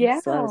walking,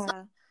 so I was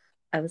yeah.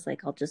 I was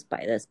like, I'll just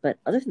buy this. But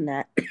other than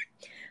that, I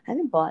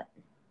haven't bought.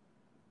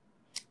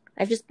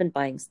 I've just been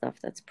buying stuff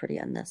that's pretty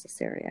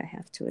unnecessary, I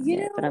have to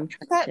admit. But I'm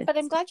trying That, to. but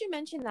I'm glad you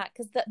mentioned that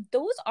because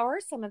those are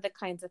some of the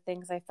kinds of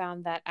things I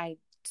found that I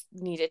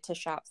needed to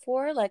shop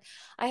for. Like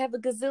I have a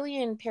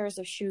gazillion pairs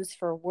of shoes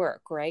for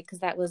work, right? Because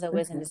that was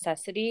always a Mhm.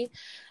 necessity.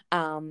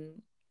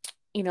 Um,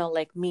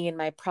 like me and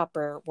my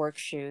proper work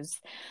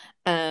shoes.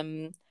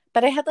 Um,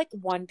 but I had like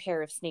one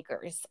pair of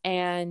sneakers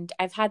and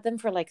I've had them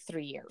for like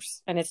 3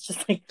 years. And it's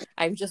just like,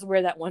 I just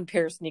wear that one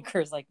pair of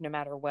sneakers, like no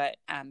matter what,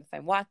 if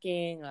I'm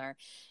walking or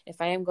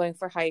if I am going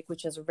for a hike,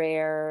 which is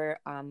rare,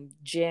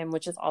 gym,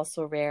 which is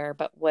also rare,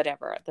 but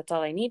whatever, that's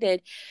all I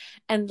needed.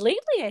 And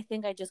lately, I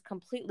think I just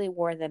completely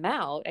wore them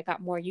out. I got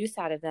more use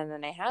out of them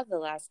than I have the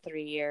last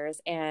 3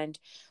 years. And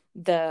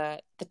the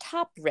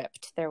top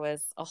ripped. There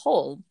was a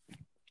hole.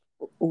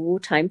 Ooh,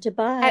 time to I,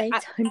 buy. I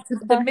Time to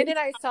the buy. minute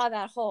I saw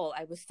that hole,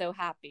 I was so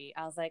happy.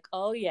 I was like,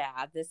 "Oh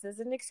yeah, this is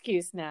an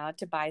excuse now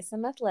to buy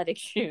some athletic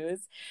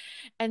shoes."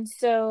 And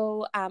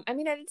so, I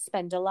mean, I didn't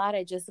spend a lot.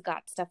 I just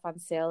got stuff on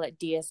sale at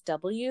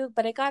DSW,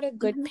 but I got a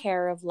good Mhm.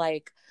 pair of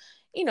like,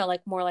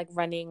 like more like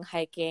running,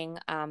 hiking,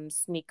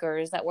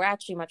 sneakers that were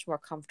actually much more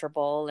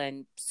comfortable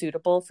and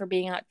suitable for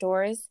being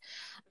outdoors.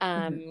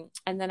 Mhm.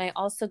 And then I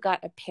also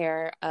got a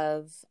pair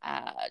of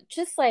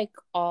just like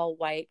all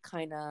white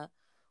kind of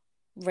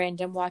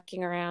random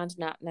walking around,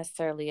 not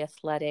necessarily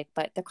athletic,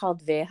 but they're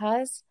called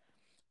Vejas.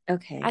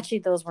 Okay. Actually,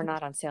 those were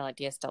not on sale at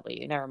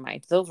DSW. Never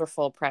mind. Those were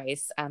full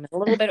price. A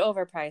little bit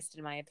overpriced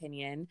in my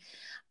opinion.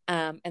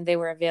 And they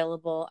were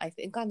available, I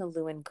think, on the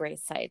Lewin Gray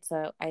site.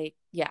 So I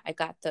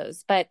got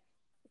those. But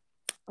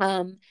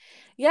um,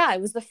 yeah,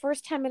 it was the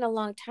first time in a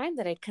long time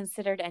that I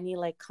considered any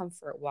like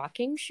comfort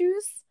walking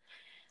shoes.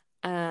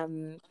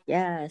 Um,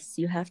 Yes,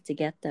 you have to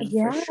get them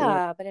for sure.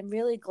 Yeah, but I'm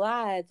really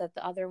glad that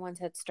the other ones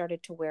had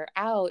started to wear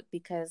out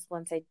because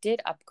once I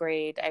did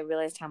upgrade, I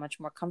realized how much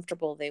more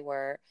comfortable they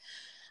were,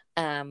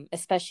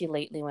 especially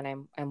lately when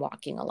I'm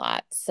walking a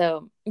lot.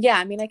 So yeah,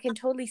 I mean, I can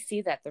totally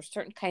see that there's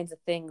certain kinds of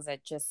things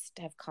that just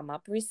have come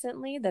up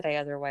recently that I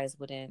otherwise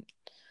wouldn't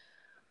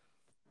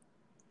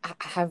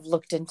have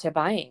looked into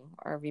buying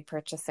or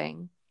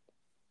repurchasing.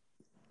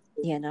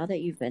 Yeah, now that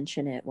you've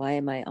mentioned it, why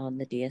am I on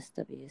the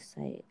DSW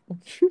site?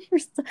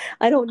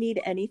 I don't need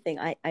anything.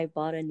 I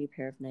bought a new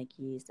pair of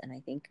Nikes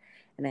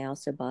and I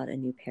also bought a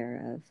new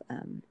pair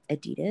of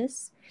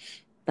Adidas.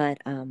 But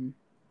and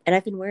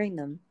I've been wearing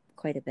them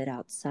quite a bit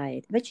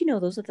outside. But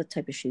those are the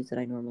type of shoes that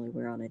I normally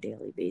wear on a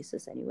daily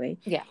basis anyway,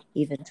 Yeah.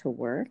 even to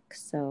work.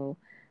 So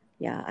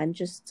yeah, I'm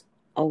just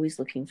always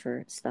looking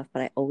for stuff,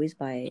 but I always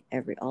buy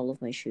every all of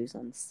my shoes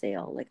on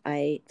sale.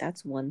 Like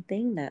that's one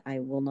thing that I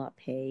will not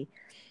pay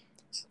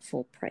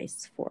full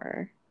price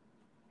for.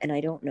 And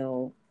I don't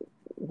know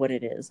what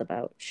it is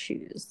about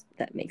shoes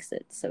that makes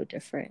it so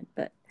different,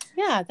 but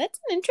Yeah, that's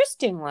an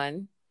interesting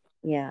one.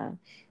 yeah,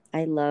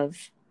 I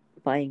love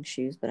buying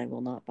shoes, but I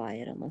will not buy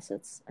it unless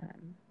it's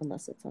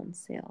on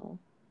sale.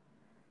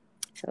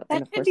 So, and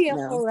That of could course be a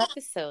now, whole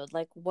episode.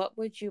 Like, what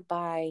would you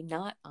buy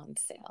not on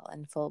sale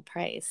and full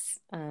price?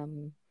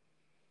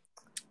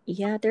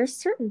 yeah, there's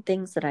certain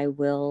things that I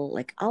will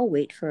like. I'll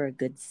wait for a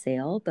good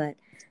sale, but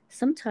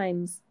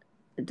sometimes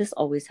this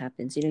always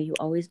happens. You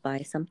always buy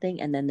something,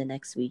 and then the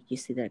next week you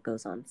see that it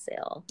goes on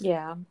sale.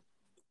 Yeah.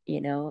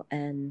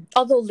 And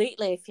Although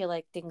lately I feel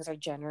like things are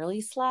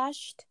generally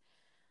slashed.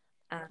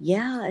 Um,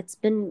 yeah, it's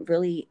been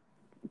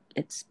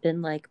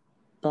like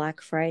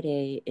Black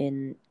Friday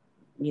in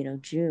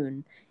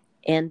June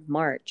and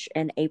March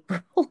and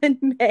April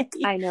and May.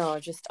 I know,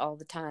 just all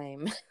the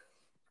time.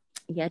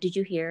 Yeah, did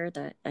you hear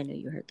that? I know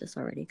you heard this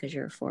already because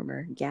you're a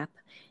former Gap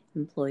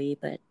employee,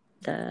 but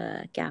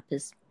the Gap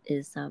is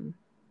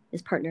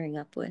partnering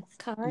up with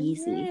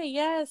Yeezy. Kanye,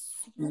 yes.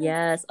 Yes.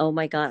 Yes. Oh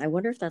my God. I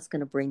wonder if that's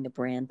going to bring the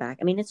brand back.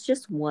 I mean, it's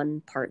just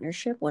one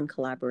partnership, one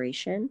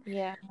collaboration,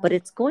 Yeah. but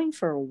it's going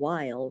for a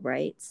while,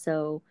 right?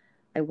 So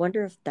I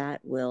wonder if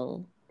that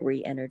will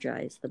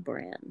re-energize the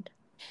brand.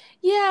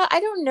 Yeah, I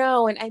don't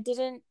know. And I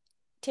didn't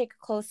take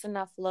a close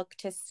enough look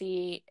to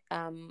see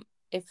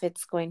if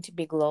it's going to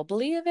be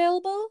globally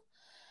available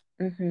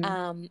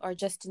Mm-hmm. or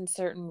just in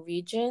certain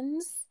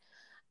regions.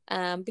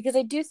 Because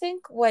I do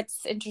think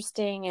what's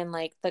interesting and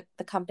like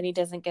the company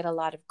doesn't get a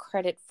lot of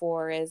credit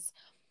for is,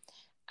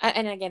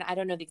 and again, I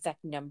don't know the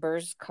exact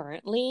numbers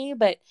currently,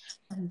 but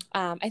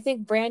I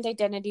think brand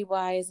identity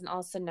wise and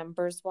also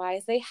numbers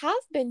wise, they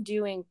have been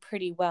doing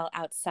pretty well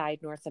outside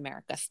North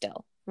America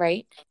still,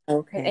 right? It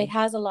Okay.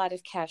 has a lot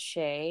of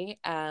cachet.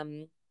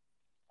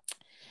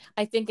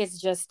 I think it's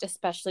just,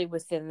 especially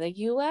within the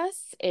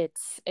US,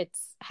 it's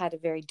had a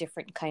very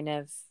different kind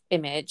of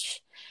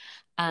image,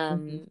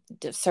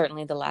 Mm-hmm.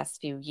 certainly the last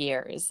few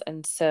years.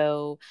 And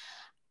so,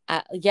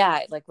 yeah,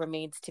 it like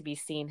remains to be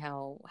seen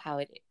how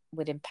it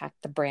would impact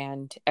the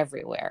brand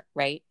everywhere,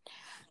 right?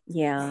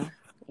 Yeah.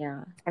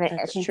 Yeah. And I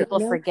That's think true. people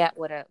forget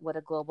what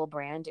a global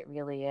brand it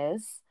really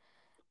is.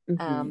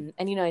 Mm-hmm.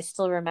 And I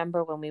still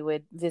remember when we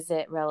would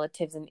visit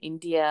relatives in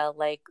India,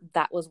 like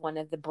that was one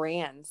of the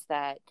brands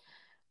that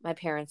my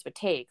parents would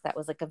take. That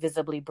was like a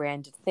visibly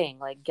branded thing,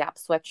 like Gap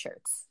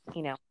sweatshirts.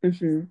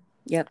 Mm-hmm.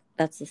 Yep.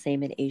 That's the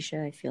same in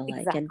Asia, I feel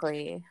like. And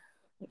Exactly.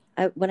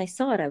 when I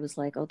saw it, I was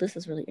like, oh, this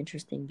is really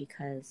interesting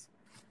because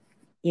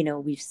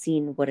we've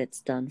seen what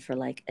it's done for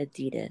like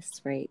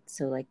Adidas, right?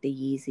 So like the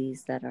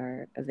Yeezys that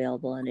are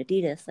available on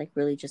Adidas, like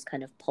really just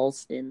kind of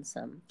pulsed in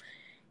some,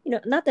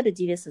 not that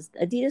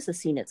Adidas has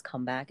seen its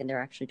comeback and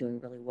they're actually doing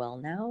really well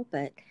now,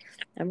 but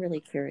I'm really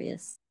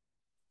curious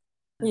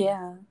um,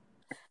 Yeah.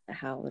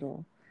 how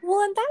it'll,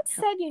 Well, and that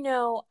how,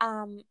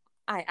 said,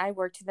 I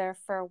worked there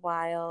for a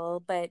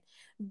while, but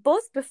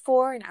both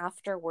before and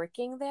after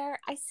working there,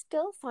 I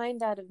still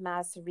find out of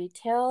mass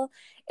retail,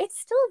 it's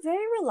still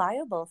very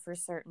reliable for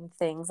certain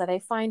things that I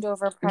find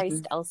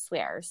overpriced Mhm.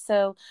 elsewhere.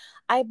 So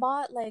I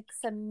bought like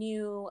some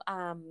new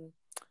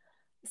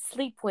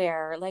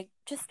sleepwear, like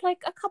just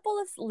like a couple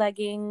of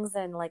leggings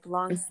and like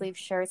long sleeve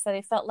shirts that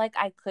I felt like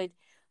I could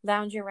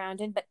lounge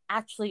around in, but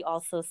actually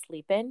also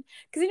sleep in.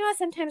 Because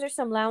sometimes there's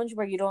some lounge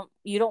where you don't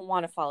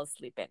want to fall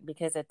asleep in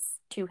because it's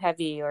too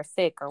heavy or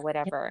thick or Yep.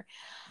 whatever.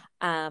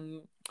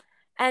 Um,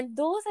 and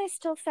those I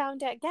still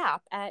found at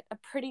Gap at a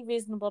pretty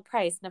reasonable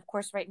price. And of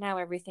course, right now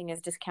everything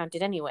is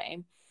discounted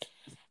anyway.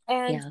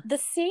 And Yeah. the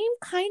same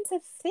kinds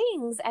of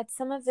things at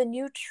some of the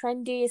new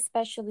trendy,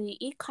 especially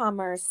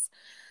e-commerce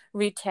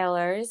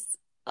retailers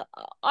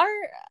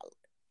are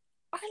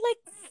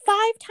like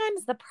 5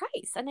 times the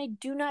price, and I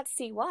do not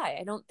see why.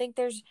 I don't think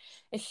there's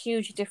a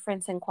huge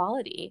difference in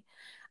quality.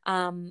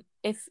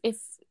 If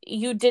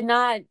you did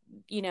not,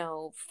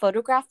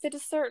 photograph it a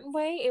certain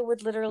way, it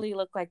would literally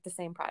look like the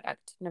same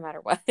product no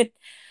matter what.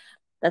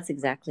 That's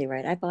exactly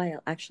right.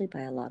 Actually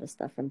buy a lot of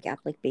stuff from Gap,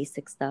 like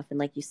basic stuff, and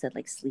like you said,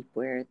 like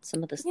sleepwear.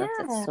 Some of the stuff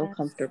that's so Yeah,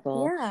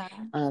 comfortable. yeah.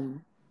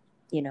 Um,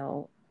 you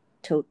know,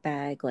 Tote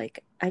bag.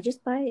 Like I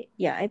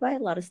buy a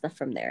lot of stuff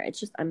from there. It's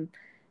just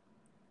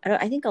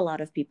I think a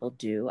lot of people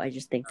do. I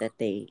just think that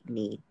they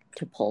need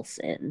to pulse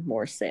in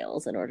more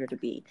sales in order to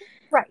be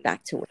Right.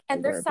 back to where they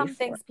And there's were some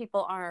before. things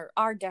people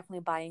are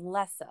definitely buying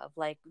less of,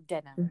 like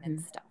denim and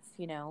Hmm. stuff.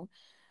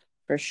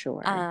 For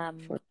sure. Um,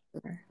 For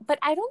sure. but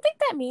I don't think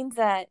that means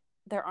that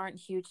there aren't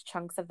huge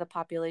chunks of the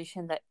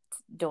population that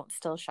don't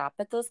still shop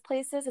at those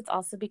places. It's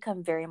also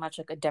become very much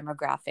like a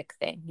demographic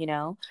thing.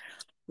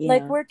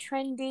 Like Yeah. we're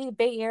trendy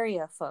Bay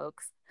Area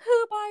folks.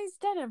 Who buys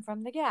denim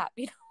from the Gap?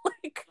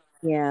 Like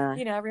Yeah.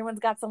 everyone's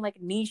got some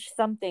like niche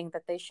something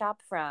that they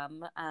shop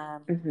from,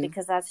 Hmm.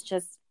 because that's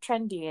just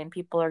trendy and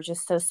people are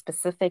just so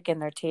specific in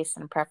their tastes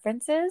and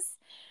preferences.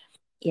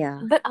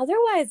 Yeah. But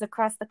otherwise,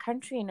 across the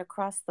country and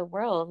across the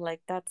world,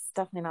 like that's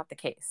definitely not the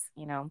case.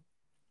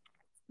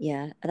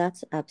 Yeah,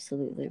 that's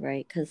absolutely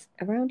right. Because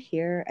around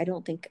here, I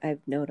don't think I've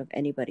known of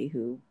anybody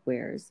who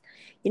wears,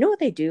 you know what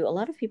they do? A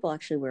lot of people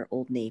actually wear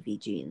Old Navy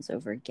jeans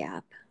over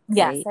Gap,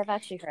 Yes, right? I've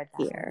actually heard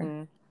that. Here.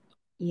 Hmm.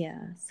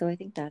 Yeah. So I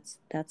think that's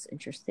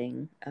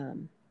interesting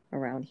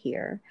around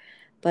here.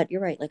 But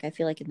you're right. Like I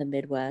feel like in the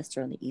Midwest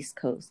or on the East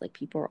Coast, like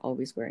people are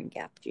always wearing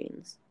Gap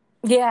jeans.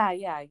 Yeah,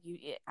 yeah.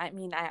 I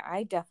mean,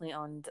 I definitely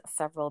owned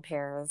several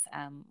pairs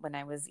when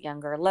I was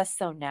younger, less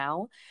so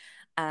now.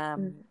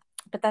 Mm.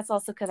 But that's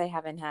also because I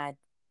haven't had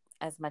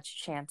as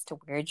much chance to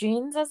wear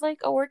jeans as like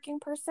a working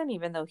person,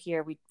 even though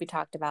here we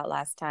talked about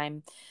last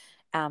time,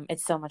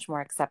 it's so much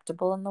more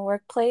acceptable in the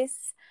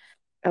workplace.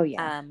 Oh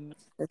yeah, Um,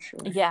 for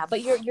sure. yeah,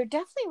 but you're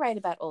definitely right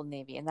about Old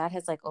Navy, and that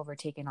has like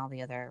overtaken all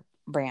the other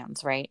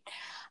brands, right?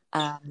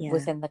 Yeah.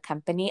 Within the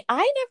company.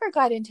 I never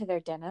got into their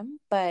denim,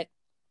 but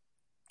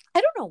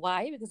I don't know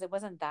why, because it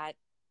wasn't that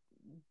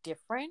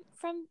different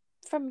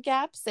from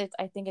Gaps.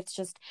 I think it's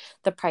just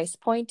the price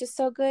point is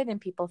so good,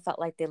 and people felt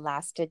like they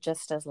lasted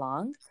just as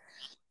long.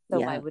 So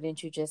why Yeah.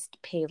 wouldn't you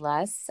just pay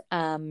less?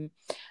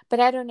 But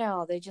I don't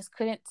know. They just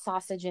couldn't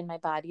sausage in my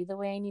body the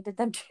way I needed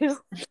them to.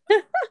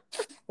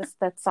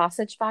 That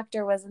sausage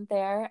factor wasn't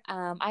there.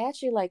 I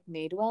actually like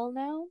Madewell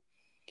now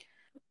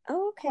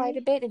Oh, quite a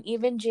okay. bit, and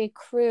even J.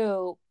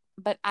 Crew.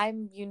 But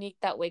I'm unique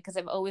that way because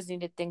I've always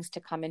needed things to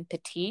come in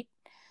petite.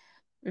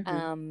 Hmm.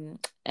 Um,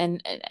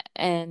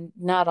 and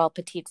not all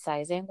petite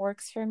sizing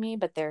works for me,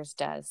 but theirs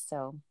does.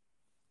 So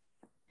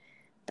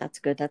That's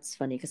good. That's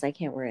funny because I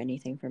can't wear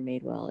anything from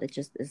Madewell. It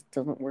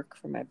doesn't work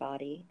for my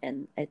body,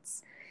 and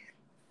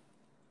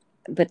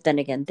but then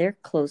again, their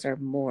clothes are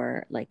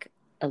more like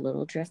a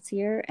little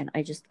dressier, and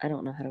I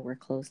don't know how to wear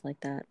clothes like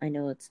that. I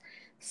know it's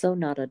so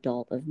not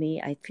adult of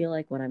me. I feel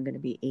like when I'm going to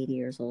be 80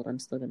 years old, I'm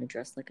still going to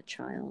dress like a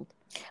child.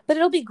 but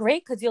it'll be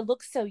great because you'll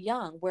look so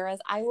young, whereas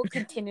I will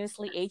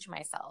continuously age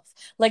myself.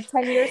 Like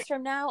 10 years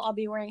from now, I'll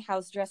be wearing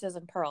house dresses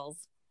and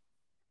pearls.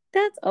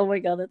 That's oh my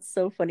God, that's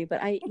so funny.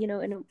 But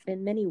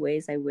in many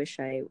ways, I wish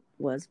I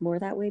was more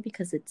that way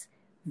because it's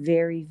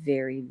very,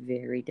 very,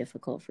 very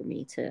difficult for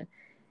me to,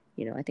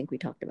 I think we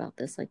talked about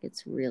this. Like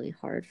it's really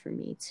hard for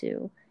me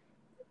to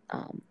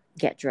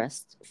get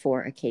dressed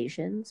for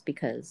occasions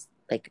because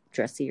like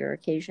dressier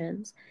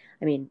occasions.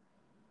 I mean,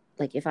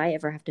 like if I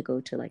ever have to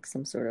go to like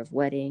some sort of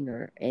wedding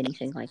or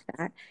anything like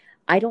that,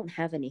 I don't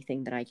have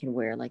anything that I can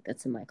wear like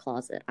that's in my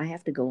closet. I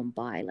have to go and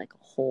buy like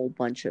a whole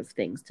bunch of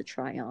things to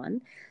try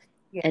on,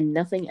 Yeah. and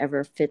nothing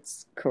ever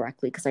fits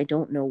correctly because I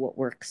don't know what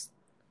works.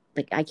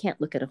 Like I can't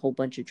look at a whole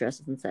bunch of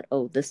dresses and said,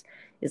 "Oh, this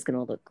is going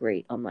to look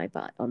great on my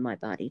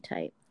body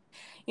type."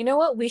 You know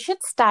what? We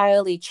should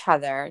style each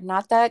other.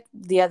 Not that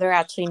the other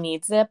actually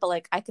needs it, but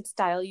like I could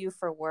style you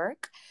for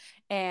work.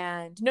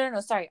 And no,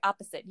 sorry,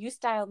 opposite. You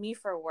style me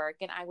for work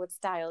and I would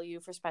style you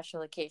for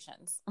special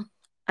occasions.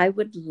 I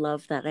would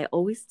love that. I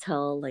always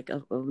tell like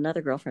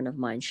another girlfriend of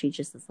mine, she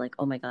just is like,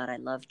 "Oh my God, I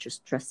love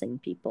just dressing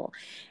people."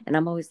 And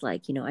I'm always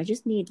like, I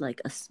just need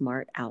like a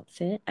smart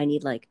outfit. I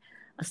need like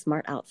a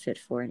smart outfit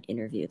for an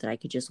interview that I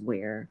could just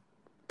wear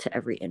to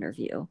every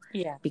interview.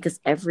 Yeah. Because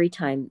every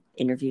time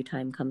interview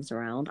time comes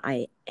around,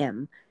 I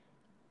am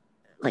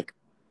like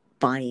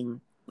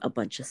buying a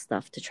bunch of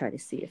stuff to try to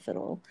see if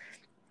it'll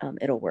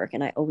work.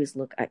 And I always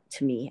look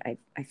to me,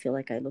 I feel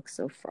like I look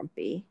so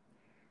frumpy.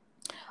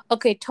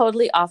 Okay,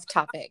 totally off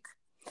topic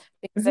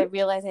because I Hmm.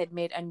 realized I had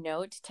made a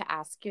note to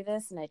ask you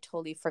this and I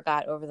totally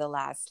forgot over the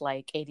last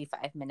like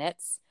 85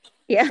 minutes.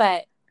 Yeah.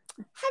 But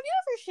have you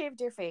ever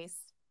shaved your face?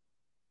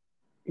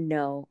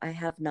 No, I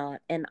have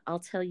not. And I'll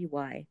tell you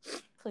why.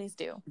 Please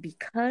do.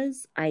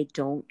 Because I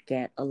don't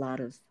get a lot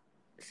of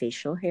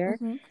facial hair,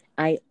 Mm-hmm.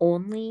 I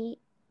only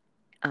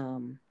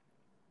um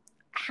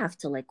have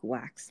to like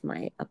wax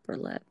my upper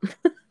lip.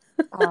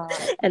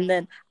 And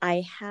then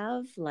I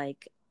have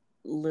like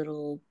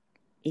little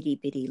itty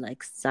bitty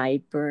like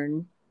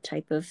sideburn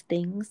type of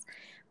things,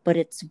 but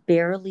it's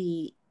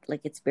barely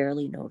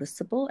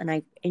noticeable. And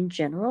I in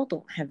general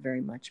don't have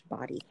very much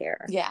body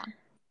hair. Yeah.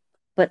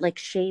 But like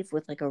shave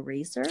with like a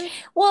razor.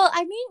 Well,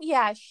 I mean,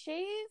 yeah,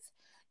 shave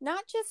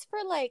not just for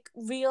like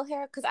real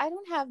hair because I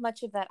don't have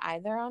much of that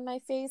either on my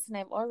face, and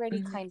I've already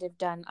Mhm. kind of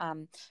done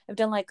I've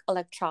done like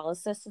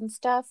electrolysis and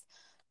stuff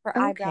for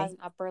eyebrows Okay. and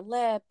upper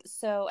lip.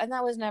 So, and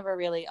that was never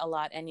really a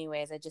lot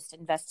anyways. I just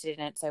invested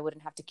in it so I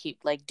wouldn't have to keep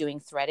like doing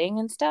threading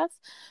and stuff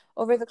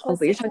over the Oh,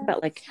 but course you're of talking time.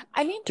 about like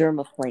I mean,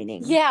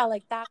 dermaplaning. yeah,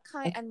 like that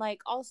kind and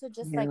like also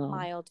just like No.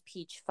 mild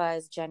peach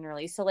fuzz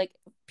generally. So like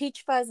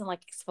peach fuzz and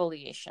like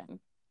exfoliation.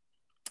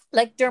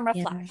 Like Yeah.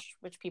 Dermaflash,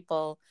 which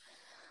people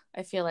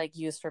I feel like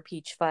used for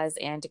peach fuzz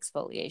and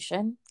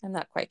exfoliation. I'm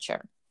not quite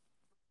sure.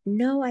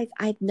 No,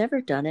 I've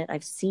never done it.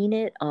 I've seen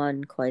it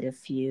on quite a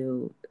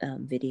few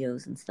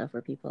videos and stuff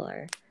where people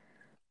are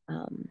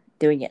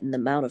doing it, and the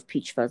amount of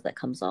peach fuzz that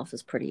comes off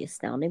is pretty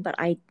astounding. But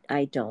I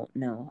don't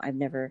know. I've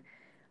never.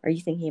 Are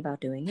you thinking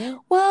about doing it?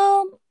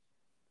 Well,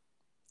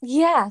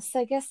 yes,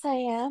 I guess I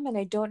am. And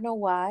I don't know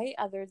why,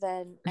 other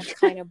than I'm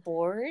kind of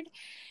bored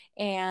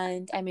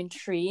and I'm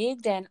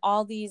intrigued. And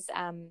all these,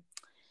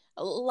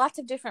 lots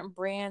of different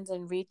brands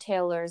and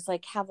retailers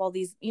like have all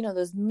these,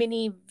 those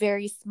mini,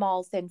 very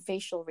small, thin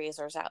facial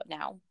razors out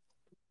now.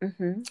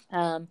 Mm-hmm.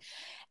 Um,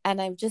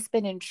 and I've just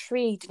been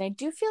intrigued. And I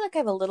do feel like I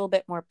have a little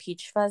bit more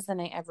peach fuzz than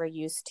I ever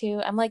used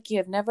to. I'm like you,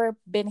 have never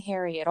been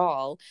hairy at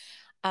all.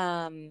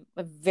 I'm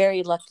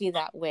very lucky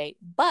that way,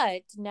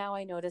 but now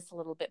I notice a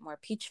little bit more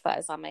peach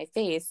fuzz on my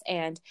face.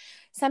 And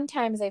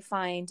sometimes I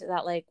find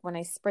that like when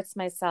I spritz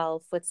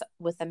myself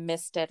with a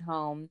mist at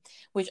home,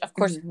 which of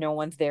course Mm-hmm. no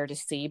one's there to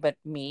see but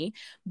me,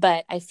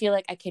 but I feel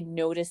like I can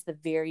notice the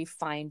very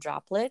fine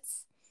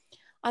droplets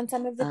on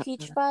some of the Uh,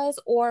 peach fuzz,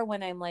 or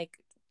when I'm like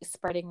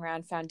spreading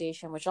around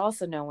foundation, which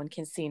also no one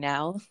can see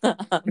now.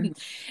 mhm.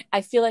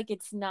 I feel like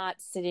it's not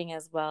sitting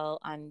as well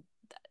on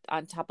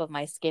top of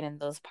my skin and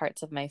those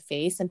parts of my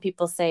face, and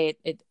people say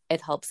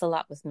it helps a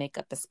lot with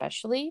makeup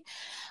especially.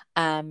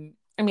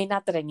 I mean,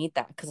 not that I need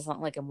that because it's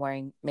not like I'm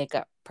wearing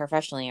makeup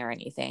professionally or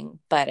anything,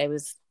 but I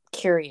was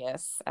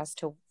curious as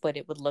to what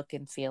it would look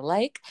and feel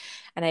like.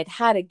 And I'd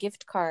had a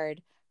gift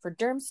card for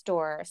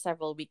Dermstore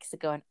several weeks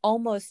ago and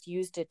almost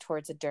used it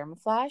towards a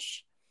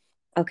Dermaflash.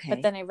 But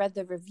Okay. then I read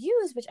the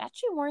reviews, which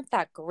actually weren't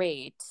that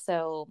great.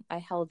 So I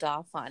held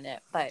off on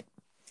it. But,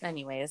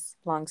 anyways,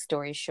 long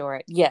story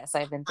short, yes,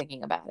 I've been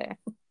thinking about it.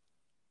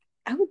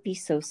 I would be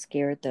so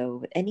scared though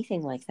with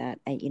anything like that.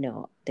 And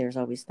there's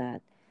always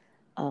that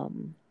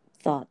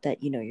thought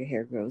that your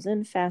hair grows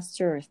in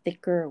faster or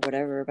thicker or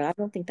whatever. But I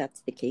don't think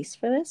that's the case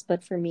for this.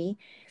 But for me,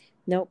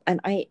 nope. And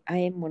I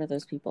am one of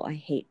those people. I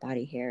hate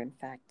body hair. In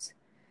fact,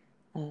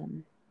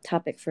 um,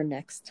 topic for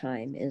next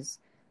time is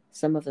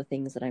some of the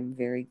things that I'm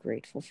very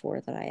grateful for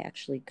that I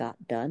actually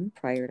got done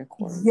prior to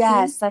quarantine.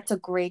 Yes, that's a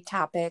great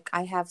topic.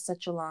 I have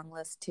such a long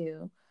list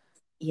too.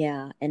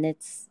 Yeah, and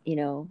it's,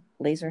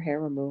 laser hair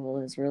removal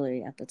is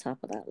really at the top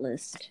of that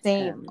list.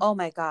 Same. Oh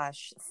my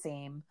gosh,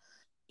 same.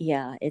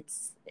 Yeah,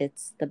 it's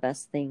the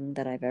best thing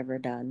that I've ever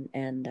done.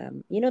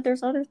 And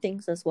there's other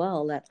things as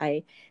well that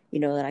I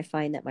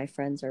find that my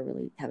friends are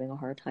really having a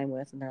hard time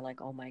with, and they're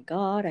like, "Oh my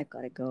God, I've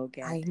got to go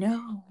I get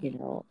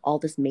know. all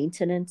this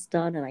maintenance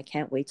done, and I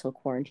can't wait till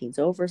quarantine's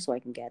over so I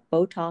can get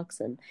Botox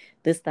and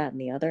this, that,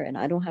 and the other." And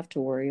I don't have to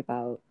worry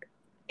about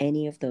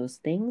any of those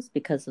things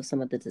because of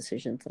some of the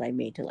decisions that I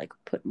made to like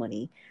put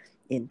money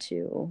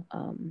into,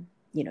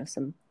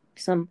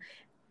 some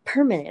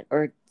permanent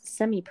or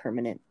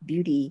semi-permanent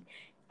beauty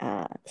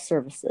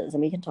services,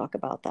 and we can talk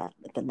about that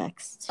at the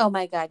next. Oh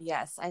my God,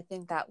 yes. I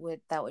think that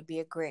would be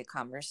a great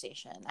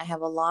conversation. I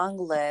have a long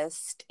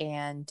list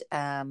and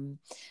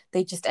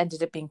they just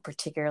ended up being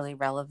particularly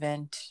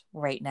relevant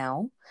right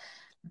now,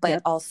 but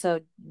Yep,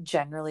 also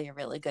generally a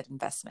really good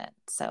investment.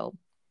 So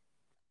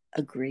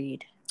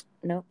agreed.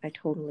 Nope, I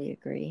totally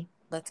agree.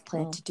 Let's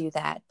plan Well, to do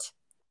that.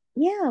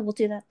 yeah, we'll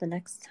do that the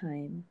next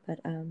time. But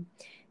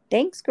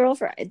thanks, girl,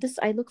 for this.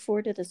 I look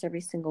forward to this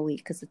every single week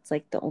because it's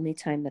like the only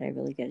time that I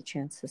really get a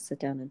chance to sit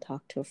down and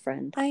talk to a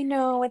friend. I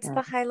know it's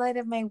the Um, highlight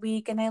of my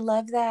week, and I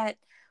love that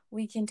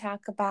we can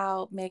talk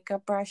about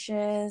makeup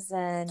brushes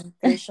and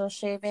facial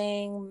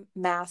shaving,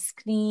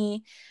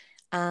 maskne,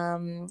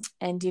 and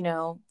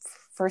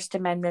First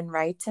Amendment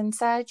rights and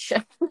such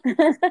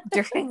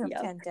during a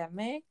yep.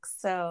 pandemic.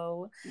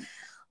 So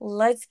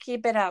let's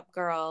keep it up,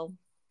 girl.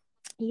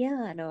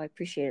 Yeah, no, I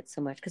appreciate it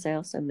so much because I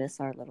also miss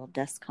our little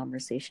desk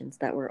conversations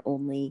that were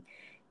only,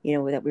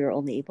 that we were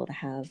only able to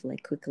have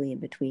like quickly in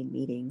between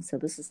meetings. So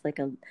this is like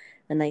a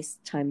nice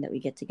time that we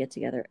get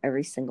together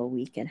every single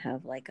week and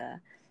have like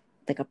a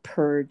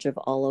purge of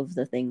all of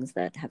the things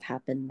that have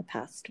happened the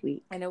past I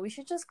week. know we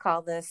should just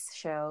call this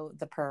show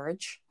The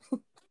Purge.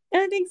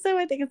 I think so.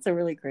 I think it's a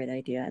really great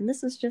idea. And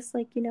this is just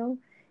like,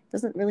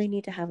 doesn't really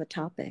need to have a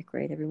topic,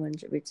 right?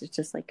 It's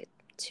just like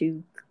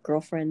two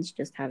girlfriends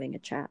just having a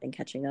chat and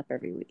catching up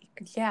every week.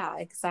 Yeah,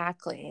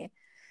 exactly.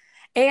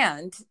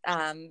 And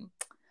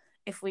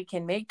if we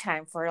can make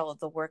time for it, although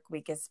the work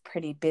week is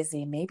pretty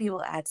busy, maybe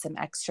we'll add some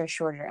extra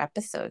shorter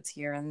episodes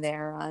here and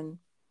there on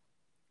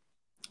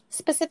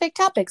specific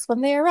topics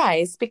when they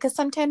arise, because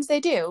sometimes they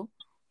do.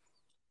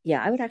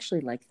 Yeah, I would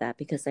actually like that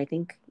because I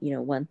think,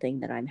 one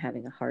thing that I'm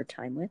having a hard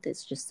time with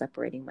is just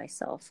separating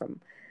myself from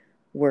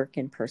work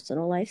and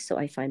personal life. So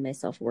I find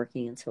myself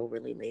working until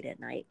really late at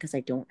night because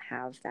I don't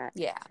have that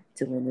Yeah.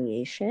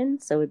 delineation.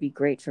 So it'd be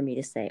great for me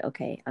to say,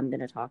 okay, I'm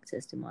going to talk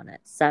to Simone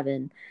at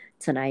 7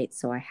 tonight.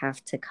 So I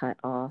have to cut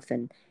off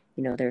and,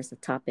 there's a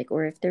topic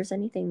or if there's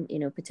anything,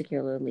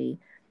 particularly,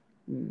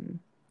 mm,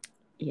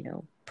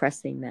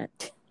 pressing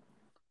that,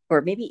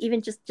 or maybe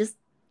even just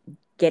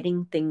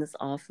getting things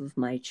off of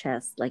my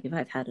chest, like if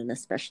I've had an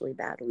especially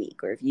bad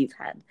week or if you've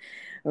had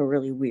a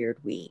really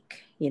weird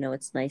week,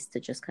 it's nice to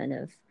just kind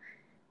of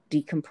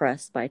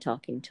decompress by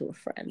talking to a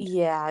friend.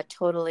 Yeah,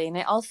 totally. And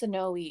I also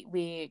know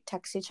we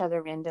text each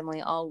other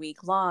randomly all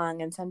week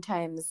long, and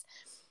sometimes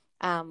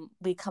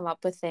we come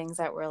up with things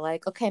that we're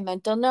like, okay,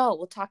 mental note,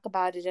 we'll talk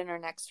about it in our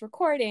next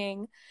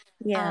recording.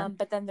 Yeah.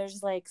 But then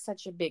there's like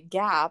such a big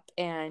gap,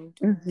 and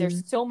Mm-hmm.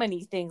 there's so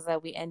many things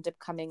that we end up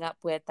coming up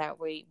with that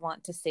we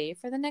want to save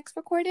for the next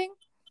recording.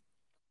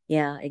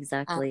 Yeah, Um,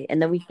 exactly.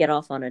 And then we get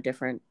off on a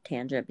different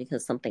tangent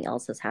because something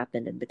else has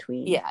happened in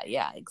between.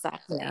 yeah,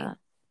 exactly. Yeah.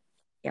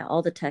 Yeah.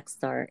 All the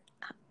texts are,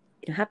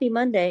 happy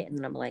Monday. And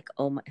then I'm like,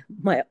 oh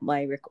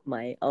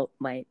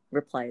my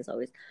reply is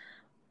always,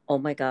 oh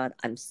my God,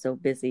 I'm so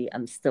busy.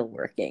 I'm still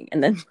working.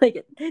 And then like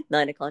at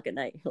 9 o'clock at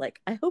night, you're like,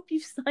 I hope you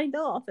signed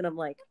off. And I'm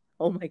like,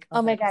 oh my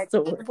Oh God, my I'm God.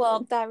 still Well,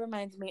 working. that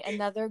reminds me,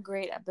 another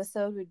great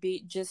episode would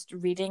be just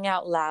reading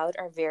out loud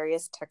our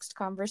various text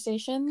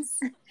conversations.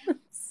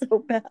 So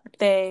bad.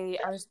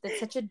 It's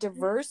such a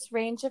diverse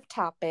range of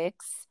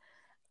topics,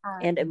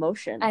 And and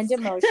emotions.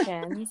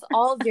 emotions,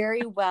 all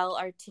very well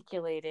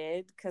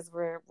articulated because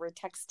we're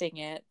texting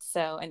it.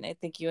 So, and I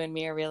think you and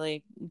me are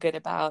really good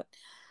about,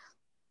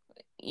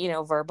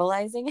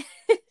 verbalizing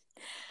it.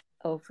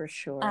 Oh, for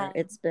sure. Um,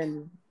 It's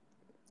been,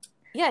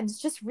 yeah, and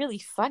it's just really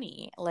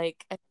funny.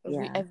 Like,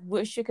 yeah. I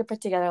wish you could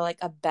put together like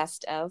a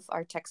best of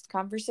our text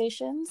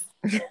conversations.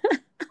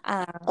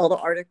 All the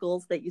Um,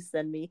 articles that you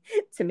send me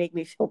to make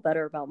me feel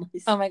better about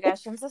Oh my myself.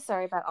 gosh, I'm so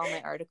sorry about all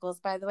my articles,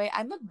 by the way.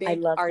 I'm a I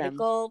big love them.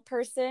 article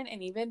person,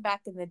 and even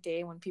back in the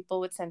day when people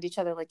would send each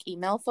other like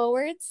email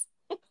forwards,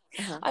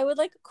 Uh-huh. I would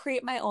like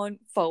create my own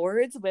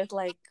forwards with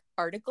like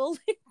article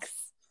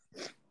links.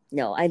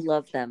 No, I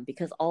love them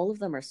because all of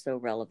them are so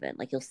relevant.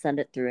 Like you'll send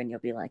it through and you'll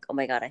be like, "Oh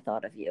my God, I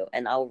thought of you."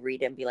 And I'll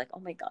read it and be like, "Oh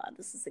my God,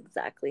 this is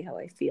exactly how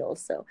I feel."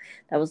 So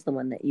that was the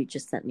one that you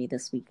just sent me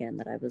this weekend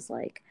that I was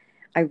like,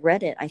 I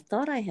read it. I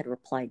thought I had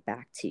replied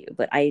back to you,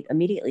 but I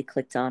immediately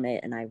clicked on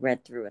it and I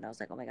read through it and I was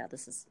like, "Oh my God,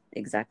 this is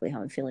exactly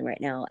how I'm feeling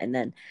right now." And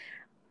then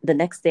the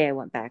next day I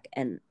went back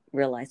and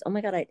realized, oh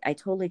my God, I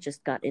totally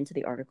just got into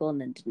the article and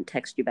then didn't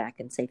text you back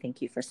and say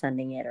thank you for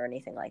sending it or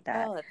anything like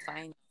that. Oh, that's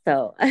fine.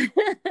 So,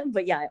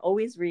 but yeah, I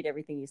always read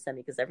everything you send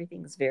me because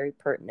everything is very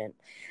pertinent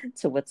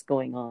to what's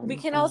going We on.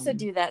 can also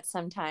do that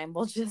sometime.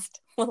 We'll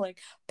like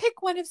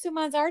pick one of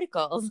Suman's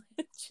articles,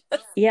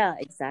 just Yeah,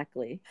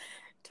 exactly.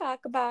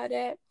 talk about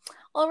it.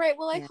 All right.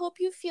 Well, I Yeah. hope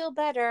you feel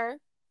better.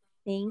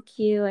 Thank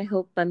you. I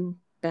hope I'm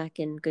back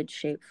in good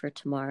shape for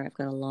tomorrow. I've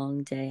got a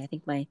long day. I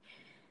think my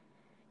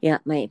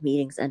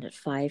meetings end at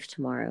 5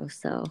 tomorrow.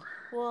 So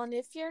Well, and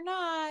if you're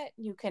not,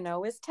 you can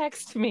always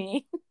text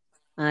me.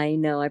 I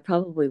know I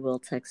probably will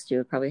text you.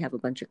 It'll probably have a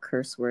bunch of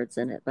curse words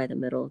in it by the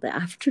middle of the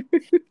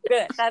afternoon.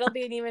 Good. That'll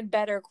be an even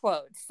better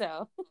quote.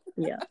 So,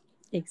 Yeah,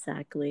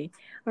 exactly.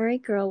 All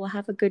right, girl. Well,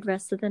 have a good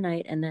rest of the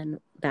night and then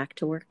back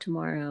to work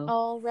tomorrow.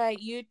 all right.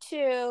 You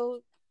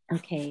too.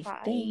 Okay,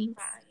 Bye.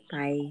 thanks.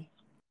 Bye.